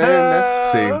 You know what I'm saying?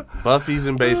 That's See, Buffy's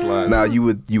and baselining. now you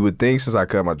would think since I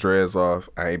cut my dreads off,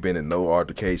 I ain't been in no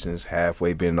altercations,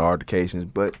 halfway been in altercations,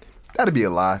 but that'd be a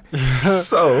lie.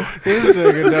 So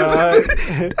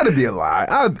that'd be a lie.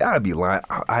 I'd be lying.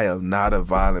 I am not a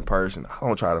violent person. I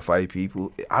don't try to fight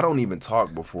people. I don't even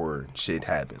talk before shit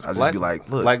happens. I just be like,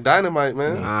 look, like Dynamite,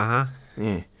 man. Uh huh.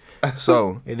 yeah.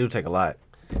 So It do take a lot.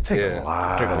 take Yeah. a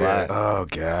lot. Take a lot. Oh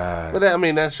god. But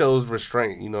that shows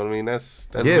restraint. You know what I mean? That's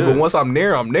Yeah, good. but once I'm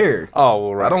there, I'm there. Oh,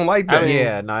 well, right. I don't like that.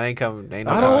 Yeah, no, it ain't coming. Ain't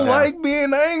no I coming don't down. like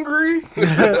being angry.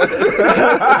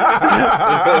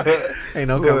 Ain't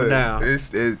no coming But down.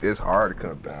 It's hard to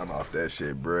come down off that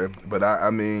shit, bruh. But I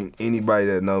mean, anybody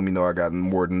that know me know I got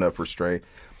more than enough restraint.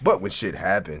 But when shit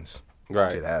happens,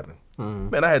 Right. shit happens.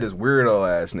 Man, I had this weirdo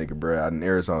ass nigga, bruh, out in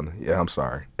Arizona. Yeah, I'm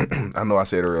sorry. I know I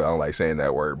said earlier I don't like saying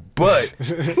that word, but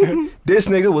this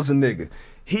nigga was a nigga.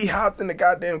 He hopped in the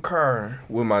goddamn car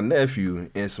with my nephew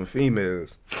and some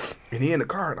females, and he in the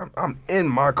car, and I'm in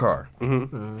my car,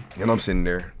 and I'm sitting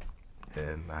there,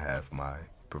 and I have my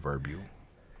proverbial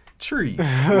trees.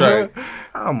 Right.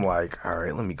 I'm like, all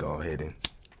right, let me go ahead and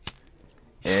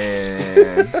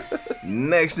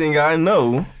next thing I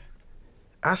know,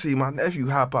 I see my nephew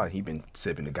hop out. He been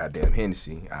sipping the goddamn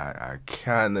Hennessy. I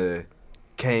kind of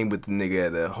came with the nigga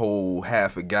at a whole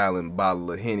half a gallon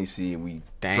bottle of Hennessy, and we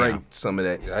drank some of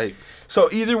that. Yikes. So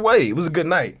either way, it was a good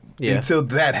night Yeah. until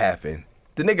that happened.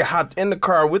 The nigga hopped in the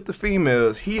car with the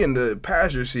females. He in the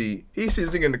passenger seat. He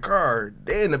sees nigga in the car.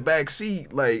 They in the back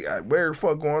seat. Like, where the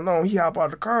fuck going on? He hop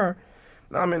out the car.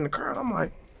 Now I'm in the car, and I'm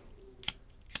like,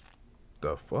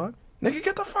 the fuck? Nigga,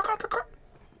 get the fuck out the car.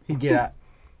 He get out.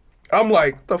 I'm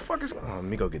like, the fuck is... Oh, let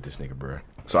me go get this nigga, bro.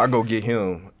 So I go get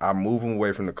him. I move him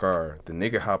away from the car. The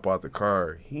nigga hop out the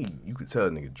car. You could tell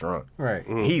the nigga drunk. Right.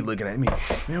 He looking at me.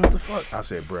 Man, what the fuck? I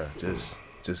said, bro, just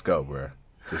go, bro.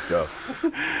 Just go.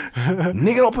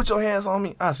 Nigga, don't put your hands on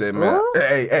me. I said, man,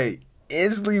 hey.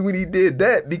 Instantly when he did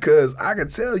that, because I could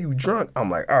tell you drunk,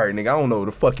 I'm like, all right, nigga, I don't know what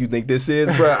the fuck you think this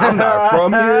is, bro. I'm not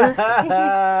from here.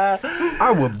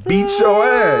 I will beat your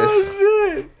ass.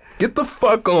 Get the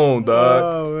fuck on,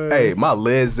 dog. Oh, man. Hey, my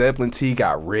Led Zeppelin tee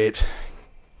got ripped.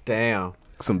 Damn.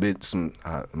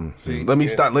 Let me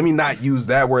stop. Let me not use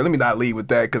that word. Let me not lead with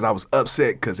that, because I was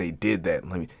upset because they did that.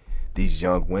 These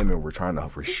young women were trying to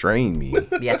restrain me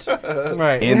Yes.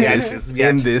 Right. in Yes. this Yes.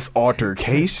 in this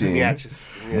altercation Yes.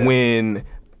 Yeah. when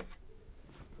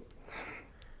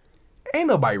ain't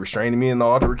nobody restraining me in the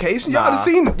altercation. Y'all done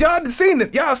seen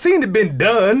it. Y'all seen it been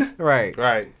done. Right.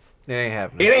 Right. It ain't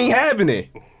happening. It ain't happening.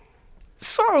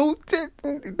 So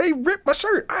they ripped my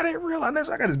shirt. I didn't realize this.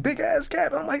 I got this big ass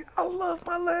cap. I'm like, I love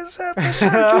my Led Zeppelin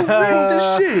shirt. You ripped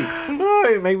this shit. Oh,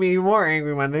 it make me even more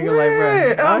angry, my nigga. Like, bro.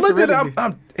 Yeah, and I why should looked at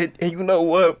really it. And you know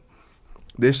what?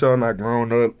 This show not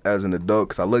grown up as an adult,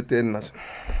 because I looked at it and I said,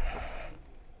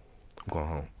 I'm going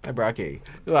home. Hey, bro, I can't.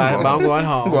 All right, but I'm going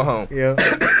home. I'm going home. Yeah.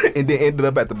 And then ended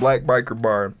up at the Black Biker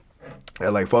Bar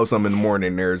at like 4 something in the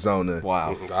morning in Arizona.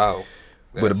 Wow. Wow.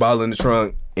 With a bottle in the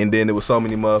trunk And then there was so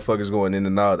many motherfuckers going in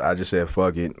and out. I just said,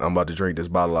 fuck it. I'm about to drink this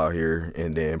bottle out here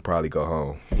and then probably go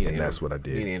home. And that's what I Need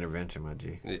an did. intervention, my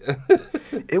G.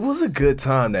 It was a good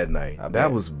time that night. bet.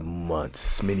 That was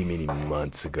months, many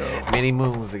months ago. Many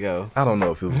moons ago. I don't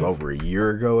know if it was over a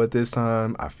year ago at this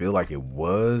time. I feel like it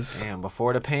was. Damn,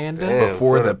 before the panda. Damn.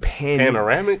 Before the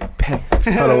Panoramic.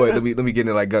 Hold on, wait. Let me get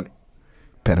in like gun.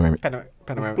 Panoramic.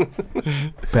 Panoramic.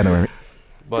 Panoramic.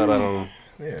 But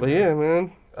but yeah,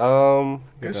 man.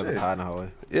 Good shit.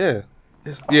 Yeah.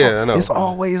 It's Yeah, I know. It's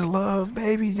always love,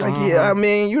 baby. Like, yeah, I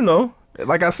mean, you know,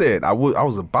 like I said, I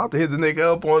was about to hit the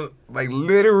nigga up on, like,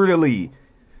 literally,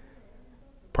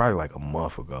 probably like a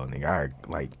month ago, nigga.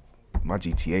 My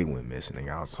GTA went missing,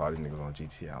 nigga. I saw these niggas on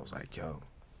GTA. I was like, yo,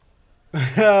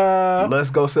 let's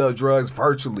go sell drugs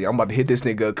virtually. I'm about to hit this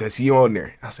nigga up because he on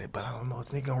there. I said, but I don't know if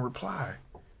this nigga gonna reply.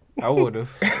 I would have.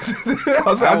 I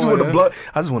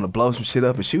just want to blow some shit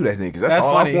up and shoot at niggas. That's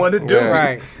all funny. I wanted to do. Yeah.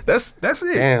 Right. That's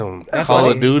it. Damn. That's Call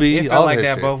funny. of Duty. It all felt like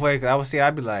that shit. both ways. 'Cause I would see,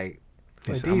 I'd be like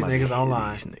He these said, I'm about to niggas hit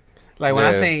online. these niggas. Like when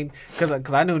I Yeah. seen, cause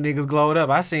I knew niggas glowed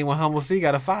up. I seen when Humble C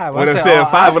got a 5. When I it said, said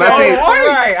 5, when I seen-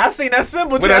 right, I seen that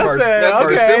symbol. When I that said,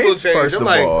 first okay. symbol change, First I'm of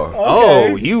like, all.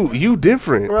 oh, you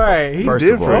different. Right, he First of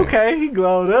different. all. Okay, he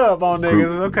glowed up on niggas.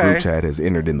 Group Okay, chat has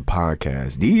entered in the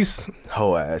podcast. These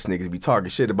hoe ass niggas be talking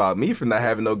shit about me for not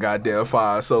having no goddamn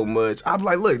 5 so much. I'm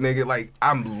like, look, nigga, like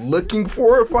I'm looking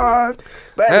for a 5,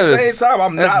 but at That the is- same time,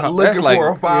 I'm that's- not looking that's for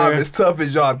a like- 5 yeah. as tough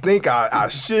as y'all think I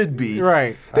should be.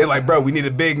 Right. They like, bro, we need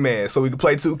a big man so we can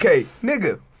play 2K,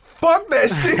 nigga. Fuck that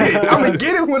shit. I'm gonna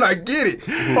get it when I get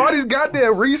it. All these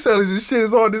goddamn resellers and shit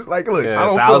is on this. Like, look, I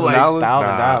don't feel like $1,000.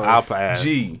 $1,000. I'll pass.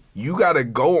 G, you gotta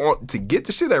go on to get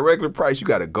the shit at regular price. You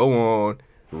gotta go on,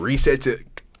 reset your,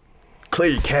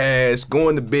 clear your cash, go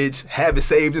in the bitch, have it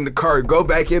saved in the cart, go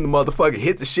back in the motherfucker,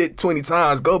 hit the shit 20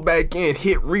 times, go back in,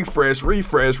 hit refresh, go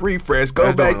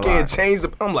That's back doing a in, lot. change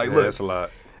the. I'm like, Yeah, look, that's a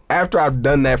lot. after I've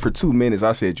done that for 2 minutes,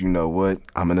 I said, you know what?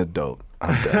 I'm an adult.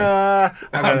 I'm done.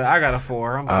 I got a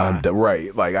 4. I'm I'm fine. done.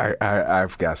 Right, like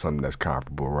I've got something that's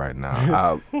comparable right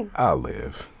now. I'll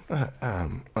live.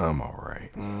 I'm all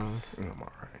right. I'm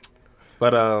all right.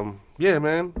 But yeah,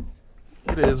 man,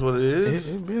 it is what it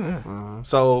is.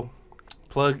 So,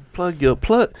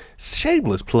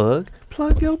 shameless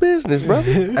plug your business,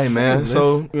 brother. Hey man,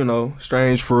 so you know,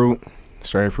 Strange Fruit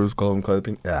Clothing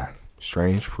Company.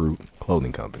 Strange Fruit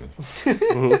Clothing Company.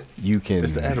 You can.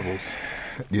 It's the edibles.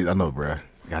 Yeah, I know, bruh.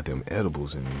 Got them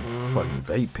edibles and fucking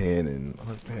vape pen and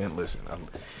man, listen.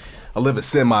 I live a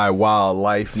semi-wild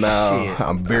life now. Shit.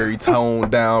 I'm very toned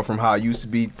down from how I used to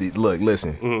be. Look,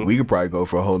 listen, we could probably go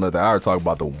for a whole nother hour talk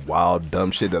about the wild,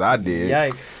 dumb shit that I did.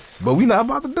 Yikes. But we not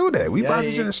about to do that. We about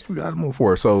to Yikes. we gotta move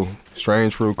forward. So,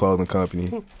 Strange Fruit Clothing Company,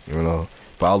 you know,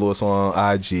 follow us on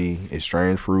IG. It's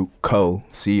Strange Fruit Co.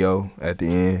 C-O at the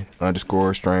end,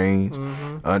 _strange,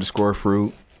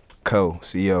 _fruit, Co.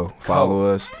 C-O.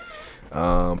 Follow us.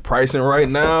 Pricing right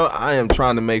now, I am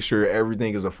trying to make sure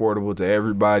everything is affordable to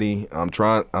everybody. I'm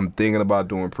thinking about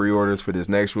doing pre-orders for this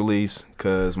next release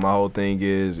because my whole thing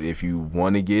is if you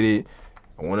want to get it,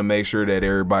 I want to make sure that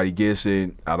everybody gets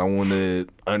it. I don't want to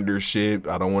undership.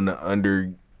 I don't want to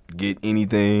under get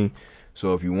anything.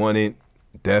 So if you want it,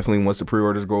 definitely once the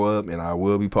pre-orders go up, and I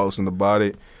will be posting about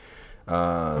it. We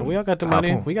all got the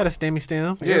money. We got a stemmy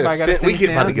stem. Yeah, Everybody got a stemmy we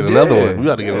about to stem. get another Yeah. one. We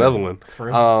got to get another one.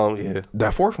 Yeah,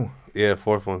 That fourth one. yeah,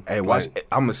 fourth one. Hey, watch.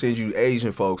 I'm gonna send you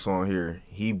Asian folks on here.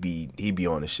 He be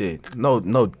on the shit. No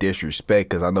disrespect,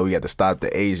 because I know we got to stop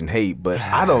the Asian hate, but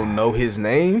I don't know his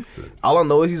name. All I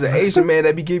know is he's an Asian man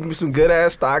that be giving me some good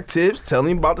ass stock tips, telling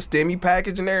me about the STEMI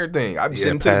package and everything. I be Yeah,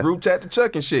 sending to the Pat. group chat to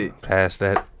Chuck and shit. Past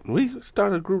that, we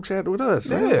started a group chat with us.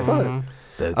 Man. Yeah. Fun.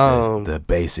 The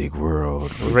basic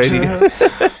world Radio.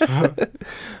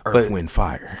 Earth, Wind,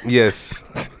 Fire. Yes,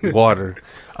 water.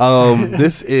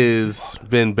 This is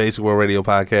been Basic World Radio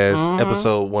Podcast,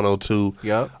 episode 102.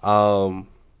 Yep.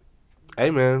 Hey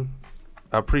man,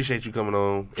 I appreciate you coming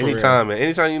on. Anytime, man.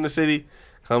 Anytime you in the city,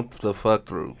 come the fuck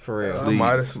through. For real. Please.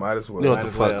 Might as well. You know what Might the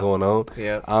as fuck well. going on.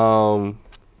 Yeah.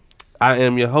 I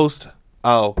am your host.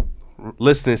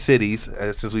 Listening cities.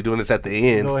 Since we doing this at the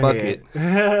end, Go fuck ahead.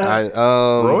 it.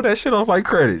 Roll that shit off like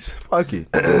credits. Fuck it.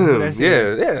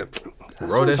 Yeah.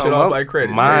 Roll that shit off like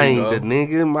credits. Mind, There you go.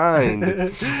 nigga,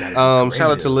 mind.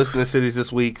 Shout out to listening cities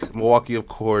this week. Milwaukee, of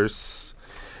course.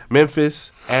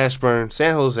 Memphis, Ashburn,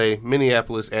 San Jose,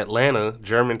 Minneapolis, Atlanta,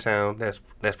 Germantown. That's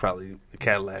probably the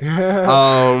Cadillac.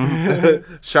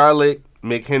 Charlotte,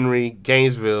 McHenry,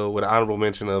 Gainesville, with an honorable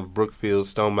mention of Brookfield,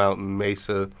 Stone Mountain,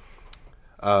 Mesa,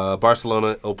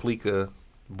 Barcelona, Oplica,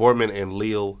 Boardman, and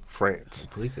Lille, France.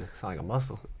 Sound like a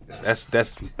muscle. That's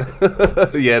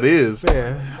yeah, it is.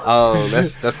 Yeah,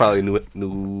 That's probably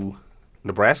New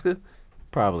Nebraska.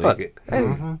 probably. Fuck it. Hey,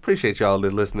 appreciate y'all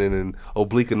that listening in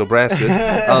Oblique,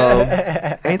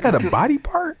 Nebraska. Ain't that a body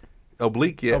part?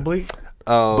 Oblique, yeah. Oblique.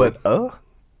 But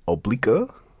oblique.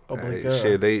 Hey,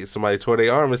 shit, somebody tore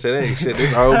their arm and said, "Hey, shit,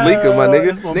 this our oblique, my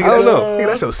nigga." Nigga, I don't know. Nigga,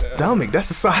 that's your stomach. That's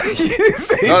the side.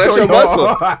 No, that's your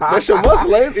muscle. That's your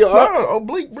muscle, ain't it? Your arm? No,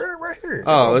 oblique, bro, right here.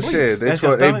 Oh It's shit! That's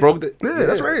your They stomach? broke the. Yeah,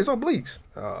 that's right. It's obliques.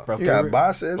 You got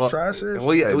biceps, triceps.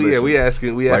 We Hey, listen. we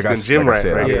asking gym like I rat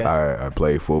said, right here. Yeah. I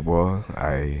play football.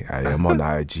 I am on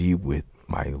the IG with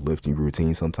my lifting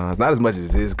routine sometimes. Not as much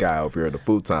as this guy over here at the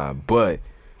full time, but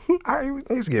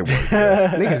niggas get work. Bro.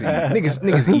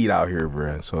 Niggas eat out here,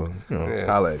 bro. So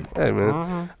holla at me. Hey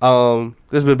man,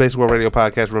 this has been Basic World Radio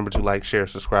Podcast. Remember to like, share,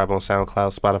 subscribe on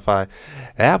SoundCloud, Spotify,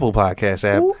 Apple Podcast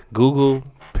app, Google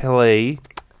Play,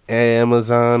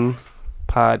 Amazon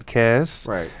Podcasts.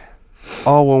 Right.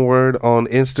 All one word on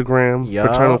Instagram, Yup.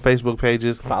 fraternal Facebook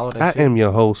pages. Follow that I shit. am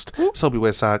your host, Soapy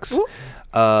Wet Socks.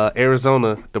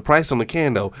 Arizona, the price on the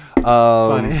can though.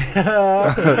 Funny.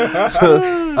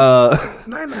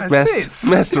 99 Master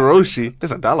cents. Roshi,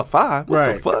 it's $1.05. What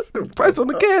Right. the fuck? The price on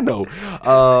the can though.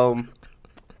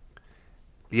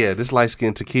 Yeah, this light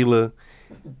skin tequila.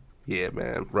 Yeah,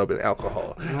 man, rubbing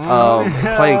alcohol.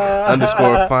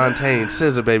 Plank_Fontaine,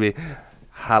 Scissor baby,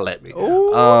 holla at me.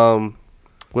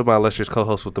 With my illustrious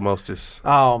co-host with the mostest.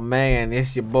 Oh man,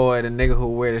 it's your boy, the nigga who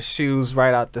wear the shoes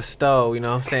right out the stove. You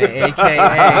know what I'm saying?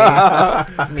 AKA,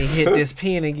 let me hit this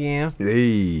pen again.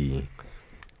 Hey.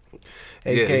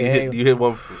 AKA, you hit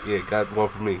one. Yeah, got one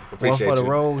for me. one Appreciate for the you.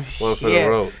 road. One for the Shit.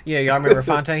 road. Yeah, y'all remember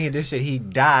Fontaine hit this shit? He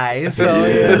died. So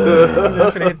yeah,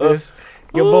 I'm finna hit this.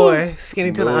 Your boy,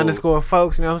 Skinny to the _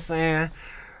 folks. You know what I'm saying?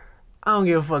 I don't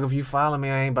give a fuck if you follow me.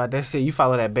 I ain't about that shit. You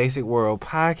follow that Basic World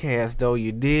Podcast, though.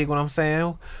 You dig what I'm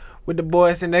saying? With the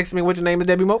boy sitting next to me. What your name is,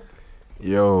 Debbie Mo?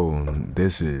 Yo,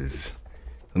 this is.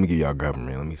 Let me give y'all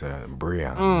government. Let me say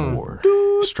Breon Moore,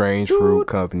 Strange Fruit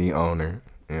Company owner.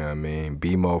 You know what I mean?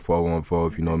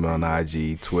 BMO414 if you know me on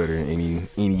IG, Twitter, any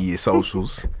of your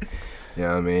socials. You know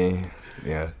what I mean?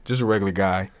 Yeah, just a regular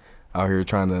guy out here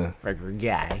trying to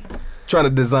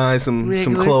design some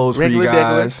clothes for you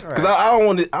guys. Because I don't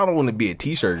want to be a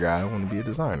t-shirt guy. I want to be a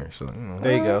designer. So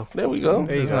There you go. There we go.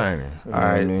 There you go. designer. You know All what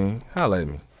I right. mean? Holla at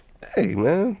me. Hey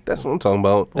man, that's what I'm talking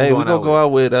about. Who Hey, we're going gonna out go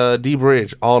out with D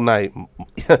Bridge all night.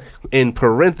 In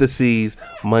parentheses,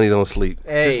 money don't sleep.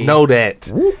 Just Hey. know that.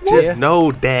 Just Yeah.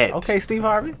 know that. Okay, Steve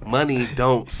Harvey. Money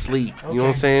don't sleep. You know what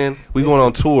I'm saying? We going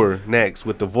on tour next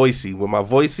with the Voicey, with my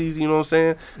Voices. You know what I'm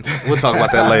saying? We'll talk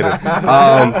about that later.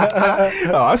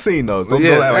 Oh, I seen those. Don't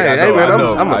Yeah, go act like I know. man, I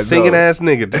know. I'm a I singing know. ass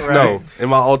nigga. Just know, in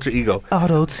my alter ego.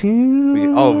 Auto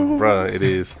tune. Oh, bruh, it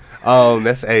is.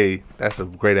 That's a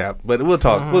great app. But we'll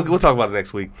talk. We'll talk about it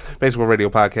next week. Basic World Radio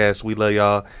Podcast. We love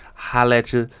y'all. Holla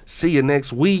at you. See you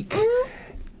next week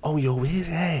on your weird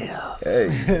ass. Hey.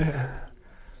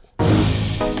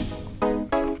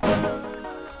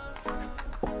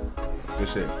 Good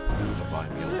shit.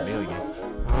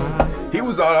 He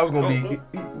was all I was gonna be.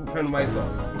 Turn the mics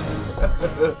off.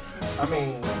 I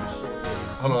mean, shit.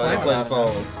 Hold on, I ain't playing the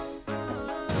song.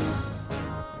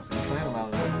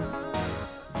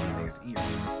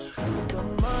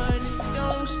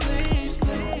 Don't sleep.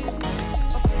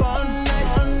 Up all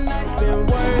night, been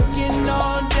working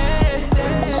all day.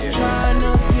 Just trying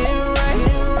to get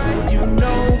right. You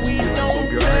know we don't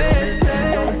play.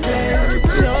 Don't play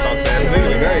with your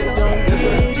head. Don't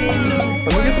get in the Let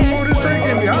me get some more of this drink in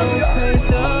me. pay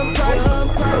the price.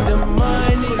 The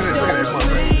money don't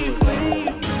sleep.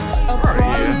 Up all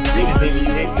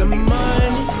night, the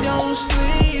money don't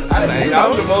sleep.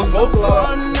 I'm the most vocal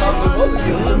out of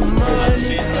The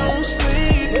money don't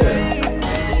sleep.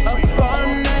 Up all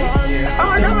night.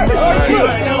 Oh my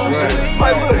God. Don't sleep.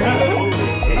 Like, look.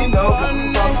 You know, I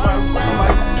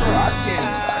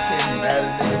can't be mad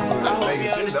at niggas for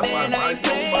making shit. That's why I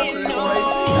told my niggas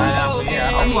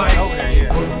like, I'm like,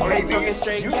 hey,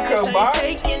 nigga, you can come by.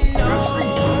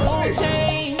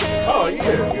 Oh,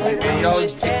 yeah. Y'all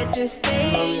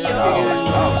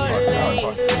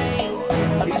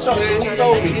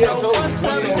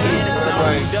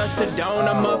Dust to dawn,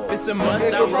 I'm up, it's a must,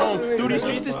 I roam through these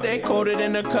streets to stay colder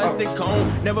than a custard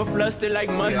cone. Never flushed like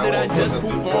mustard, I just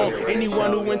poop on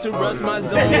anyone who interrupts my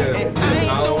zone. And I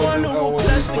ain't the one who will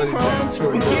flush the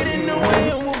chrome. We get in the way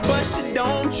and we'll bust your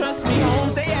dome. Trust me,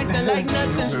 homes, they acting like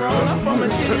nothing's wrong. I'm from a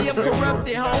city of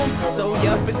corrupted homes, so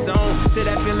yup, it's on. To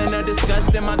that feeling of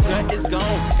disgust and my gut is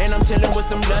gone. And I'm chilling with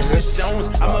some luscious shows.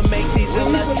 I'ma make these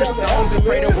illustrious songs and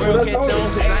pray the world catch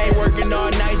on. Cause I ain't working all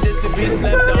night just to be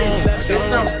slept on.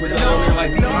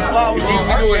 Oh,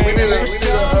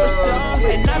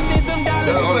 And I've seen some dollars.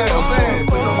 I'm saying.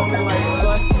 Put them on there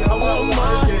like, I want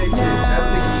more.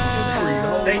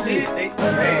 They did.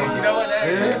 Man, you know what?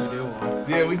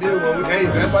 yeah, we did one. Hey,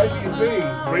 that might be a thing.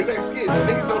 Bring back skits.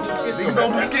 Niggas don't do skits. Niggas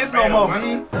don't do skits no more,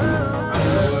 B.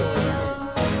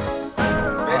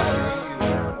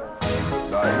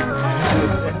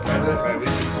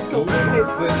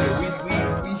 Listen,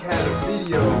 we had a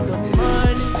video.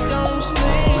 Money don't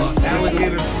sleep.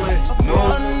 Alligator Flint. No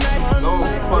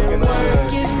fucking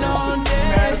Working all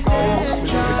day.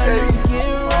 Trying to get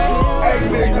right. Hey,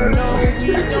 nigga.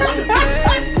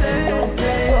 Don't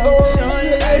play.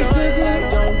 Shorty,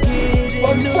 don't get in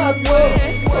the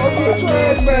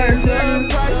way.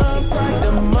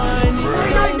 The money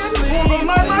don't sleep.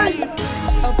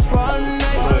 Upon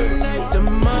night, the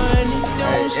money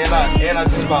don't sleep. And I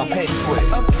just bought paint sweat.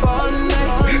 Upon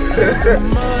night, the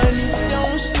money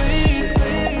don't sleep.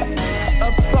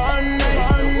 Upon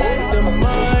night, the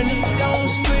money don't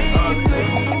sleep.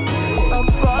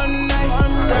 Upon night,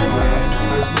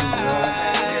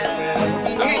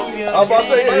 I was about to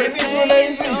say, hit me for an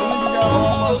AZ.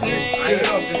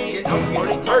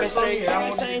 only talking straight,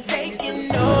 ain't taking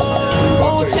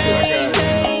no change.